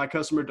 Like my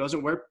customer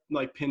doesn't wear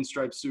like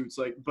pinstripe suits.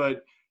 Like,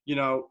 but you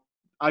know,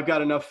 I've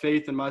got enough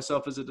faith in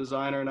myself as a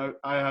designer, and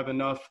I have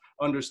enough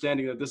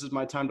understanding that this is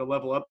my time to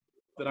level up,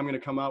 that I'm going to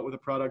come out with a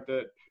product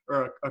that,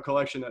 or a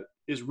collection that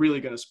is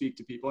really going to speak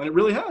to people. And it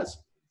really has.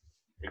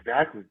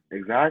 Exactly.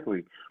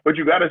 But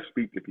you got to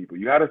speak to people.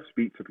 You got to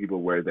speak to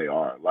people where they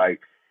are. Like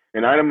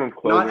an item of Not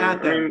clothing. at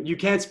I them. mean, You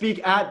can't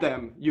speak at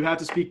them. You have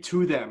to speak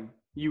to them.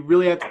 You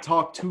really have to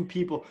talk to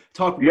people,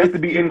 talk you have to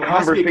with be in people. It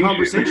has to be a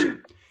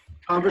conversation.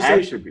 conversation. It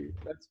has to Conversation. be.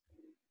 That's,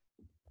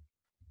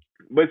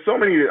 But so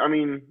many, I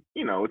mean,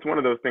 it's one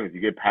of those things.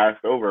 You get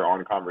passed over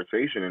on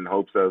conversation in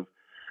hopes of,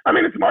 I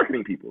mean, it's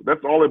marketing people.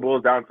 That's all it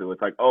boils down to.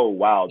 It's like, oh,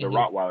 wow, the Mhm.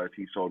 Rottweilers,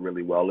 he sold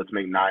really well. Let's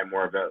make 9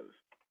 more of those.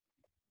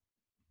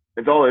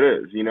 That's all it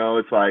is.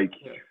 It's like,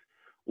 yeah.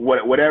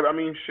 whatever. I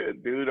mean,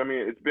 shit, dude. I mean,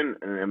 it's been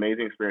an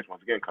amazing experience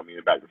once again coming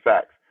back to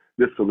Saks.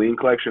 This Celine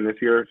collection this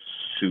year,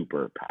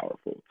 super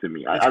powerful to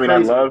me. It's I mean,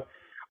 crazy.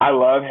 I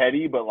love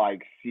Hetty, but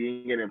like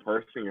seeing it in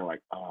person, you're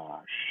like, oh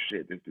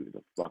shit, this dude is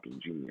a fucking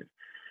genius.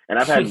 And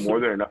I've had more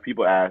than enough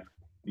people ask,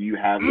 do you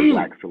have the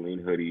black Celine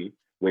hoodie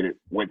with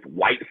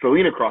white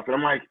Celine across it?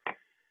 I'm like,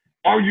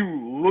 are you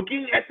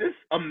looking at this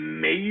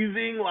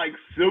amazing like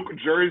silk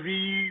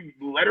jersey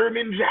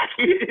Letterman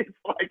jacket? It's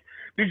like,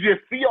 did you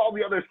see all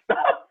the other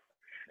stuff?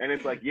 And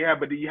it's like, yeah,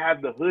 but do you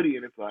have the hoodie?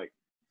 And it's like,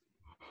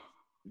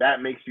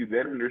 that makes you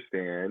then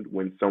understand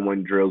when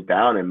someone drills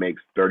down and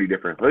makes 30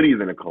 different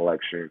hoodies in a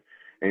collection,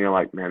 and you're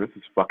like, man, this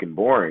is fucking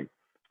boring.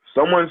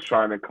 Someone's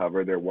trying to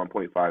cover their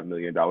 $1.5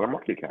 million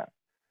market cap.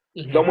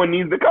 Mhm. Someone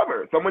needs to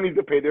cover. Someone needs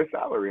to pay their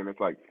salary, and it's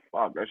like,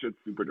 fuck, that shit's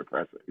super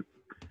depressing.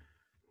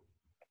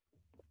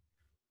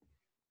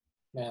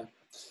 Man,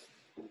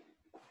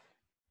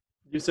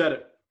 You said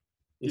it.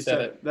 you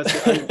said it. That's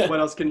it. I mean, what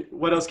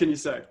else can you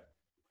say?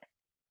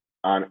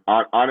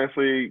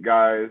 Honestly,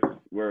 guys,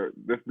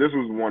 this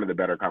was one of the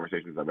better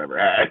conversations I've ever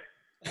had.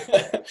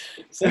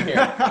 Same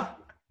here.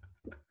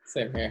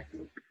 Same here.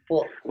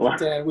 Well,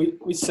 Dan,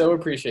 we so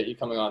appreciate you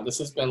coming on. This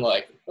has been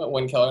like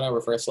when Keller and I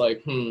were first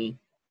like, we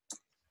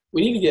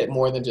need to get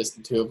more than just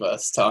the two of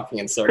us talking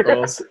in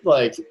circles.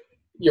 Like,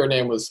 your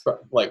name was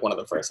like one of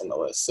the first on the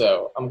list.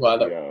 So I'm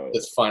glad that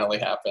this finally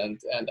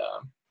happened. And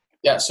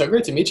yeah, so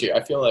great to meet you.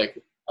 I feel like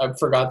I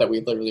forgot that we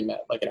literally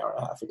met like an hour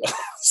and a half ago.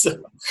 So.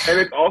 And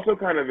it's also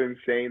kind of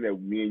insane that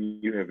me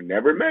and you have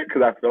never met,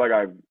 because I feel like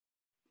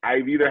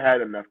I've either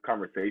had enough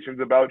conversations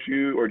about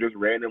you or just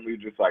randomly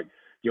just like,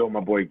 yo, my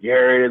boy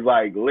Garrett is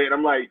like lit.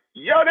 I'm like,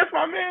 yo, that's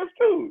my man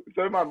too.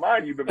 So in my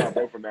mind, you've been my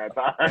bro from that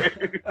time.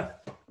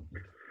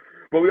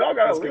 But we all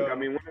got to link. I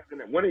mean,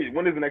 when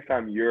is the next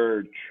time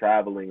you're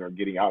traveling or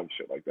getting out and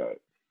shit like that?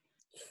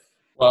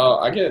 Well,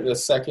 I get the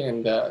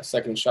second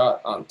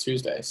shot on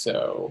Tuesday,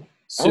 so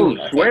soon.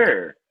 Oh,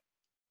 swear.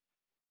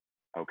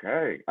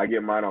 Okay, I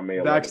get mine on May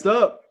 11th. Vaxxed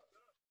up.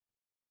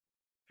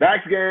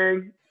 Vax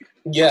gang.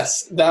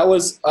 Yes,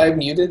 I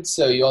muted,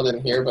 so you all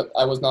didn't hear, but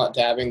I was not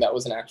dabbing. That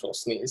was an actual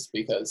sneeze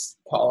because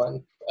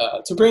pollen.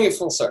 To bring it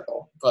full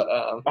circle, but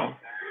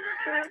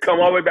come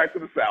all the way back to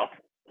the south.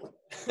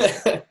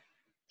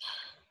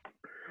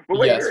 But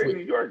wait, yes, you're in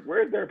New York.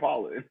 Where is there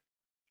pollen?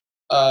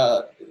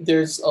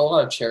 There's a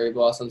lot of cherry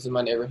blossoms in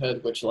my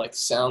neighborhood, which like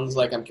sounds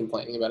like I'm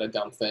complaining about a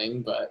dumb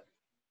thing, but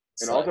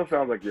it also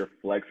sounds like you're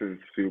flexing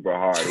super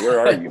hard. Where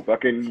are you?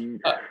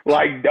 Fucking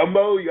like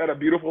Dumbo? You got a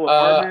beautiful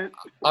apartment?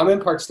 I'm in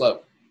Park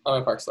Slope.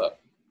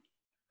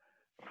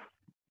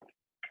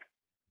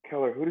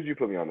 Keller, who did you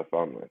put me on the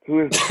phone with?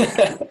 Who is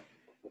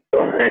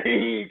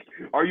like,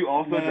 are you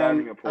also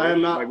driving a Porsche? I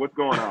am not. Like, what's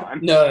going on?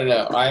 No.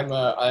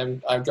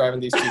 I'm driving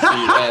these TT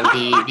and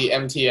the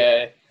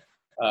MTA.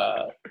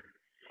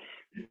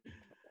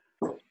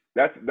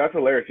 That's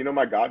hilarious.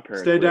 My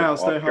godparents. Stay down,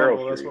 stay Carroll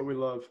humble. That's Street. what we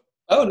love.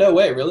 Oh no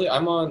way! Really?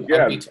 I'm on.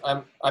 Yeah.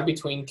 I'm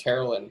between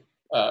Carroll and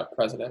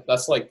President.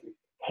 That's like.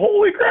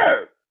 Holy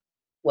crap!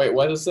 Wait,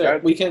 what is there?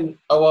 We can.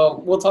 Oh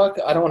well, we'll talk.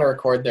 I don't want to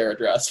record their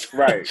address.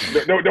 Right.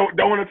 Don't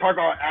want to talk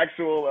about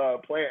actual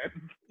plans.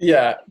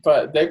 Yeah,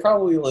 but they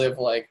probably live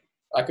like.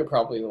 I could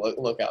probably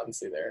look out and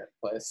see their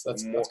place.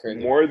 That's crazy.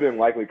 More than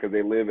likely, because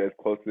they live as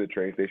close to the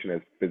train station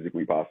as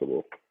physically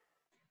possible.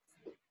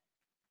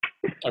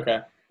 Okay.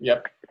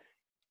 Yep.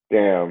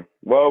 Damn.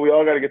 Well, we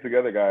all got to get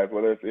together, guys.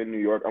 Whether it's in New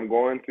York, I'm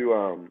going to.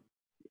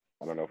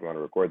 I don't know if we want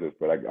to record this,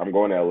 but I'm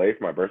going to LA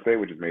for my birthday,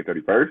 which is May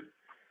 31st.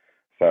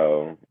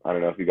 So I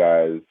don't know if you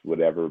guys would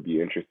ever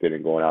be interested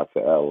in going out to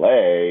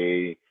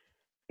LA,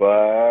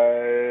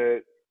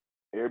 but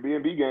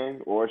Airbnb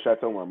gang or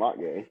Chateau Marmont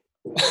gang.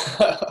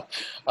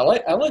 I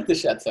like the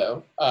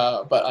Chateau,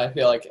 but I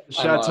feel like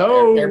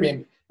Chateau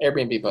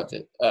Airbnb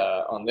budget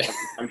on there.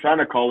 I'm trying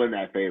to call in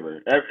that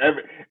favor.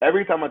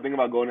 Every time I think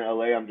about going to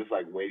LA, I'm just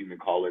like waiting to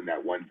call in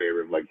that one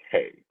favor of like,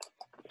 hey,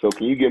 so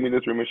can you give me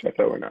this room in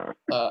Chateau or not?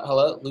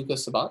 Hello,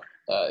 Lucas Sabat.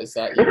 Is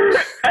that you?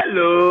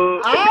 Hello.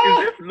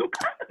 Is this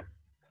Lucas?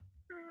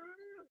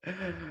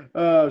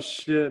 Oh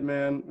shit,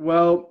 man.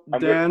 Well,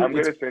 Dan, I'm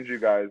gonna send you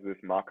guys this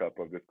mock-up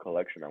of this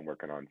collection I'm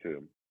working on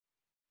too.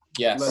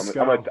 Yes. Let's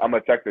I'm go.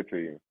 gonna text it to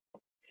you.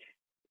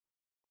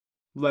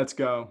 Let's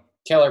go.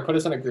 Taylor, put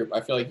us in a group.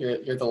 I feel like you're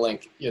the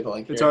link. You're the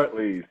link It's here. our.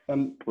 Please.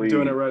 I'm Please.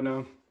 doing it right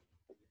now.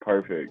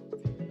 Perfect.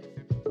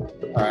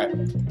 All right.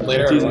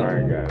 Later, It's easy. All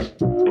everyone. right,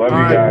 guys. Love All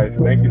you right. guys.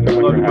 Thank you so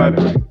much Love for you,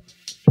 having bye.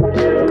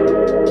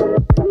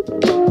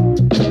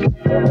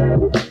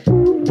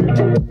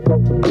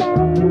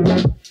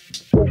 me.